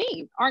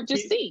aren't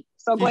just seen.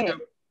 So go ahead.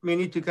 We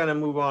need to kind of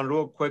move on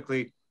real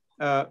quickly.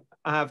 I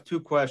have two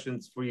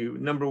questions for you.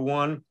 Number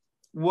one,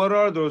 what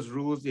are those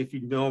rules, if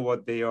you know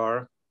what they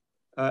are,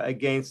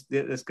 against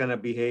this kind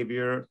of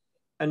behavior?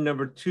 And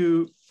number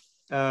two,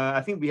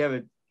 I think we have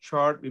a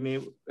chart. We may,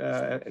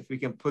 if we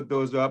can put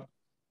those up,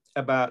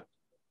 about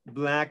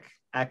Black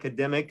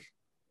academic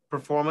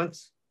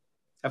performance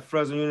at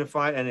Fresno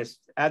Unified, and it's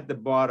at the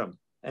bottom.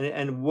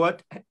 And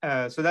what,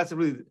 so that's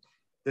really,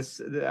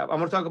 I'm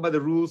gonna talk about the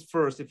rules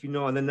first, if you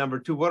know, and then number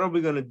two, what are we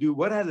gonna do?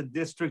 What has the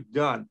district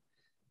done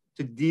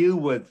to deal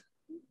with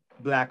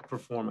Black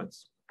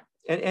performance?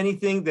 And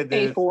anything that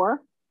A4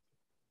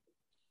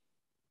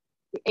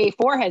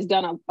 has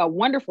done a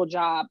wonderful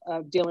job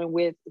of dealing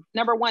with,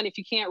 number one, if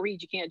you can't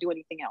read, you can't do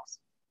anything else,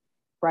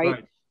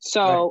 right?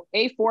 So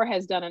A4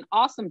 has done an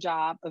awesome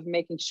job of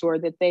making sure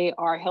that they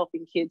are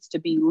helping kids to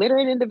be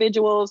literate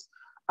individuals.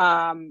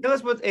 Tell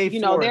us what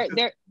A4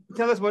 is.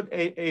 Tell us what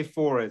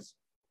A4 is.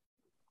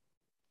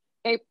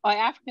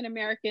 African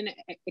American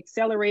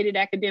Accelerated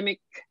Academic,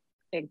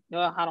 I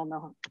don't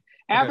know.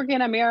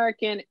 African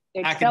American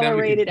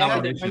Accelerated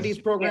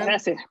Academic program. Yeah,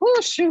 that's it.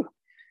 Oh shoot,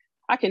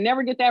 I can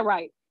never get that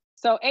right.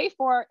 So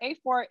A4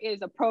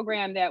 is a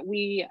program that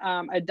we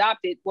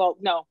adopted. Well,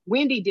 no,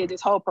 Wendy did this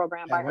whole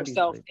program by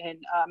herself, and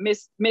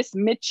Miss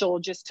Mitchell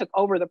just took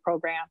over the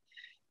program.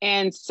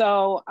 And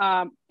so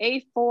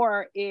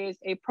A4 is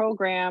a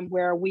program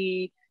where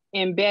we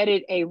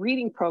embedded a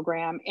reading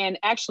program. And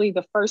actually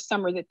the first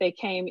summer that they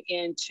came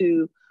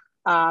into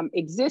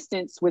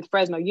existence with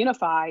Fresno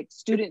Unified,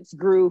 students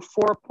grew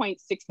 4.6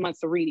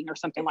 months of reading or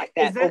something like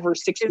that, over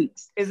 6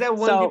 weeks. Is that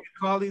Wendy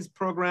McCauley's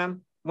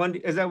program?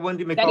 Is that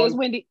Wendy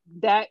McCauley?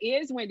 That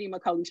is Wendy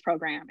McCauley's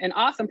program, an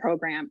awesome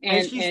program.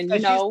 And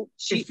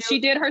she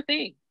did her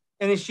thing.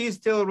 And is she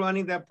still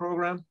running that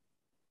program?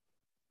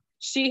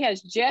 She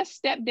has just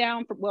stepped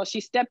down.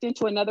 She stepped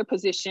into another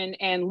position,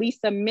 and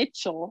Lisa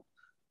Mitchell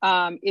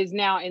is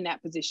now in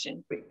that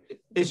position.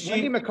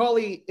 Wendy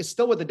McCauley is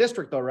still with the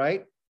district though,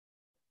 right?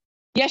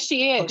 Yes,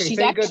 she is. Okay, she's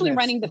actually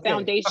running the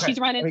foundation. Okay. She's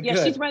running,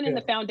 she's running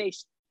the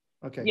foundation.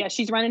 Okay. Yeah,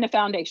 she's running the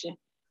foundation.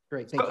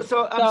 Great, thank you.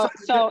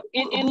 So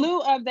in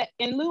lieu of the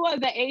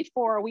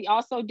A4, we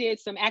also did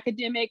some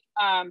academic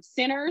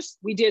centers.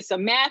 We did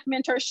some math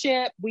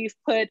mentorship. We've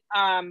put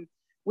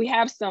we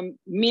have some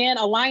men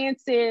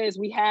alliances.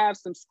 We have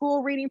some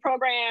school reading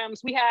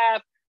programs. We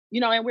have,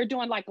 and we're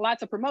doing like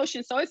lots of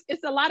promotions. So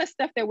it's a lot of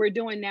stuff that we're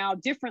doing now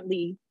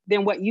differently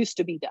than what used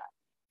to be done.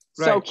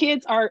 Right. So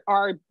kids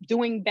are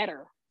doing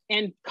better,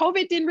 and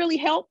COVID didn't really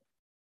help,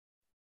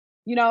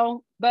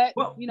 but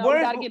we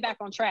got to get back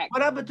on track.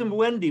 What happened to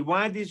Wendy?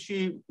 Why did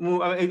she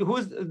move? I mean,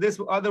 who's this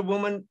other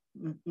woman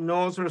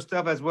knows her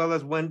stuff as well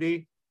as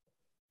Wendy?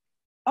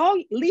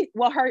 Oh,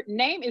 well, her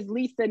name is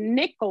Lisa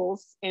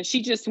Nichols, and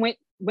she just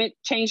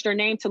changed her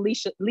name to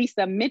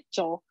Lisa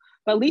Mitchell.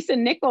 But Lisa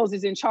Nichols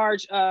is in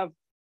charge of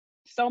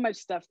so much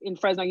stuff in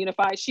Fresno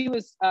Unified. She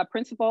was vice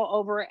principal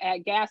over at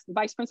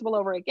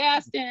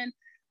Gaston.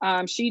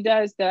 She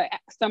does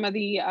some of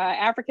the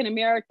African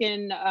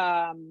American,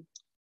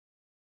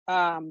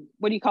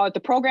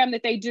 the program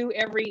that they do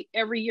every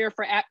year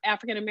for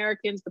African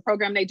Americans, the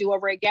program they do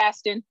over at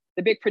Gaston,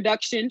 the big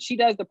production. She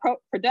does the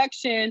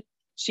production.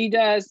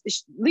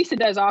 Lisa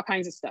does all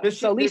kinds of stuff.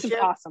 Lisa's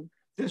awesome.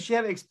 Does she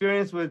have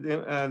experience with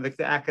like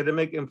the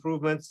academic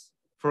improvements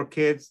for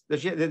kids?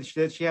 Does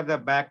she have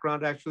that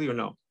background actually, or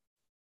no?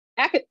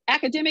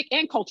 Academic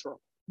and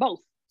cultural, both.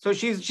 So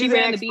she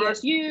ran the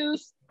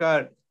BSUs.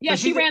 Got it. Yeah,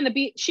 so she ran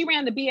the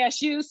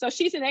BSU. So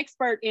she's an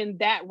expert in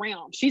that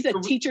realm. She's a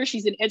teacher.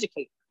 She's an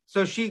educator.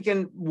 So she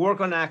can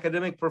work on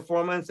academic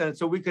performance, and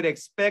so we could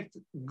expect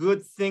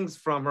good things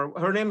from her.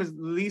 Her name is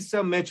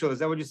Lisa Mitchell. Is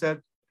that what you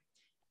said?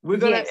 We're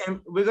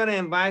gonna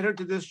invite her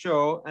to this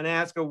show and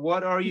ask her,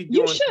 what are you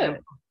doing? You should.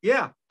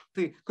 Yeah.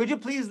 Please. Could you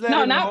please let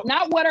her know?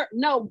 Not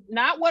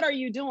what are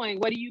you doing?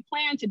 What do you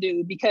plan to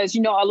do? Because,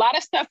 you know, a lot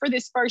of stuff for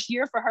this first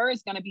year for her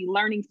is going to be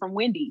learning from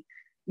Wendy,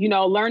 you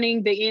know,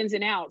 learning the ins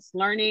and outs,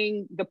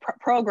 learning the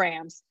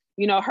programs.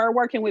 You know, her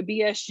working with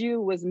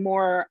BSU was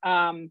more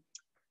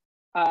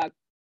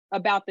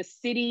about the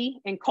city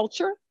and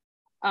culture.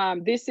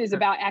 This is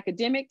about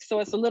academics,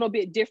 so it's a little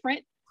bit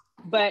different.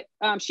 But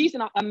she's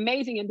an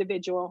amazing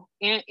individual,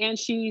 and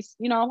she's,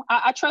 you know,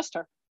 I trust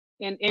her.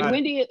 And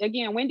Wendy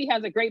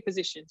has a great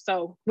position.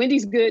 So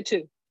Wendy's good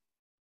too.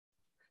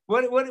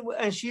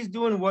 And she's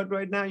doing what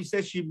right now? You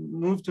said she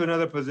moved to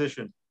another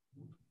position.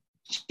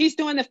 She's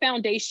doing the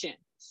foundation.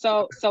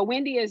 So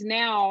Wendy is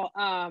now,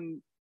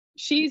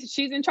 she's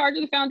in charge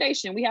of the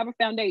foundation. We have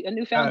a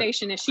new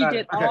foundation, and she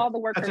did all the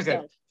work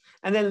herself. Okay.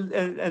 And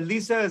then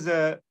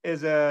Lisa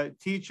is a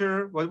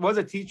teacher, was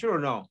a teacher or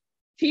no?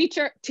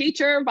 Teacher,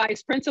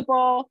 vice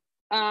principal.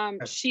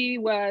 She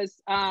was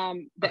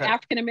the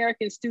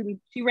African-American student.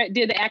 She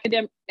did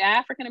the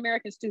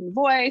African-American student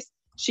voice.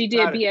 She did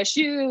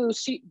BSU.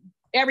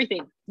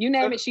 Everything, you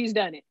name it, she's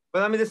done it.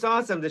 But I mean, it's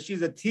awesome that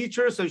she's a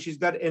teacher, so she's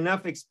got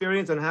enough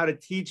experience on how to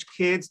teach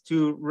kids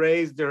to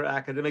raise their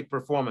academic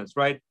performance,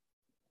 right?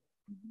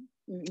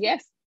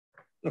 Yes.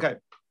 Okay,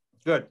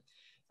 good.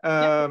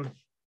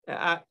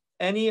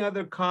 Any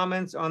other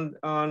comments on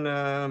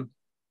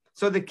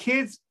so the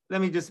kids? I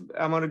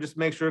want to just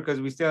make sure,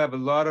 because we still have a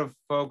lot of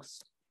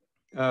folks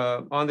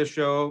on the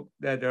show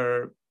that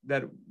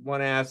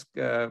want to ask,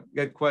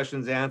 get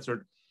questions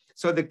answered.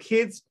 So the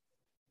kids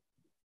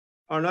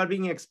are not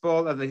being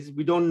expelled, at least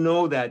we don't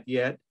know that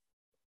yet.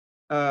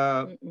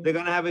 They're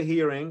going to have a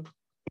hearing.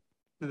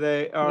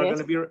 They are going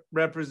to be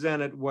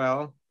represented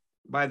well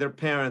by their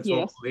parents,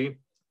 hopefully.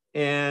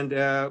 And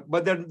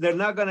but they're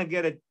not going to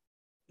get a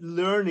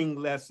learning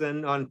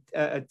lesson on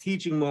a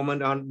teaching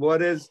moment on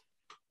what is,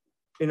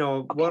 you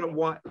know,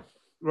 what,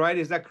 right?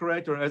 Is that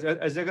correct? Or is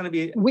there going to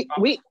be?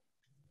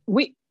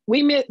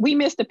 We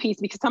missed a piece,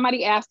 because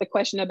somebody asked the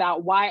question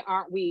about why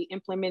aren't we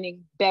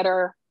implementing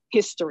better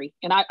history?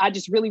 And I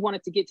just really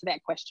wanted to get to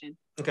that question.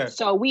 Okay.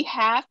 So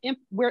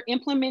we're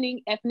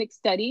implementing ethnic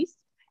studies.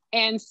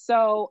 And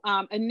so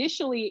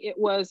initially it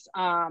was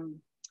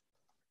an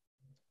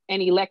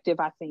elective,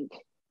 I think,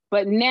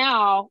 but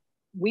now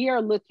we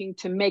are looking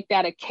to make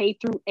that a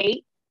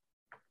K-8.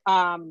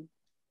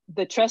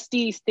 The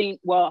trustees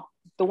think, well,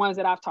 the ones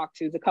that I've talked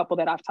to, the couple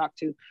that I've talked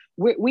to,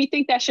 we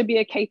think that should be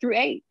a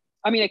K-8.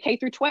 I mean, a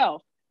K-12.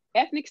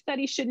 Ethnic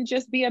studies shouldn't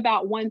just be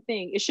about one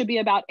thing. It should be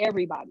about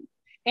everybody.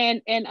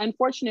 And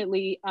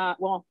unfortunately,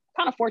 well,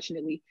 kind of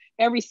fortunately,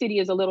 every city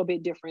is a little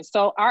bit different.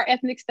 So our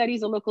ethnic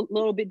studies look a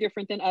little bit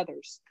different than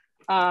others,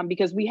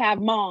 because we have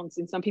Hmongs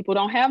and some people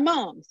don't have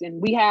Hmongs.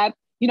 And we have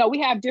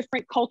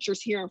different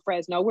cultures here in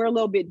Fresno. We're a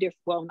little bit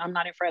different. Well, I'm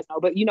not in Fresno,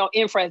 but, you know,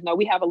 in Fresno,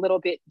 we have a little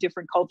bit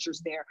different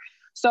cultures there.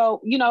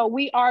 So, you know,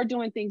 we are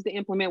doing things to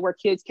implement where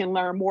kids can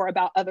learn more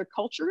about other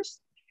cultures.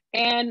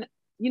 And,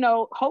 you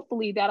know,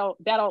 hopefully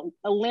that'll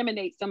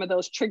eliminate some of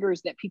those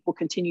triggers that people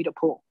continue to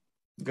pull.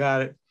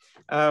 Got it.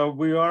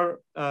 We are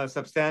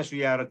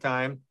substantially out of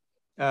time.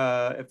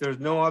 If there's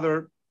no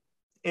other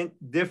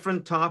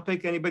different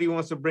topic anybody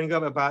wants to bring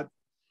up about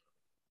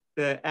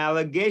the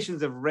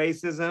allegations of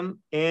racism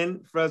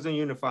in Fresno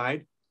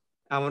Unified,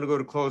 I want to go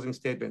to closing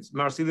statements.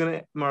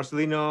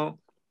 Marcelino,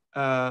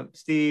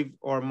 Steve,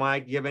 or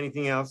Mike, do you have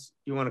anything else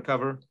you want to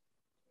cover?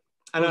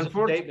 And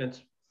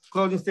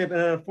closing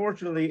statement. And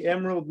unfortunately,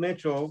 Emerald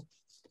Mitchell,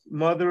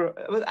 mother,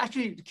 well,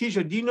 actually,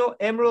 Keshia, do you know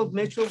Emerald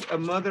Mitchell, a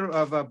mother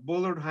of a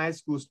Bullard High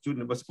School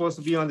student, was supposed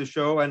to be on the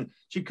show, and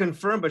she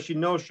confirmed, but she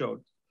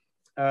no-showed.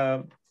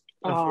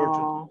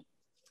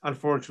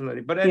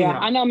 Unfortunately. But anyhow.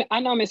 Yeah, I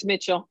know Miss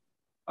Mitchell.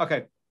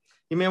 Okay,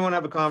 you may want to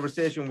have a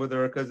conversation with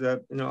her, because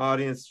you know,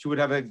 audience, she would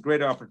have a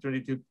great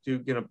opportunity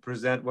to you know,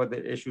 present what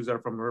the issues are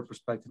from her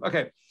perspective.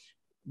 Okay,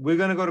 we're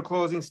going to go to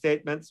closing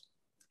statements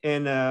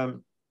in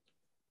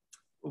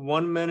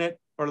 1 minute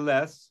or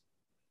less.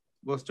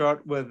 We'll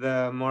start with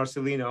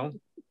Marcelino.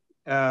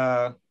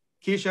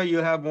 Keshia, you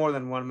have more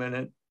than 1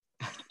 minute,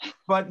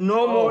 but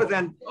no more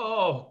than,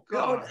 hold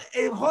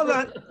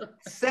on,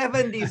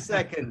 70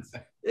 seconds.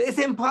 It's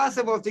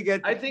impossible to get.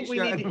 I think we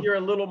need to hear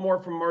a little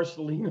more from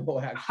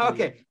Marcelino, actually.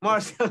 Okay,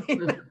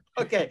 Marcelino.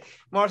 Okay,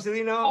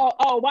 Marcelino.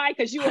 Oh, why?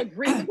 Because you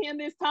agree with him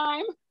this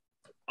time?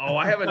 Oh,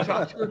 I haven't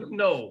talked to him.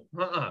 No.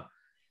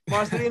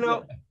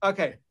 Marcelino,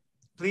 okay.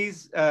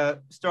 Please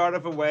start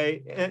off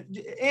away.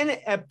 In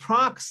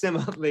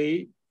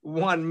approximately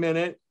 1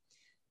 minute,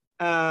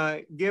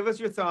 give us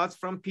your thoughts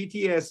from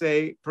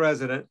PTSA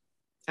president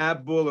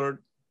at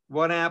Bullard.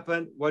 What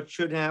happened? What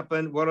should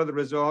happen? What are the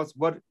results?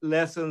 What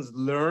lessons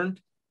learned?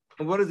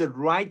 And what is the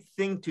right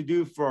thing to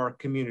do for our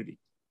community?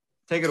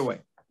 Take it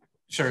away.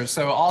 Sure.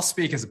 So I'll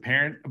speak as a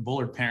parent, a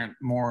Bullard parent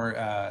more.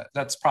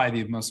 That's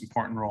probably the most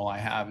important role I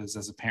have is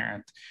as a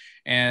parent.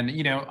 And,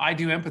 you know, I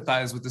do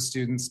empathize with the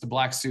students, the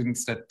Black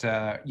students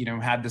that, you know,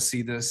 had to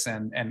see this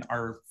and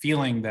are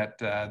feeling that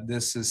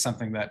this is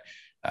something that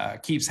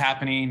keeps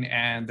happening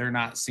and they're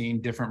not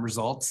seeing different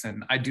results.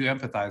 And I do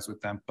empathize with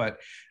them. But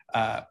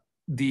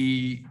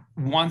the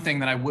one thing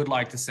that I would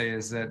like to say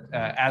is that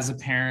as a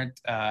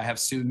parent, I have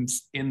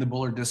students in the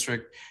Bullard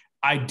district.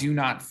 I do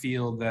not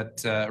feel that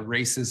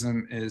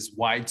racism is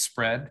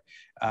widespread.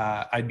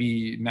 I'd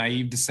be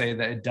naive to say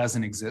that it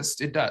doesn't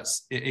exist. It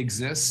does. It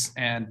exists,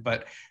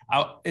 but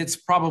it's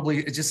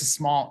probably just a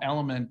small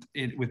element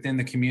within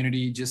the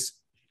community, just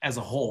as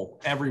a whole,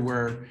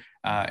 everywhere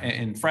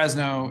in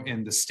Fresno,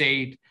 in the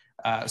state.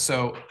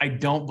 So I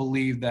don't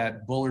believe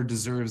that Bullard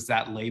deserves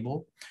that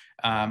label.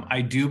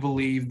 I do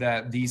believe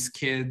that these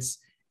kids,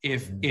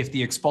 if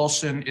the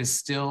expulsion is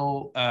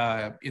still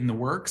in the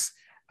works,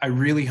 I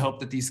really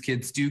hope that these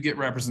kids do get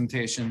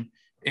representation.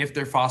 If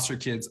they're foster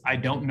kids, I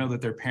don't know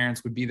that their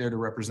parents would be there to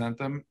represent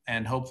them.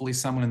 And hopefully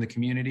someone in the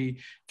community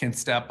can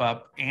step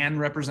up and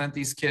represent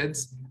these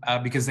kids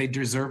because they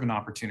deserve an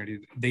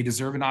opportunity. They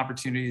deserve an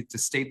opportunity to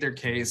state their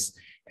case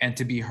and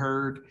to be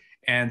heard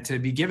and to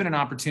be given an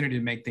opportunity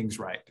to make things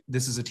right.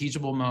 This is a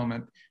teachable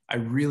moment. I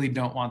really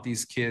don't want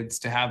these kids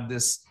to have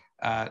this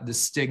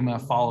stigma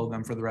follow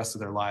them for the rest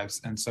of their lives.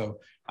 And so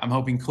I'm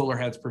hoping cooler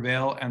heads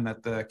prevail and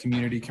that the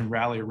community can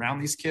rally around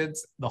these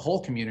kids, the whole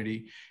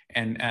community,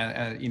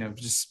 and you know,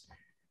 just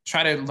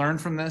try to learn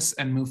from this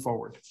and move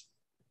forward.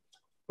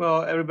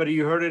 Well, everybody,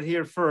 you heard it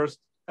here first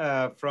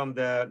from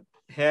the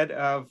head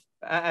of,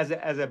 as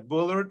a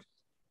Bullard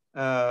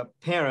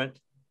parent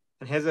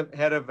and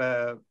head of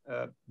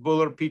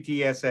Bullard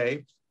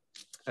PTSA,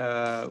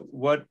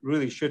 what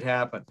really should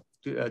happen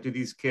to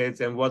these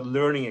kids and what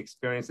learning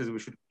experiences we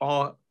should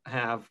all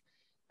have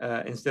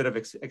instead of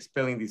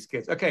expelling these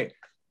kids. Okay,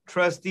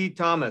 Trustee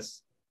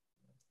Thomas,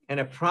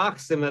 and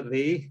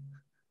approximately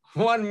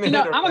 1 minute. You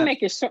know, I'm gonna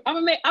make it short.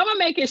 I'm gonna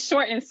make it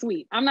short and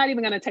sweet. I'm not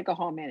even gonna take a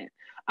whole minute.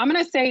 I'm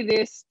gonna say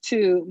this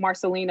to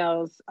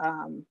Marcelino's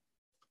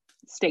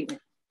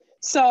statement.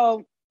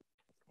 So,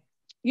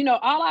 you know,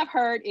 all I've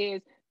heard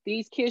is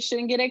these kids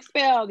shouldn't get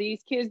expelled.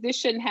 These kids, this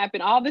shouldn't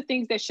happen. All the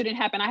things that shouldn't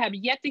happen. I have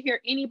yet to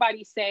hear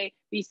anybody say,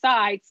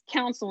 besides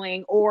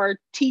counseling or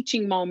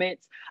teaching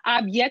moments,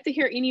 I've yet to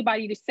hear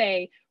anybody to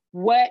say,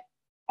 what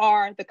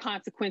are the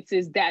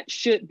consequences that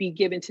should be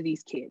given to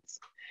these kids?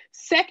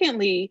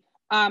 Secondly,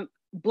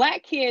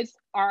 Black kids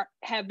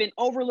have been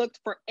overlooked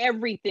for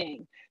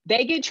everything.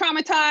 They get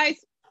traumatized.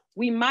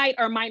 We might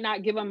or might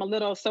not give them a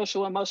little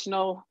social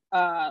emotional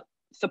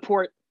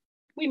support.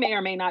 We may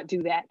or may not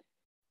do that.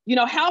 You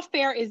know, how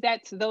fair is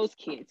that to those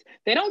kids?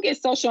 They don't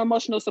get social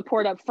emotional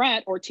support up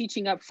front or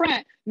teaching up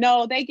front.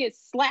 No, they get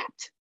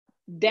slapped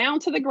down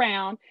to the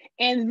ground.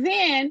 And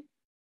then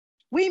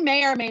we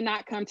may or may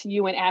not come to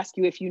you and ask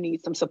you if you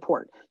need some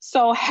support.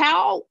 So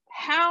how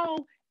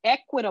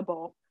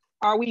equitable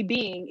are we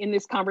being in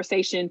this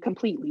conversation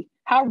completely?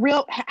 How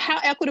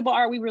equitable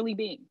are we really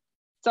being?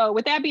 So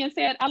with that being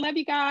said, I love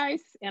you guys.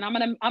 And I'm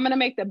gonna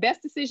make the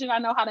best decision I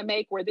know how to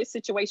make where this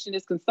situation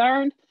is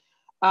concerned.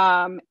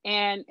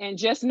 And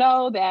just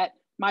know that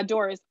my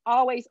door is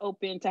always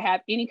open to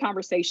have any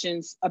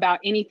conversations about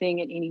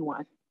anything and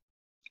anyone.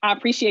 I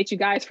appreciate you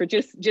guys for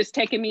just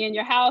taking me in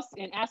your house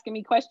and asking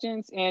me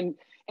questions and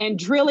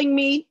drilling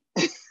me.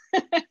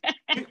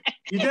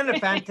 You've done a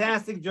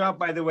fantastic job,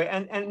 by the way.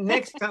 And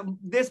next time,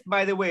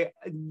 by the way,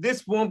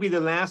 this won't be the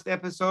last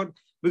episode.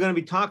 We're going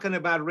to be talking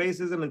about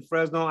racism in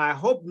Fresno. I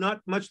hope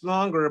not much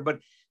longer, but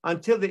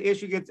until the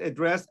issue gets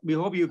addressed, we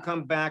hope you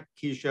come back,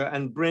 Keshia,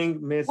 and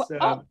bring Miss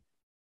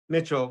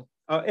Mitchell,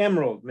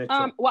 Emerald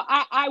Mitchell. Well,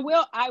 I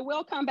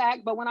will come back,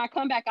 but when I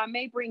come back, I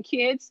may bring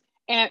kids.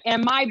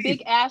 And my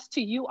big ask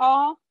to you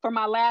all for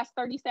my last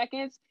 30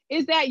 seconds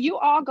is that you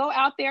all go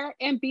out there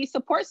and be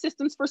support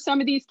systems for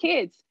some of these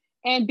kids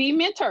and be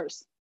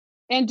mentors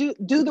and do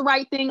the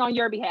right thing on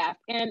your behalf.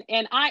 And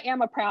I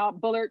am a proud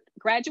Bullard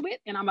graduate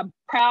and I'm a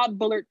proud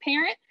Bullard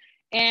parent,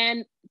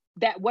 and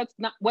that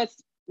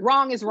what's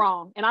wrong is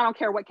wrong. And I don't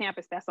care what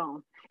campus that's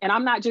on. And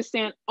I'm not just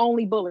saying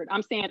only Bullard.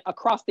 I'm saying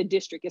across the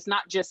district. It's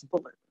not just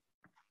Bullard.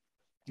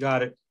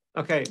 Got it.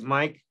 Okay,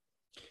 Mike.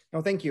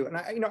 No, thank you. And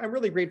I'm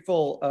really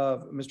grateful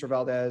of Mr.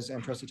 Valdez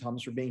and Trustee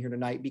Thomas for being here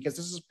tonight, because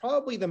this is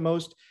probably the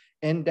most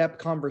in-depth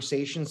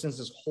conversation since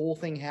this whole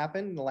thing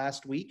happened in the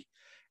last week.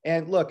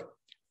 And look,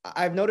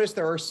 I've noticed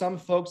there are some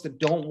folks that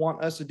don't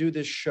want us to do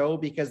this show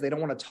because they don't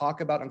want to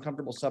talk about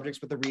uncomfortable subjects.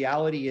 But the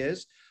reality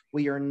is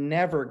we are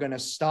never going to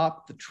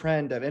stop the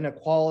trend of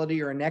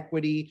inequality or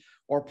inequity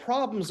or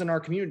problems in our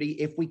community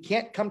if we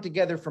can't come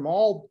together from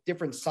all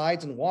different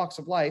sides and walks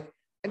of life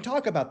and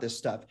talk about this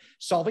stuff.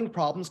 Solving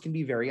problems can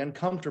be very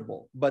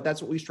uncomfortable, but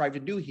that's what we strive to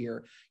do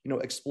here.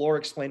 Explore,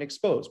 explain,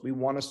 expose. We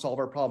want to solve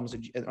our problems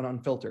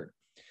unfiltered.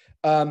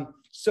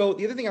 So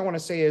the other thing I want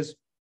to say is,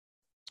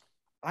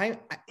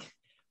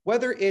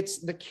 whether it's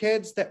the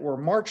kids that were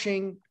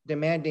marching,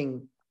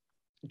 demanding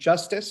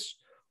justice,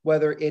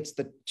 whether it's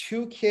the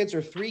 2 kids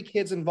or 3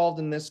 kids involved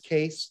in this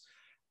case,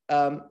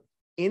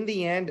 In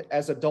the end,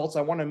 as adults,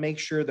 I want to make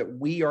sure that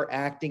we are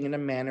acting in a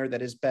manner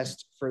that is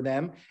best for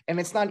them. And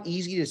it's not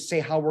easy to say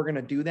how we're going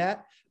to do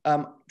that.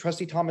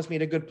 Trustee Thomas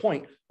made a good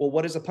point. Well,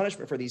 what is a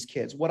punishment for these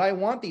kids? What I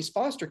want these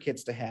foster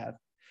kids to have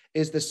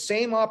is the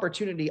same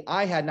opportunity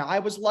I had. Now, I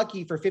was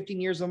lucky for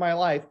 15 years of my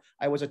life.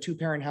 I was a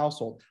 2-parent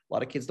household. A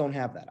lot of kids don't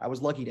have that. I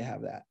was lucky to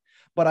have that.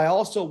 But I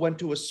also went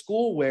to a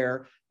school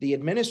where the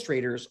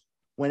administrators,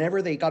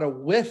 whenever they got a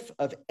whiff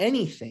of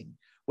anything,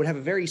 would have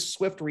a very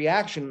swift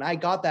reaction. And I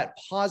got that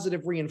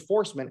positive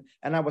reinforcement,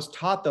 and I was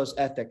taught those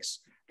ethics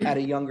at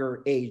a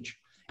younger age.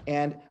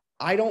 And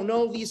I don't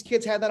know if these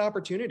kids had that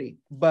opportunity,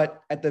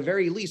 but at the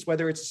very least,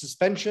 whether it's a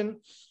suspension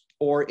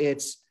or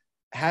it's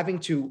having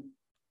to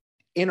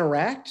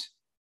interact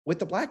with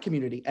the Black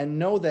community and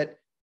know that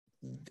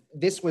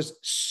this was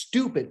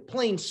stupid,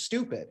 plain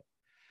stupid,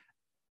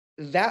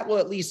 that will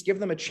at least give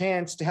them a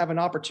chance to have an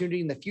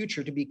opportunity in the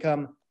future to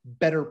become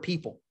better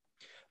people.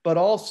 But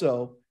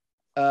also,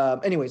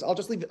 anyways, I'll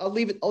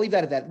leave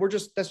that at that.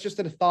 That's just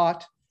a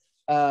thought.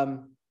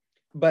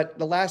 But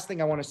the last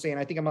thing I want to say, and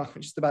I think I'm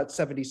just about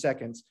 70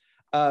 seconds.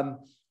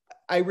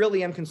 I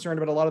really am concerned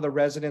about a lot of the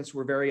residents who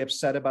were very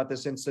upset about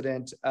this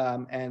incident.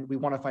 And we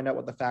want to find out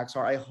what the facts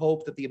are. I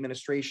hope that the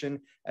administration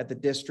at the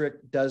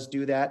district does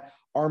do that.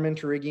 Armin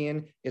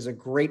Tarigian is a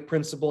great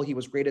principal. He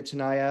was great at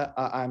Tenaya.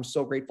 I'm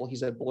so grateful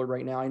he's at Bullard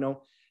right now.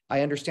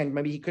 I understand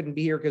maybe he couldn't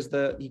be here because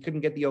he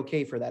couldn't get the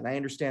okay for that. And I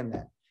understand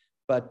that.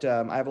 But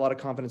I have a lot of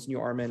confidence in you,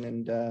 Armin,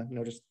 and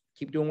just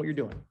keep doing what you're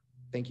doing.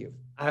 Thank you.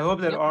 I hope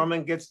that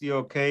Armin gets the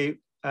okay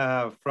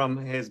from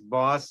his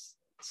boss.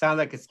 Sounds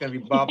like it's going to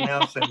be Bob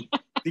Nelson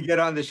to get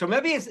on the show.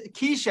 Maybe it's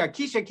Keshia.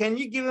 Keshia, can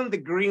you give him the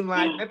green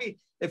light? Maybe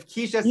if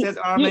Keshia says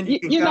Armin, you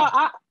can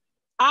come.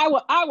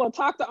 I will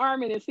talk to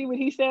Armin and see what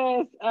he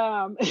says.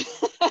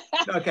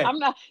 Okay. I'm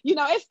not,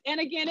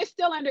 it's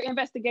still under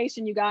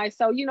investigation, you guys.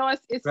 So,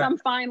 it's Right. some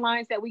fine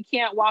lines that we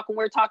can't walk when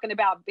we're talking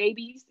about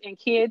babies and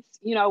kids,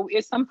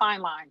 it's some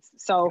fine lines.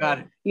 So,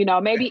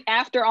 maybe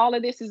after all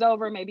of this is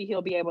over, maybe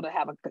he'll be able to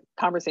have a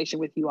conversation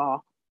with you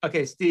all.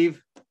 Okay,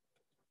 Steve.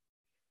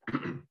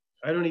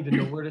 I don't even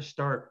know where to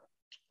start.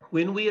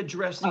 When we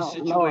address these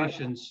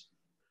situations,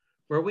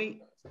 when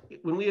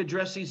we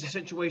address these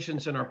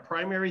situations, and our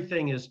primary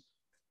thing is,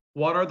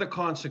 what are the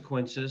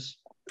consequences?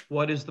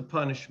 What is the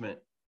punishment?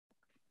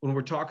 When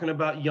we're talking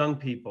about young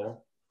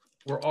people,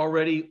 we're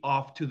already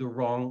off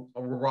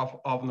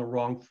on the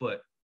wrong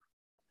foot.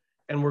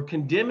 And we're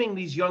condemning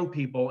these young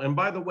people. And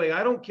by the way,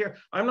 I don't care.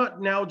 I'm not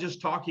now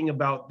just talking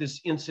about this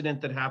incident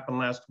that happened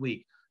last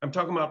week. I'm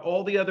talking about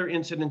all the other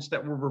incidents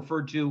that were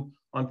referred to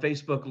on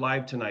Facebook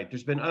Live tonight.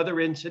 There's been other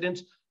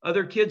incidents,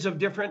 other kids of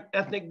different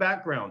ethnic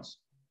backgrounds.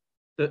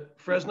 The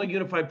Fresno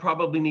Unified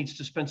probably needs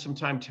to spend some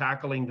time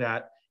tackling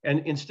that.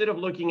 And instead of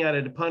looking at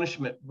it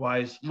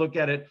punishment-wise, look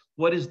at it,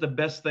 what is the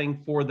best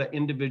thing for the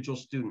individual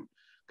student?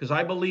 Because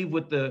I believe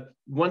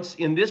once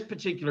in this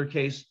particular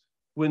case,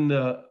 when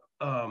the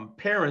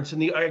parents,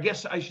 I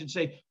guess I should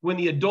say, when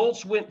the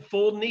adults went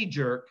full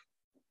knee-jerk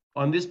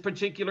on this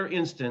particular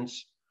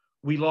instance,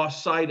 we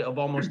lost sight of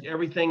almost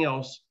everything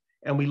else,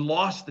 and we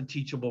lost the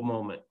teachable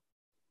moment.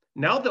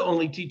 Now the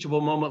only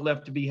teachable moment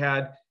left to be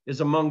had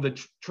is among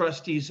the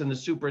trustees and the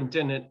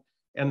superintendent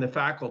and the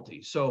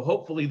faculty. So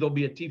hopefully there'll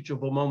be a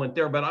teachable moment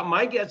there. But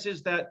my guess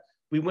is that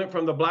we went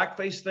from the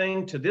blackface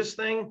thing to this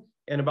thing,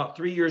 and about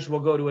 3 years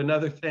we'll go to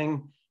another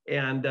thing,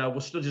 and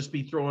we'll still just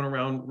be throwing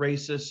around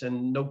racist,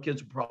 and no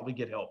kids will probably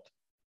get helped.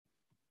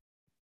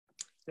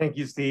 Thank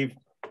you, Steve.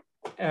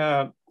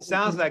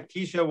 Sounds like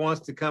Keshia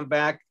wants to come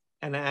back,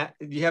 and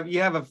you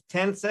have a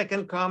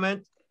 10-second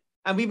comment.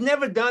 And we've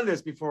never done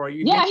this before. I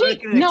want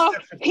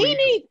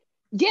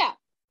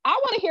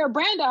to hear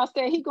Brandon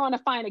say he's going to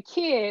find a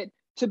kid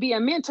to be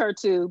a mentor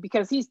to,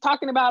 because he's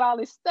talking about all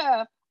this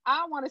stuff.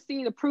 I want to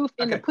see the proof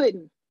in the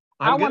pudding.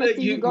 I want to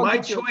see you go my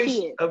get your choice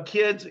kid. of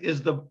kids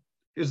is the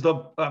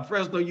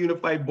Fresno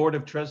Unified Board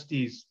of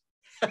Trustees.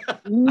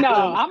 No,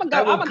 I'm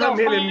gonna come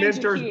in and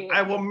mentor. Kid.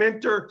 I will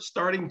mentor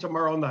starting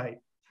tomorrow night.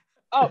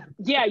 Oh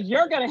yeah,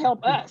 you're gonna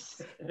help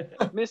us,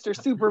 Mr.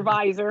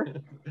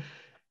 Supervisor.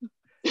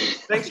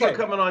 Thanks for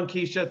coming on,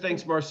 Keshia.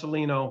 Thanks,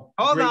 Marcelino.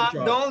 Hold Great on,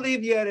 job. don't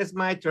leave yet. It's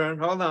my turn.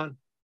 Hold on.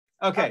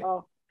 Okay.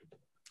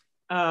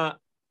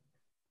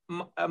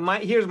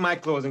 Here's my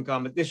closing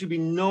comment. There should be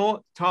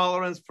no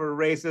tolerance for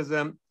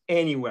racism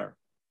anywhere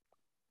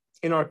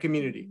in our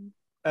community,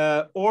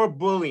 or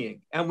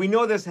bullying. And we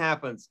know this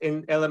happens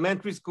in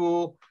elementary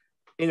school,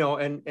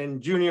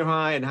 and junior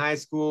high and high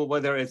school,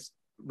 whether it's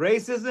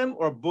racism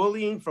or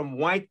bullying from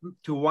white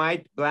to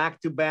white,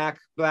 black to black,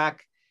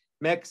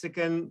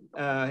 Mexican,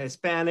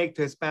 Hispanic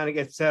to Hispanic,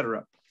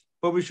 etc.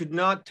 But we should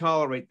not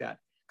tolerate that,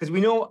 because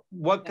we know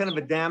what kind of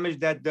a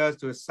damage that does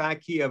to a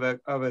psyche of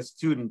a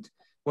student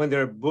when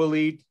they're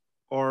bullied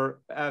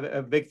or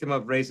a victim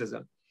of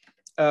racism.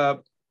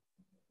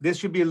 This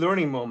should be a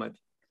learning moment.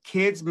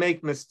 Kids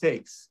make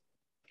mistakes,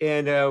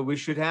 and we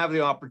should have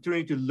the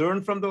opportunity to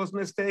learn from those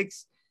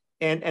mistakes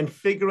and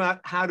figure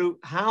out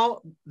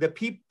how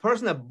the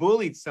person that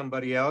bullied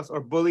somebody else or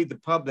bullied the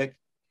public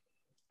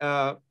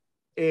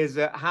is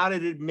how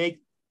did it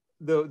make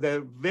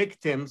the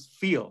victims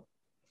feel?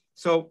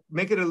 So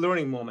make it a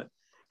learning moment.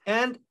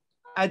 And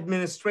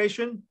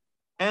administration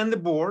and the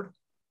board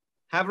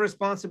have a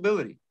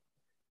responsibility.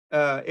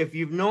 If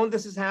you've known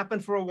this has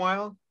happened for a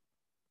while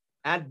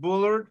at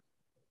Bullard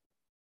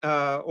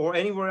or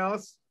anywhere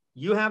else,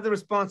 you have the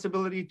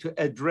responsibility to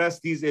address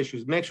these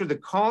issues. Make sure the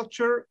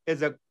culture is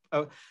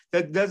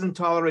that doesn't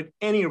tolerate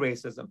any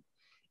racism,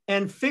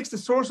 and fix the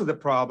source of the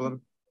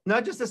problem,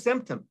 not just a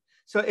symptom.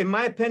 So in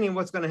my opinion,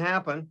 what's going to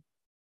happen,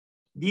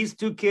 these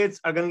 2 kids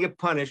are going to get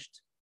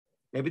punished.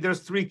 Maybe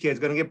there's 3 kids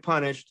going to get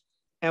punished.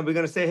 And we're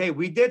going to say, hey,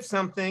 we did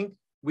something.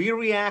 We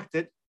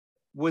reacted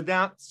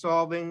without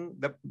solving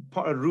the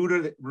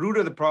root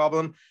of the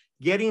problem,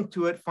 getting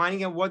to it,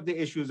 finding out what the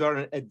issues are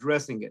and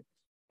addressing it.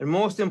 And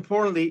most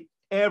importantly,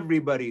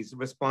 everybody's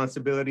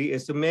responsibility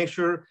is to make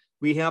sure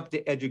we help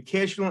the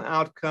educational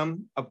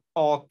outcome of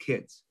all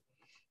kids.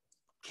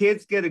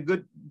 Kids get a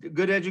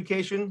good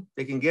education.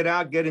 They can get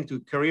out, get into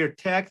career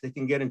tech. They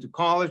can get into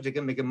college. They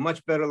can make a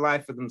much better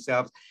life for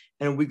themselves.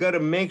 And we got to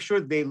make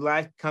sure they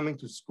like coming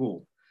to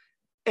school.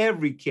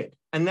 Every kid.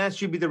 And that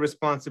should be the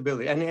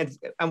responsibility.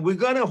 And we're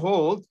going to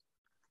hold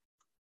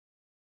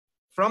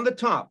from the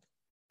top,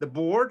 the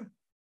board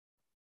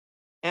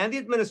and the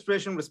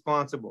administration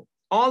responsible.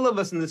 All of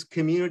us in this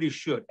community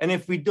should. And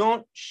if we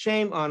don't,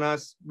 shame on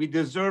us. We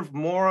deserve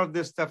more of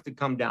this stuff to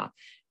come down.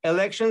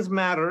 Elections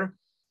matter.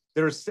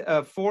 There's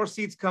 4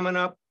 seats coming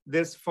up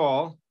this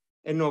fall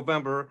in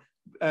November.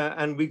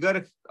 And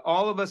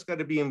all of us got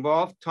to be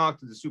involved, talk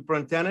to the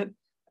superintendent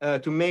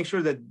to make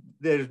sure that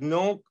there's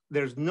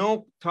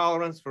no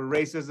tolerance for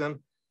racism,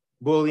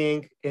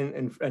 bullying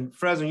in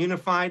Fresno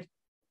Unified.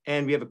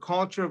 And we have a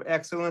culture of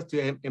excellence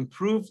to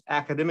improve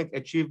academic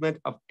achievement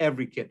of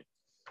every kid.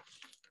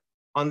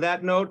 On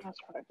that note,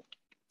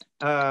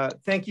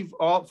 thank you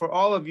for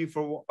all of you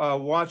for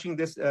watching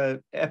this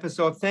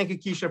episode. Thank you,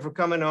 Keshia, for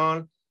coming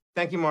on.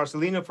 Thank you,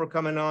 Marcelino, for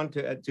coming on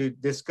to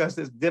discuss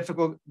this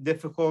difficult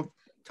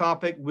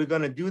topic. We're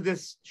going to do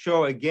this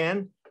show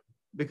again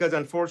because,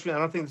 unfortunately, I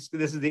don't think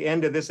this is the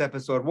end of this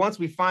episode. Once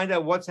we find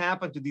out what's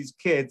happened to these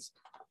kids,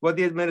 what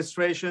the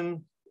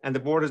administration and the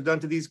board has done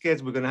to these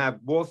kids, we're going to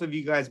have both of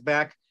you guys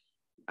back.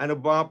 I know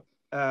Bob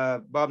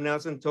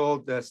Nelson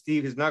told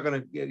Steve he's not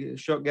going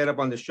to get up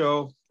on the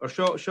show or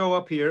show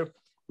up here.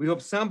 We hope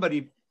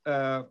somebody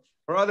or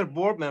other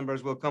board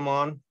members will come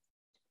on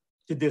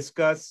to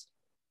discuss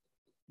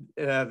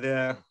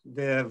the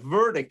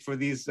verdict for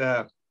these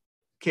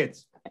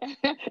kids.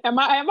 Am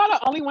I the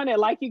only one that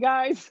like you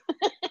guys?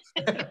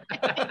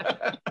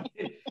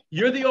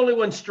 You're the only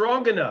one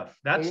strong enough.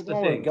 That's the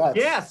thing.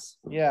 Yes.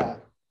 Yeah.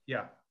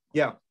 Yeah.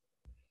 Yeah.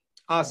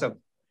 Awesome.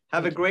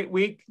 Have a great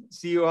week.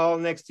 See you all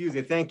next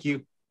Tuesday. Thank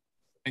you.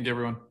 Thank you,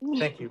 everyone.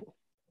 Thank you.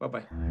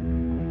 Bye-bye.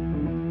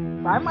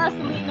 Bye,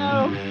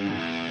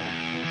 Marcelino.